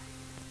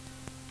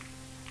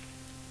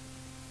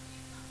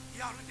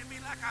 Y'all look at me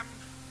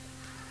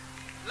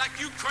like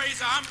you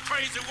crazy. I'm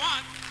crazy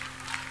one.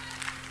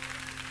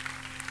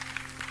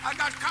 I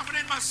got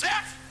confidence in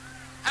myself.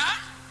 Huh?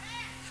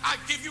 I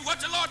give you what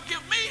the Lord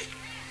give me.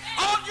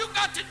 All you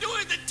got to do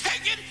is to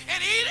take it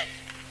and eat it,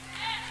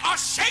 or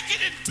shake it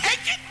and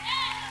take it.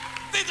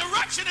 The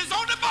direction is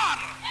on the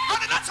bottle.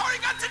 Honey, that's all you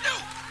got to do.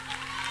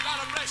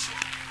 God bless you.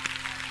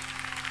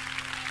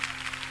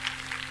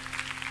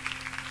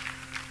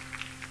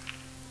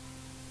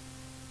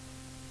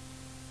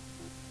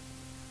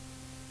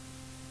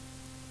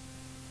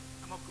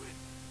 I'm going to quit.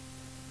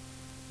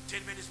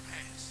 10 minutes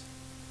past.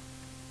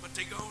 But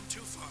they're going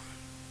too far.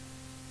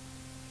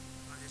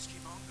 I'll just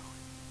keep on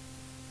going.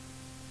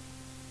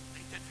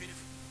 Ain't that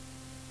pitiful?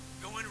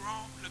 Going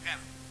wrong? Look at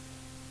them.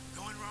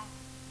 Going wrong?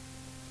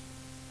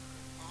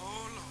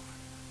 Oh, Lord.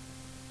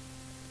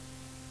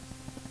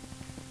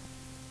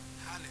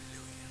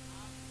 Hallelujah.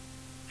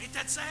 Ain't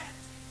that sad?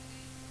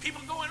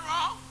 People going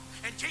wrong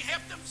and can't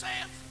help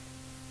themselves.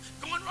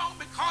 Going wrong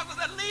because of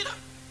the leader.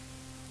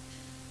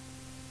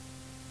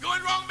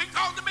 Going wrong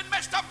because they've been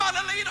messed up by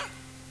the leader.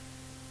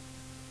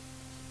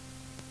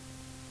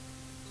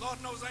 Lord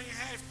knows I ain't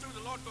half through.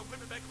 The Lord go put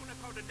me back on that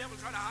because the devil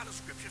trying to hide a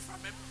scripture from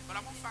him, but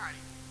I'm going to find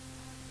him.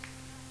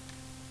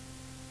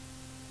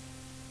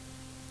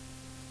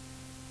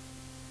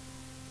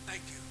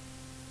 Thank you.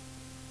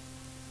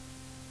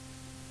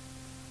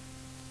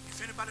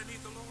 If anybody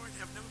needs the Lord,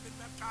 have never been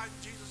baptized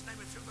in Jesus'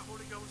 name and filled with the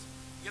Holy Ghost,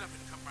 get up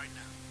and come right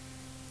now.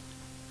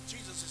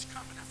 Jesus is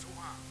coming after a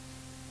while.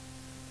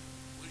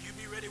 Will you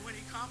be ready when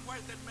he comes?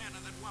 Where's that man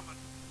and that woman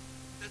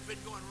that's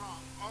been going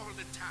wrong all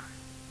the time?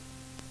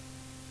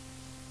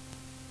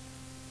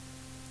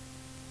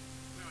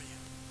 Where are you?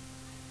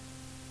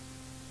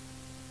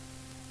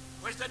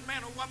 Where's that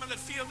man or woman that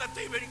feel that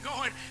they've been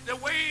going the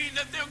way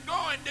that they're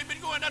going? They've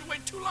been going that way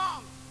too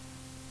long.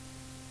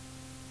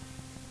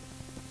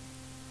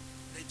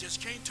 They just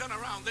can't turn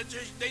around.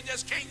 They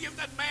just can't give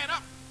that man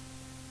up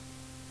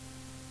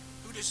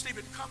who just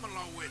even come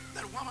along with,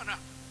 that woman up.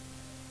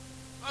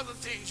 Other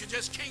things, you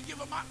just can't give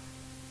them up.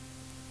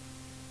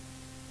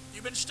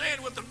 You've been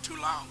staying with them too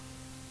long.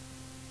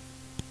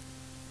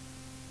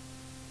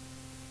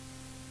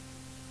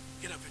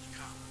 Get up and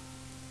come.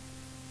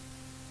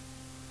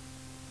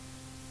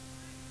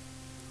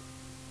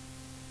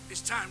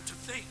 It's time to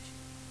think.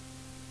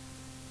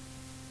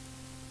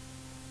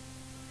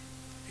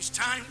 It's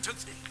time to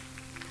think.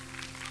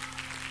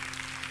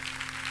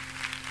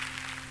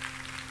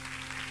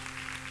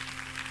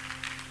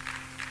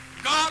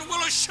 God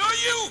will assure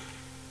you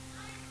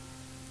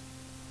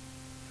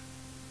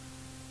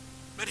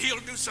that he'll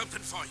do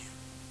something for you.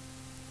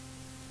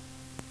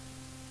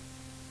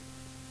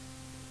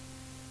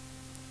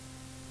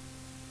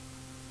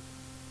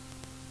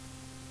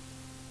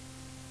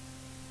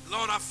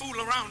 Lord, I fool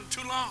around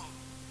too long.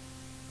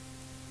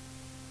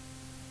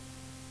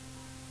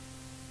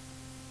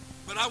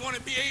 But I want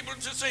to be able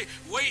to say,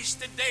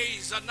 wasted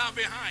days are now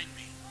behind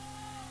me.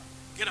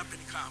 Get up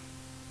and come.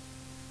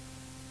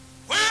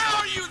 Where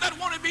are you that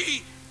want to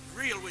be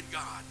real with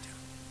God?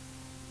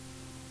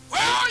 Where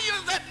are you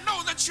that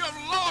know that you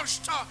have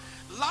lost a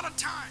lot of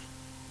time?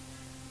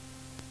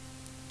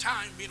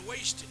 Time being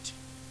wasted.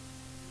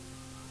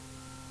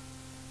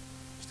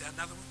 Is there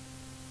another one?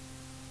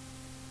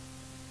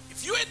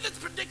 If you're in this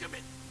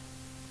predicament,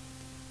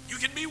 you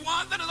can be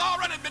one that has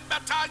already been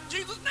baptized in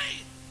Jesus'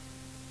 name.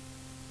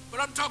 But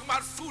I'm talking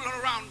about fooling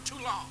around too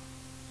long.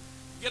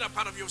 Get up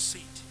out of your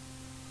seat.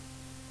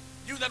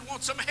 You that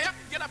want some help,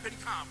 get up and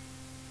come.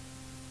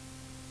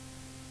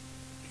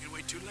 You can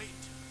wait too late.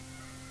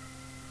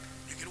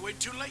 You can wait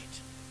too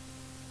late.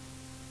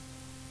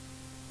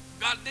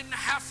 God didn't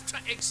have to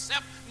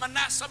accept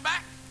Manasseh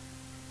back,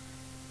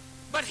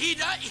 but he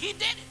did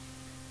it.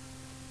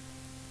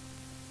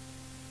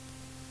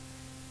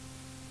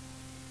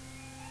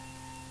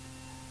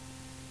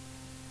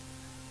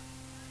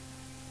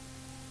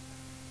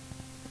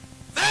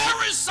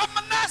 There is some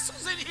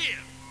Manassehs in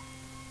here.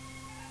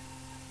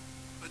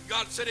 But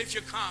God said, if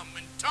you come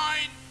and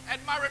turn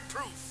at my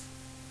reproof,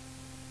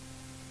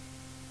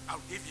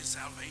 I'll give you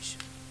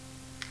salvation.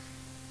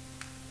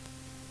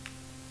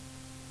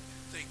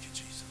 Thank you,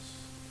 Jesus.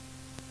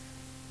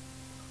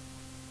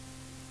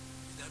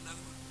 Is there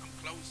another one? I'm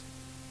closing.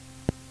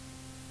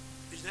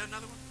 Is there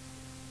another one?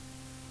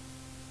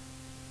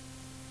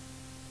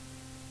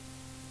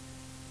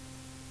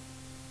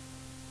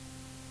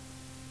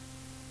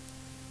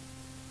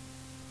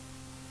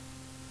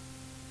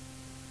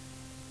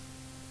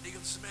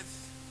 Deacon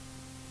Smith,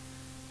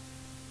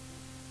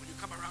 when you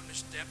come around the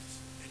steps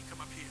and you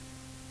come up here,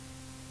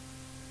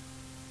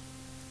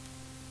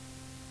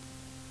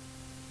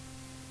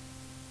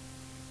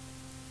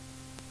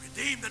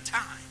 redeem the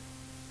time.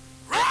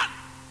 Run!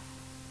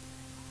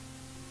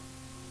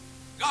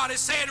 God is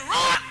saying,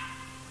 run!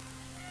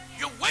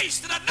 You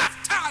wasted enough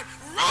time.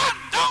 Run!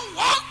 Don't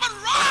walk, but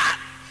run!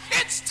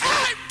 It's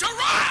time to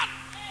run!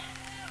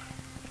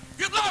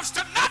 You've lost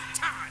enough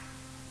time.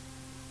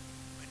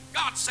 When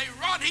God say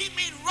run, he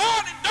means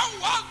run and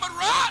don't walk, but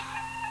run!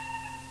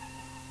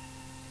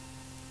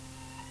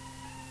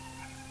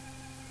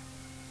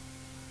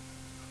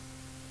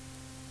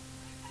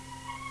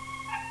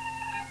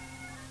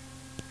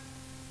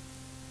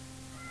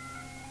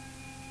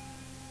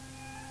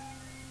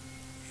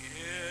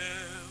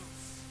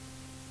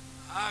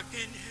 I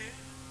can hear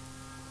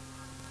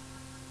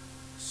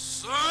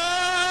somebody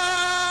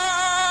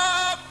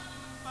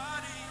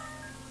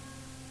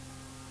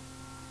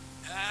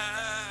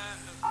as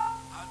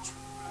I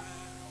travel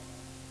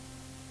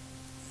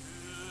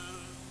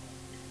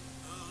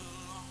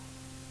along.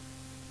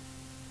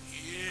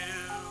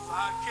 If I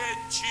can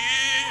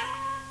cheer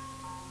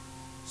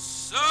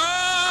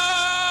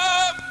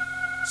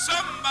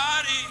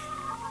somebody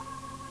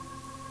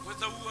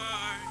with a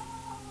word.